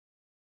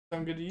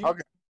 Sound good to you? I'll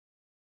get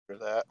for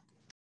that.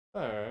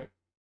 Alright.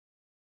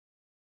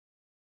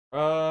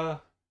 Uh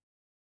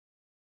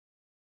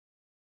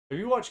have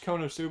you watched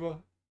Konosuba?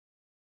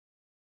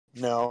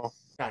 No.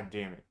 God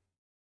damn it.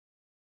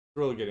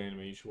 Really good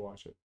anime, you should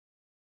watch it.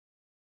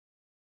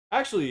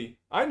 Actually,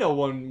 I know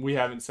one we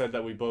haven't said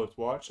that we both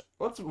watch.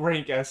 Let's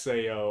rank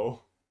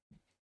SAO.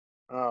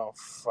 Oh,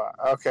 fuck.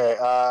 Okay.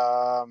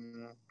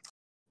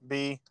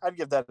 B. I'd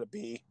give that a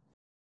B.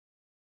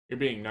 You're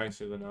being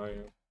nicer than I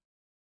am.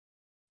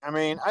 I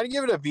mean, I'd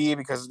give it a B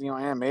because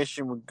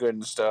animation was good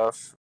and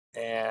stuff,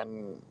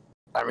 and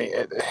I mean,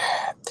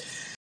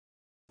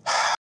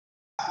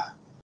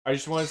 I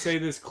just want to say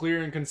this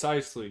clear and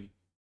concisely.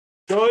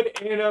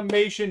 Good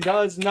animation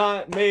does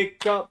not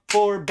make up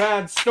for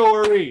bad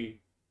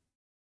story.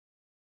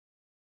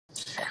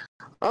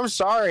 I'm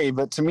sorry,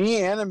 but to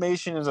me,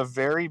 animation is a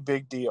very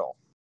big deal.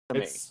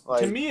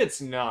 To me,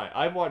 it's not.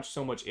 I've watched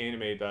so much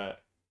anime that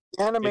it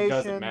doesn't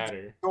animation,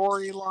 matter.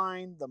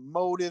 storyline, the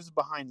motives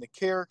behind the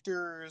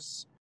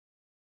characters.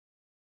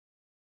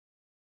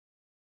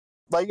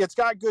 Like, it's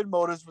got good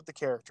motives with the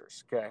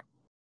characters. Okay,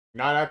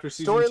 Not after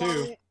season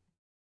 2.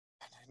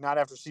 not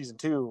after season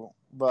 2,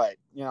 but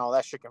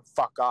that shit can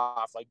fuck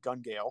off like Gun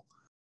Gale.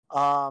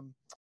 Um,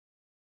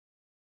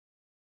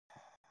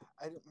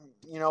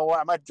 you know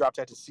what? I might drop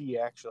that to C.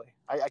 Actually,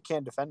 I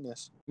can't defend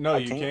this. No,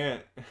 you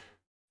can't.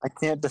 I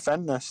can't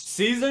defend this.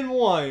 Season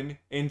 1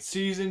 and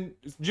season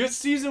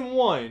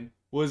 1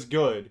 was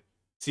good.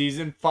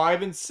 Season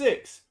 5 and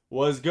 6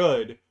 was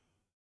good.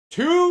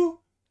 2,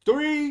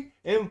 3,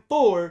 and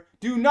 4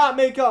 do not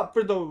make up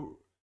for the.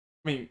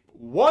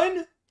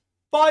 1,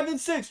 5, and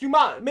 6 do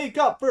not make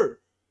up for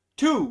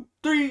 2,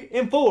 3,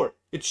 and 4.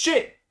 It's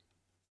shit.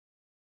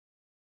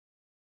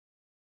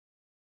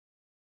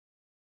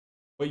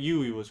 But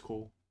Yui was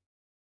cool.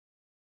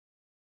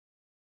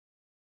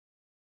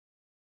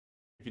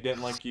 If you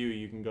didn't like Yui,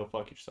 you can go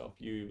fuck yourself.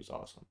 Yui was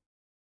awesome.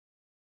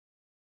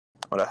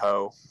 What a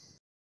hoe.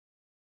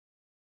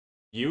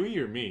 Yui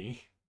or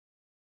me?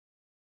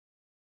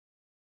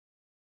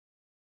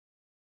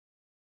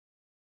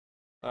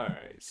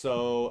 Alright,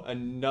 so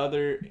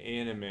another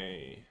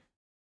anime.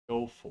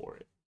 Go for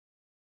it.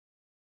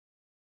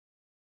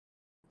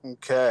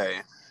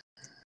 Okay.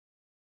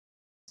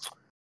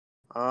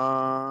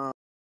 Uh,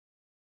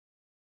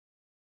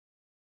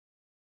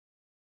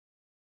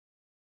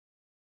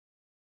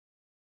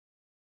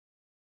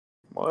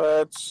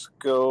 let's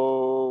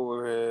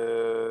go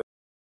with.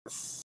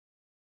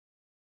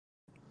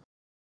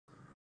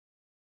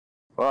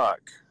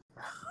 Fuck.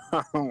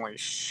 Holy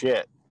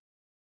shit.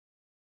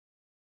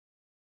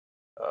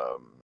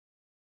 Um.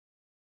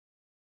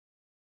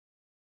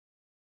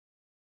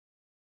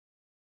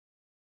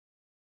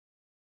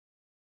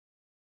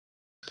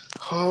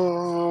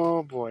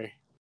 Oh boy.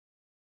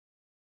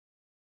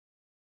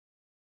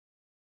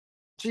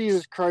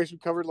 Jesus Christ, we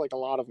covered like a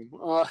lot of them.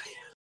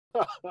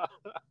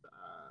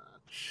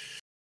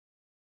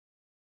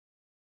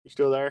 You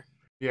still there?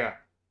 Yeah.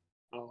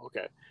 Oh,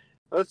 okay.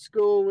 Let's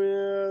go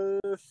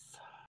with.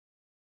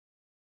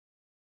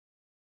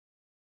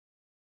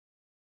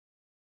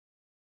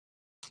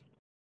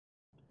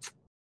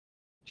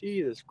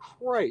 Jesus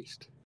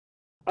Christ.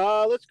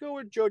 Let's go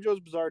with JoJo's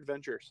Bizarre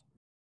Adventures.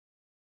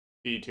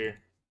 B tier.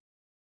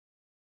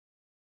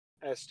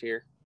 S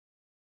tier.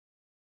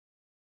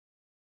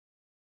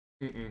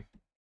 Mm-mm.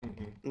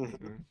 Mm-mm.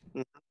 Mm-hmm.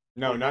 Mm-mm.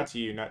 No, not to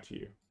you, not to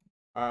you.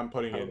 I'm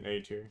putting it in A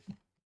tier.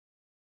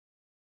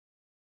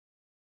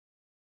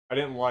 I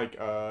didn't like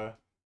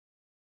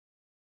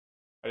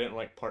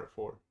part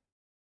 4.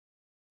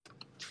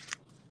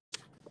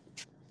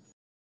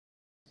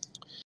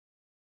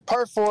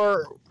 Part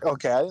 4,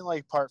 okay, I didn't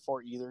like part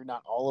 4 either.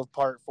 Not all of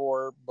part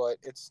 4, but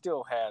it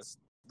still has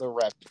the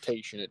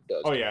reputation it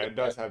does. Oh yeah, it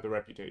does have the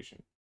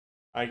reputation.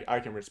 I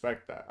can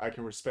respect that. I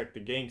can respect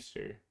the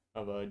gangster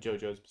of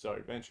JoJo's Bizarre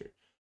Adventure.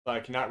 But I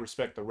cannot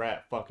respect the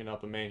rat fucking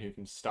up a man who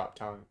can stop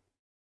time.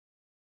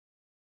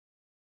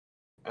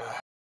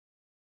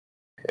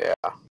 Yeah.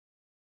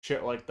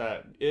 Shit like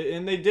that.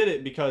 And they did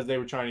it because they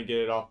were trying to get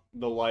it off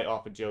the light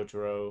off of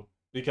Jotaro.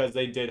 because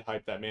they did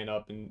hype that man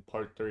up in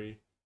part 3,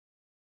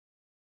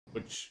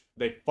 which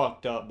they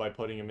fucked up by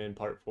putting him in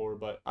part 4,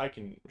 but I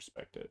can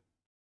respect it.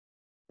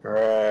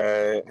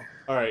 Right.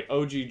 Alright,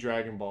 OG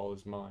Dragon Ball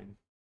is mine.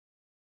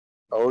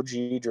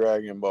 OG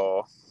Dragon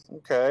Ball.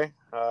 Okay.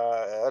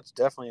 That's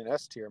definitely an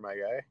S tier, my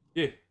guy.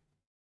 Yeah.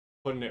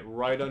 Putting it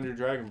right under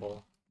Dragon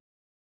Ball.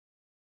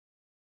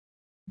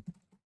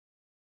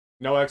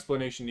 No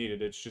explanation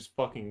needed. It's just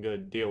fucking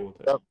good. Deal with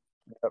it.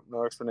 Yep,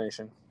 no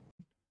explanation.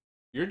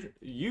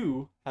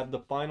 You have the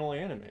final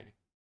anime.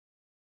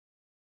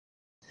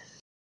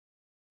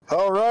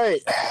 All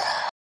right.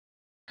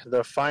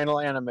 The final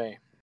anime.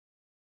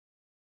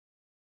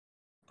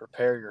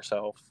 Prepare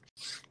yourself.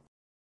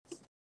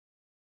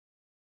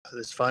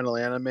 This final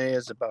anime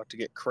is about to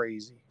get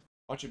crazy.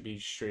 Watch it be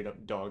straight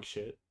up dog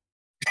shit.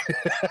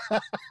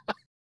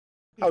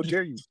 How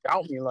dare you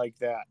doubt me like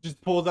that? Just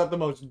pulls out the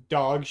most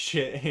dog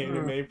shit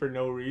anime for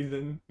no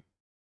reason.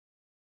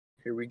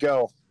 Here we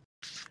go.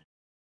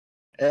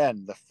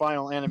 And the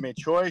final anime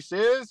choice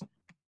is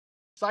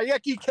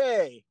Saeki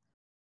K.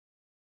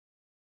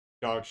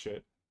 Dog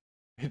shit.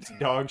 It's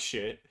dog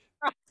shit.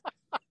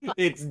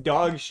 It's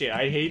dog shit.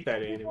 I hate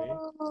that anime.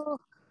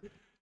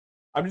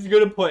 I'm just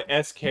gonna put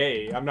SK.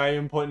 I'm not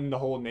even putting the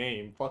whole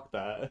name. Fuck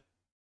that.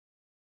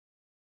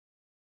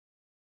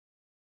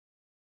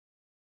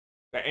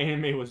 That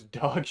anime was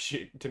dog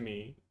shit to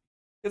me.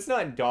 It's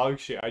not dog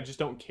shit. I just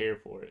don't care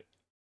for it.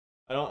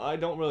 I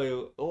don't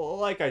really,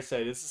 like I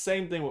said, it's the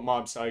same thing with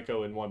Mob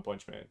Psycho and One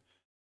Punch Man.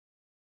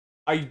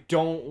 I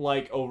don't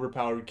like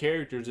overpowered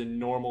characters in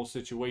normal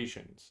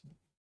situations.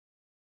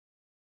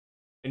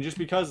 And just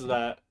because of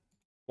that,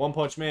 One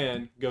Punch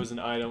Man goes in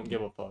I don't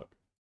give a fuck.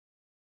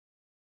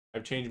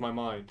 I've changed my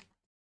mind.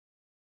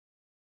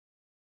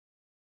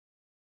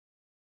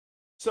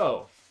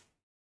 So,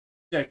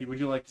 Jackie, would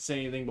you like to say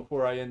anything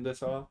before I end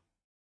this off?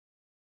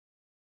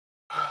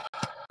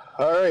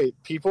 All right,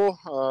 people.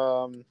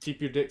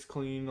 Keep your dicks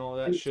clean, all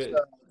that shit.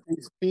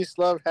 Peace,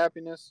 love,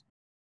 happiness.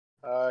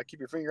 Keep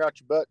your finger out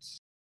your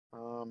butts.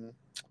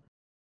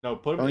 No,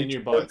 put them in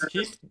your butts.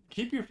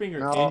 Keep your finger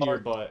in your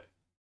butt.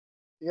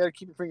 You gotta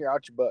keep your finger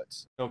out your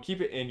butts. No, keep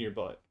it in your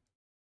butt.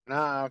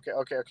 Nah,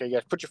 okay.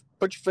 Yes, put your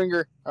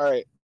finger. All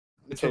right.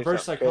 It's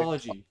reverse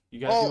psychology. Okay. You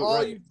gotta do it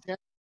right.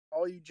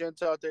 All you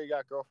gents out there, you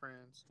got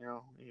girlfriends. You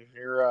know,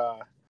 you're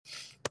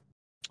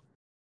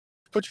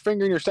put your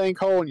finger in your stank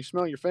hole and you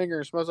smell your finger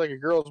and it smells like a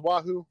girl's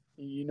wahoo.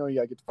 You know you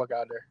gotta get the fuck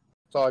out of there.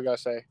 That's all I gotta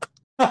say.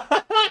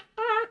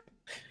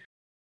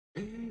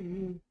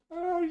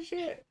 Oh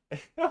shit!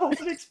 I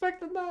wasn't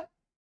expecting that.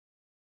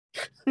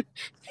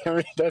 I mean,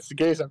 if that's the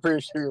case, I'm pretty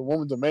sure your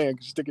woman's a man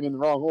because you're sticking in the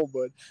wrong hole,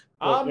 bud.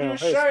 I'm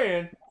just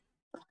saying,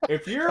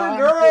 if your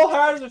girl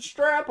has a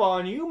strap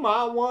on, you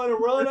might want to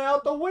run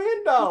out the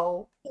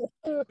window.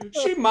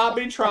 She might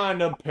be trying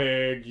to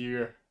peg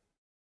you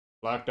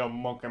like the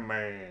monkey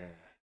man.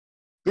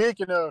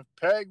 Speaking of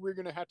peg, we're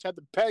gonna have to have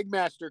the peg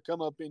master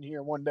come up in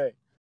here one day.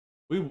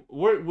 We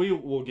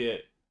will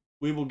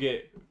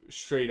get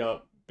straight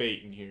up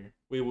bait in here.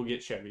 We will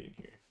get Chevy in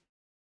here.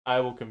 I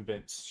will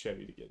convince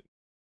Chevy to get it.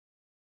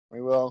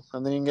 We will,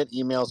 and then you can get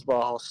emails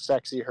about how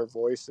sexy her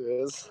voice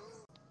is.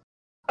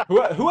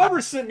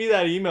 Whoever sent me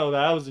that email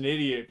that I was an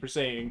idiot for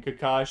saying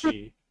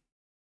Kakashi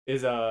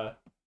is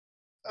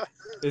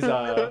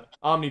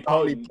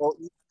omnipotent.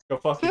 Go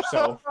fuck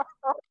yourself.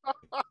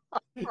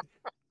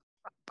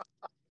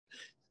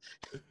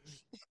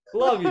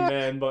 Love you,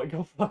 man, but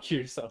go fuck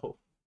yourself.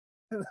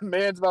 The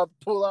man's about to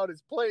pull out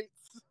his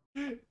plates.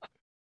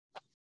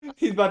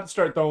 He's about to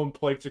start throwing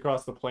plates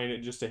across the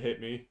planet just to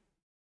hit me.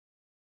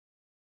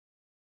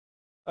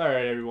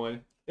 Alright,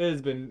 everyone. It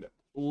has been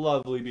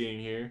lovely being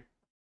here.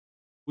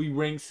 We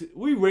ranked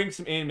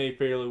some anime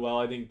fairly well.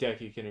 I think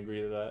Decky can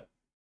agree to that.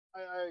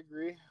 I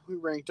agree. We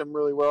ranked them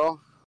really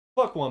well.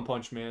 Fuck One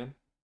Punch Man.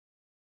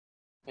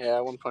 Yeah,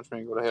 One Punch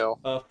Man go to hell.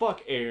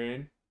 Fuck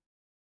Aaron.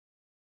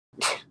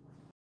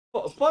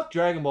 Fuck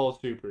Dragon Ball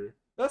Super.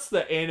 That's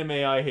the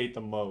anime I hate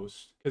the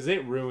most, because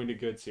it ruined a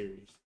good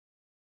series.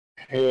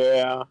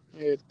 Yeah,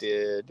 it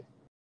did.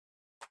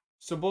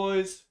 So,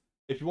 boys,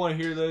 if you want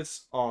to hear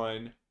this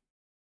on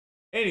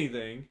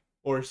anything,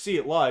 or see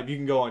it live, you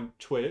can go on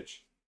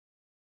Twitch,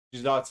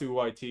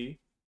 Satsu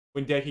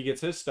When Decky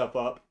gets his stuff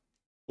up,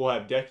 we'll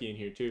have Decky in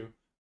here too,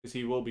 because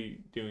he will be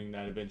doing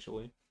that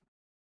eventually.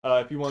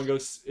 If you want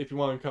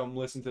to come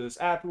listen to this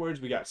afterwards,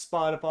 we got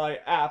Spotify,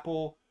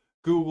 Apple,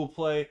 Google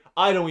Play.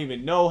 I don't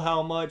even know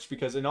how much,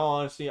 because in all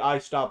honesty, I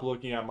stopped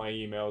looking at my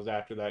emails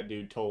after that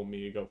dude told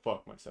me to go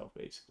fuck myself,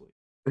 basically.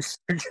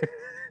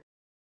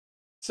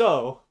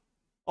 So,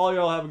 all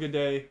y'all have a good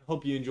day.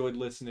 Hope you enjoyed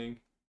listening.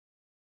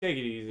 Take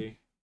it easy.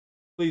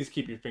 Please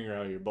keep your finger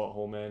out of your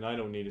butthole, man. I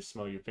don't need to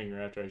smell your finger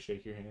after I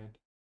shake your hand.